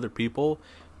 5 other people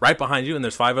right behind you, and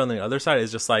there's 5 on the other side.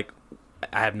 It's just like,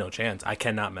 I have no chance. I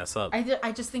cannot mess up.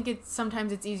 I just think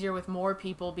sometimes it's easier with more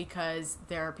people, because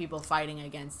there are people fighting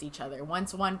against each other.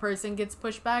 Once one person gets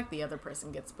pushed back, the other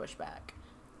person gets pushed back.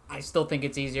 I still think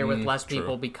it's easier with less true.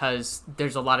 people, because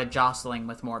there's a lot of jostling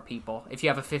with more people. If you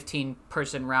have a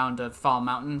 15-person round of Fall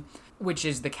Mountain, which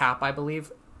is the cap, I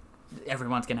believe,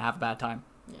 everyone's going to have a bad time.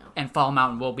 Yeah. And Fall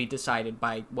Mountain will be decided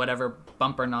by whatever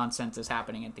bumper nonsense is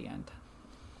happening at the end.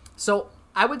 So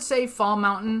I would say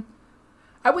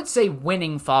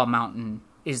winning Fall Mountain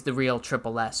is the real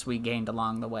triple S we gained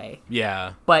along the way.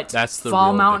 Yeah. But that's the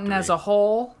Fall real Mountain victory. as a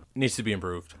whole, Needs to be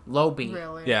improved. low B.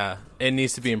 Really? Yeah. It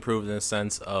needs to be improved in the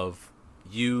sense of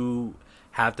you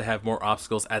have to have more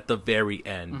obstacles at the very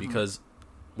end, because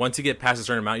once you get past a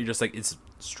certain amount, you're just like, it's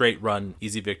straight run,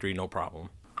 easy victory, no problem.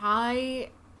 I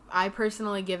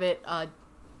personally give it a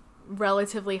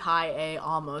relatively high A,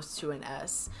 almost to an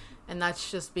S. And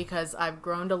that's just because I've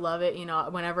grown to love it. You know,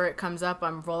 whenever it comes up,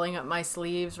 I'm rolling up my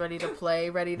sleeves, ready to play,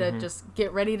 ready to just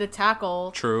get ready to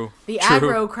tackle True. the True.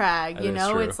 aggro crag. That You is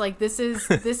know, true. it's like this is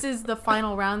the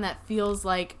final round that feels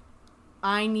like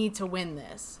I need to win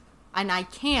this. And I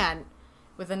can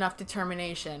with enough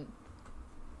determination.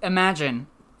 Imagine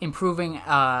improving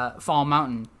Fall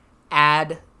Mountain.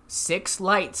 Add 6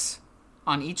 lights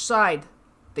on each side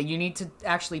that you need to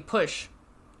actually push,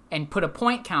 and put a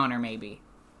point counter maybe,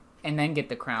 and then get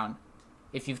the crown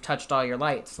if you've touched all your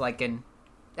lights, like in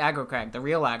Aggro Crag, the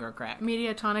real Aggro Crag.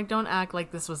 Mediatonic, don't act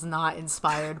like this was not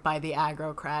inspired by the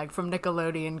Aggro Crag from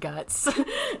Nickelodeon Guts.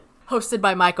 Hosted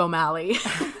by Mike O'Malley.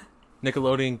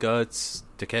 Nickelodeon Guts,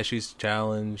 Takeshi's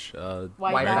Challenge,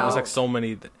 Wipeout. There's like so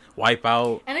many.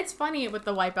 Wipeout. And it's funny with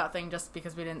the Wipeout thing, just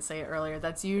because we didn't say it earlier,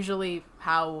 that's usually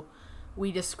how we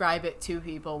describe it to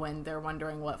people when they're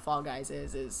wondering what Fall Guys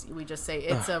is we just say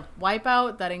it's a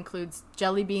Wipeout that includes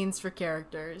jelly beans for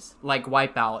characters. Like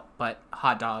Wipeout, but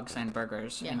hot dogs and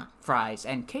burgers and fries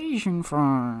and Cajun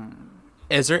fries.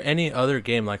 Is there any other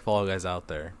game like Fall Guys out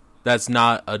there that's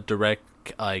not a direct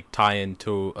like tie-in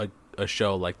to a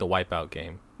show like the Wipeout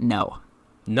game? No.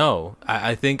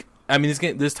 I think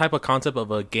this type of concept of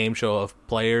a game show of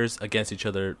players against each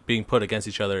other, being put against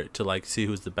each other to like see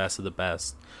who's the best of the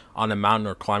best on a mountain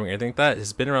or climbing, I think that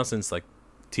has been around since like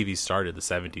TV started, the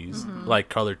 70s, like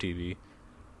color TV.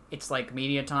 It's like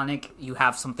Mediatonic, you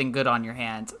have something good on your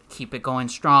hands. Keep it going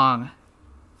strong.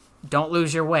 Don't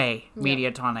lose your way,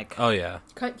 Mediatonic. Oh yeah.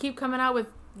 Keep coming out with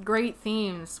great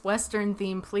themes. Western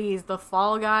theme, please. The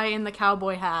Fall Guy in the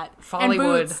cowboy hat. Follywood. And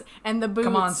boots. And the boots.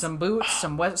 Come on, some boots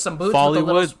boots Follywood. with the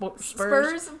little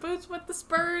spurs. Boots with the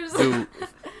spurs. Dude,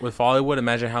 with Follywood,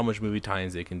 imagine how much movie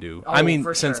tie-ins they can do. Oh, I mean,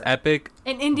 for since sure. Epic,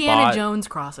 An Indiana Jones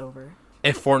crossover.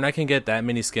 if Fortnite can get that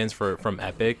many skins from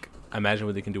Epic, imagine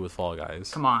what they can do with Fall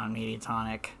Guys. Come on,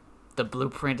 Mediatonic. The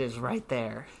blueprint is right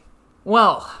there.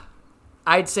 Well,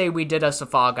 I'd say we did us a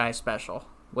Fall Guys special.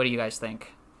 What do you guys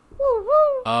think?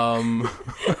 I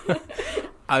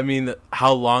mean,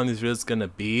 how long this video is gonna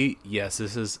be? Yes,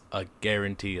 this is a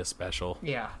guarantee a special.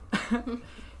 Yeah.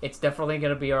 It's definitely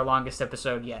going to be our longest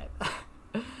episode yet.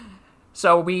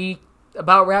 So we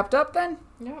about wrapped up then?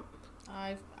 Yep.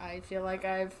 I feel like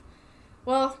I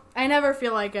never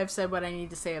feel like I've said what I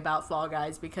need to say about Fall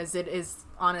Guys, because it is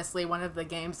honestly one of the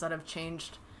games that have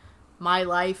changed my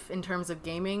life in terms of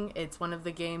gaming. It's one of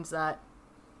the games that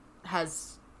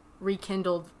has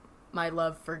rekindled my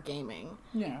love for gaming.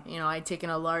 Yeah. You know, I'd taken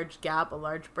a large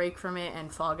break from it,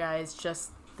 and Fall Guys,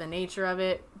 just the nature of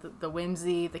it, the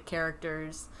whimsy, the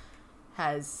characters,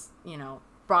 has,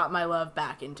 brought my love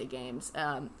back into games.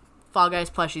 Fall Guys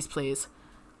plushies, please.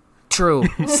 True.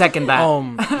 Second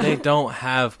that. They don't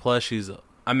have plushies.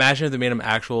 Imagine if they made them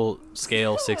actual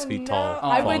scale 6 feet tall. Oh,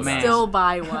 I would man. still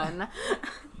buy one.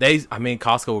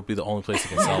 Costco would be the only place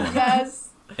you can sell them. Yes.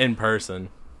 In person.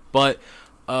 But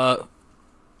I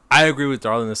agree with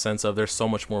Darla in the sense of there's so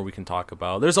much more we can talk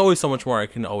about. There's always so much more I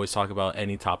can always talk about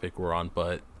any topic we're on,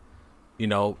 but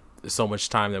there's so much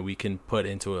time that we can put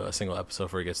into a single episode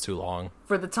before it gets too long.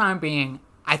 For the time being,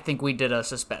 I think we did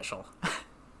us a special.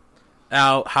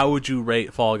 Now, how would you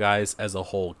rate Fall Guys as a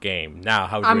whole game? Now,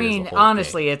 how would you rate it as a whole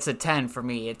honestly, game? It's a 10 for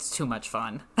me. It's too much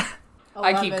fun.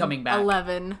 I keep coming back.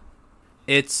 11.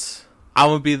 I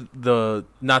would be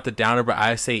not the downer, but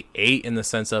I say 8 in the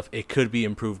sense of it could be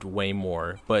improved way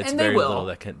more, but it's very little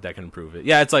that can improve it.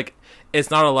 Yeah, it's like it's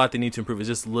not a lot they need to improve. It's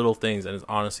just little things, and it's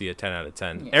honestly a 10 out of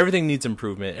 10. Yeah. Everything needs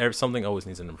improvement. Something always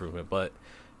needs an improvement, but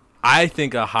I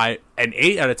think an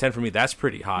 8 out of 10 for me, that's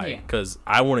pretty high, because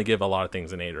I want to give a lot of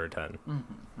things an 8 or a 10.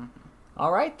 Mm-hmm.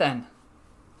 All right then,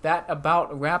 that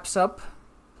about wraps up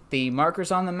the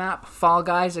Markers on the Map Fall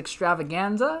Guys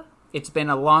extravaganza. It's been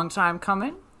a long time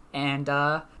coming. And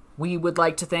we would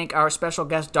like to thank our special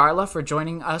guest, Darla, for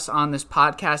joining us on this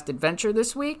podcast adventure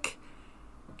this week.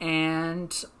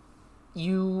 And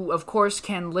you, of course,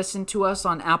 can listen to us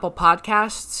on Apple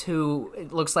Podcasts,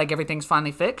 it looks like everything's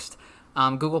finally fixed,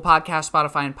 Google Podcasts,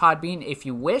 Spotify, and Podbean if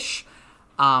you wish.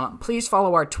 Please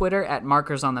follow our Twitter at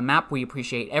Markers on the Map. We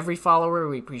appreciate every follower.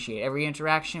 We appreciate every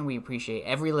interaction. We appreciate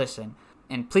every listen.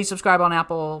 And please subscribe on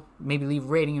Apple. Maybe leave a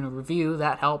rating and a review.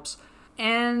 That helps.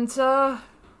 And,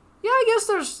 yeah, I guess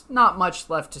there's not much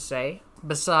left to say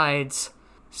besides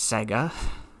Sega.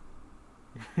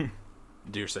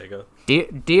 Dear Sega.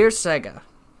 Dear Sega,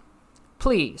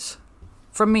 please,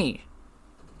 from me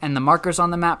and the Markers on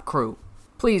the Map crew,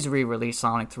 please re-release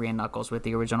Sonic 3 and Knuckles with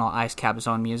the original Ice Cap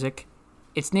Zone music.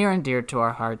 It's near and dear to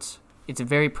our hearts. It's a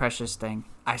very precious thing.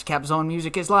 Ice Cap Zone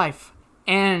music is life.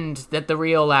 And that the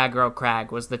real Aggro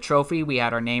Crag was the trophy we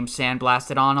had our names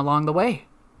sandblasted on along the way.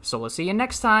 So we'll see you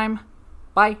next time.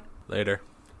 Bye. Later.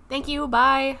 Thank you.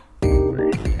 Bye.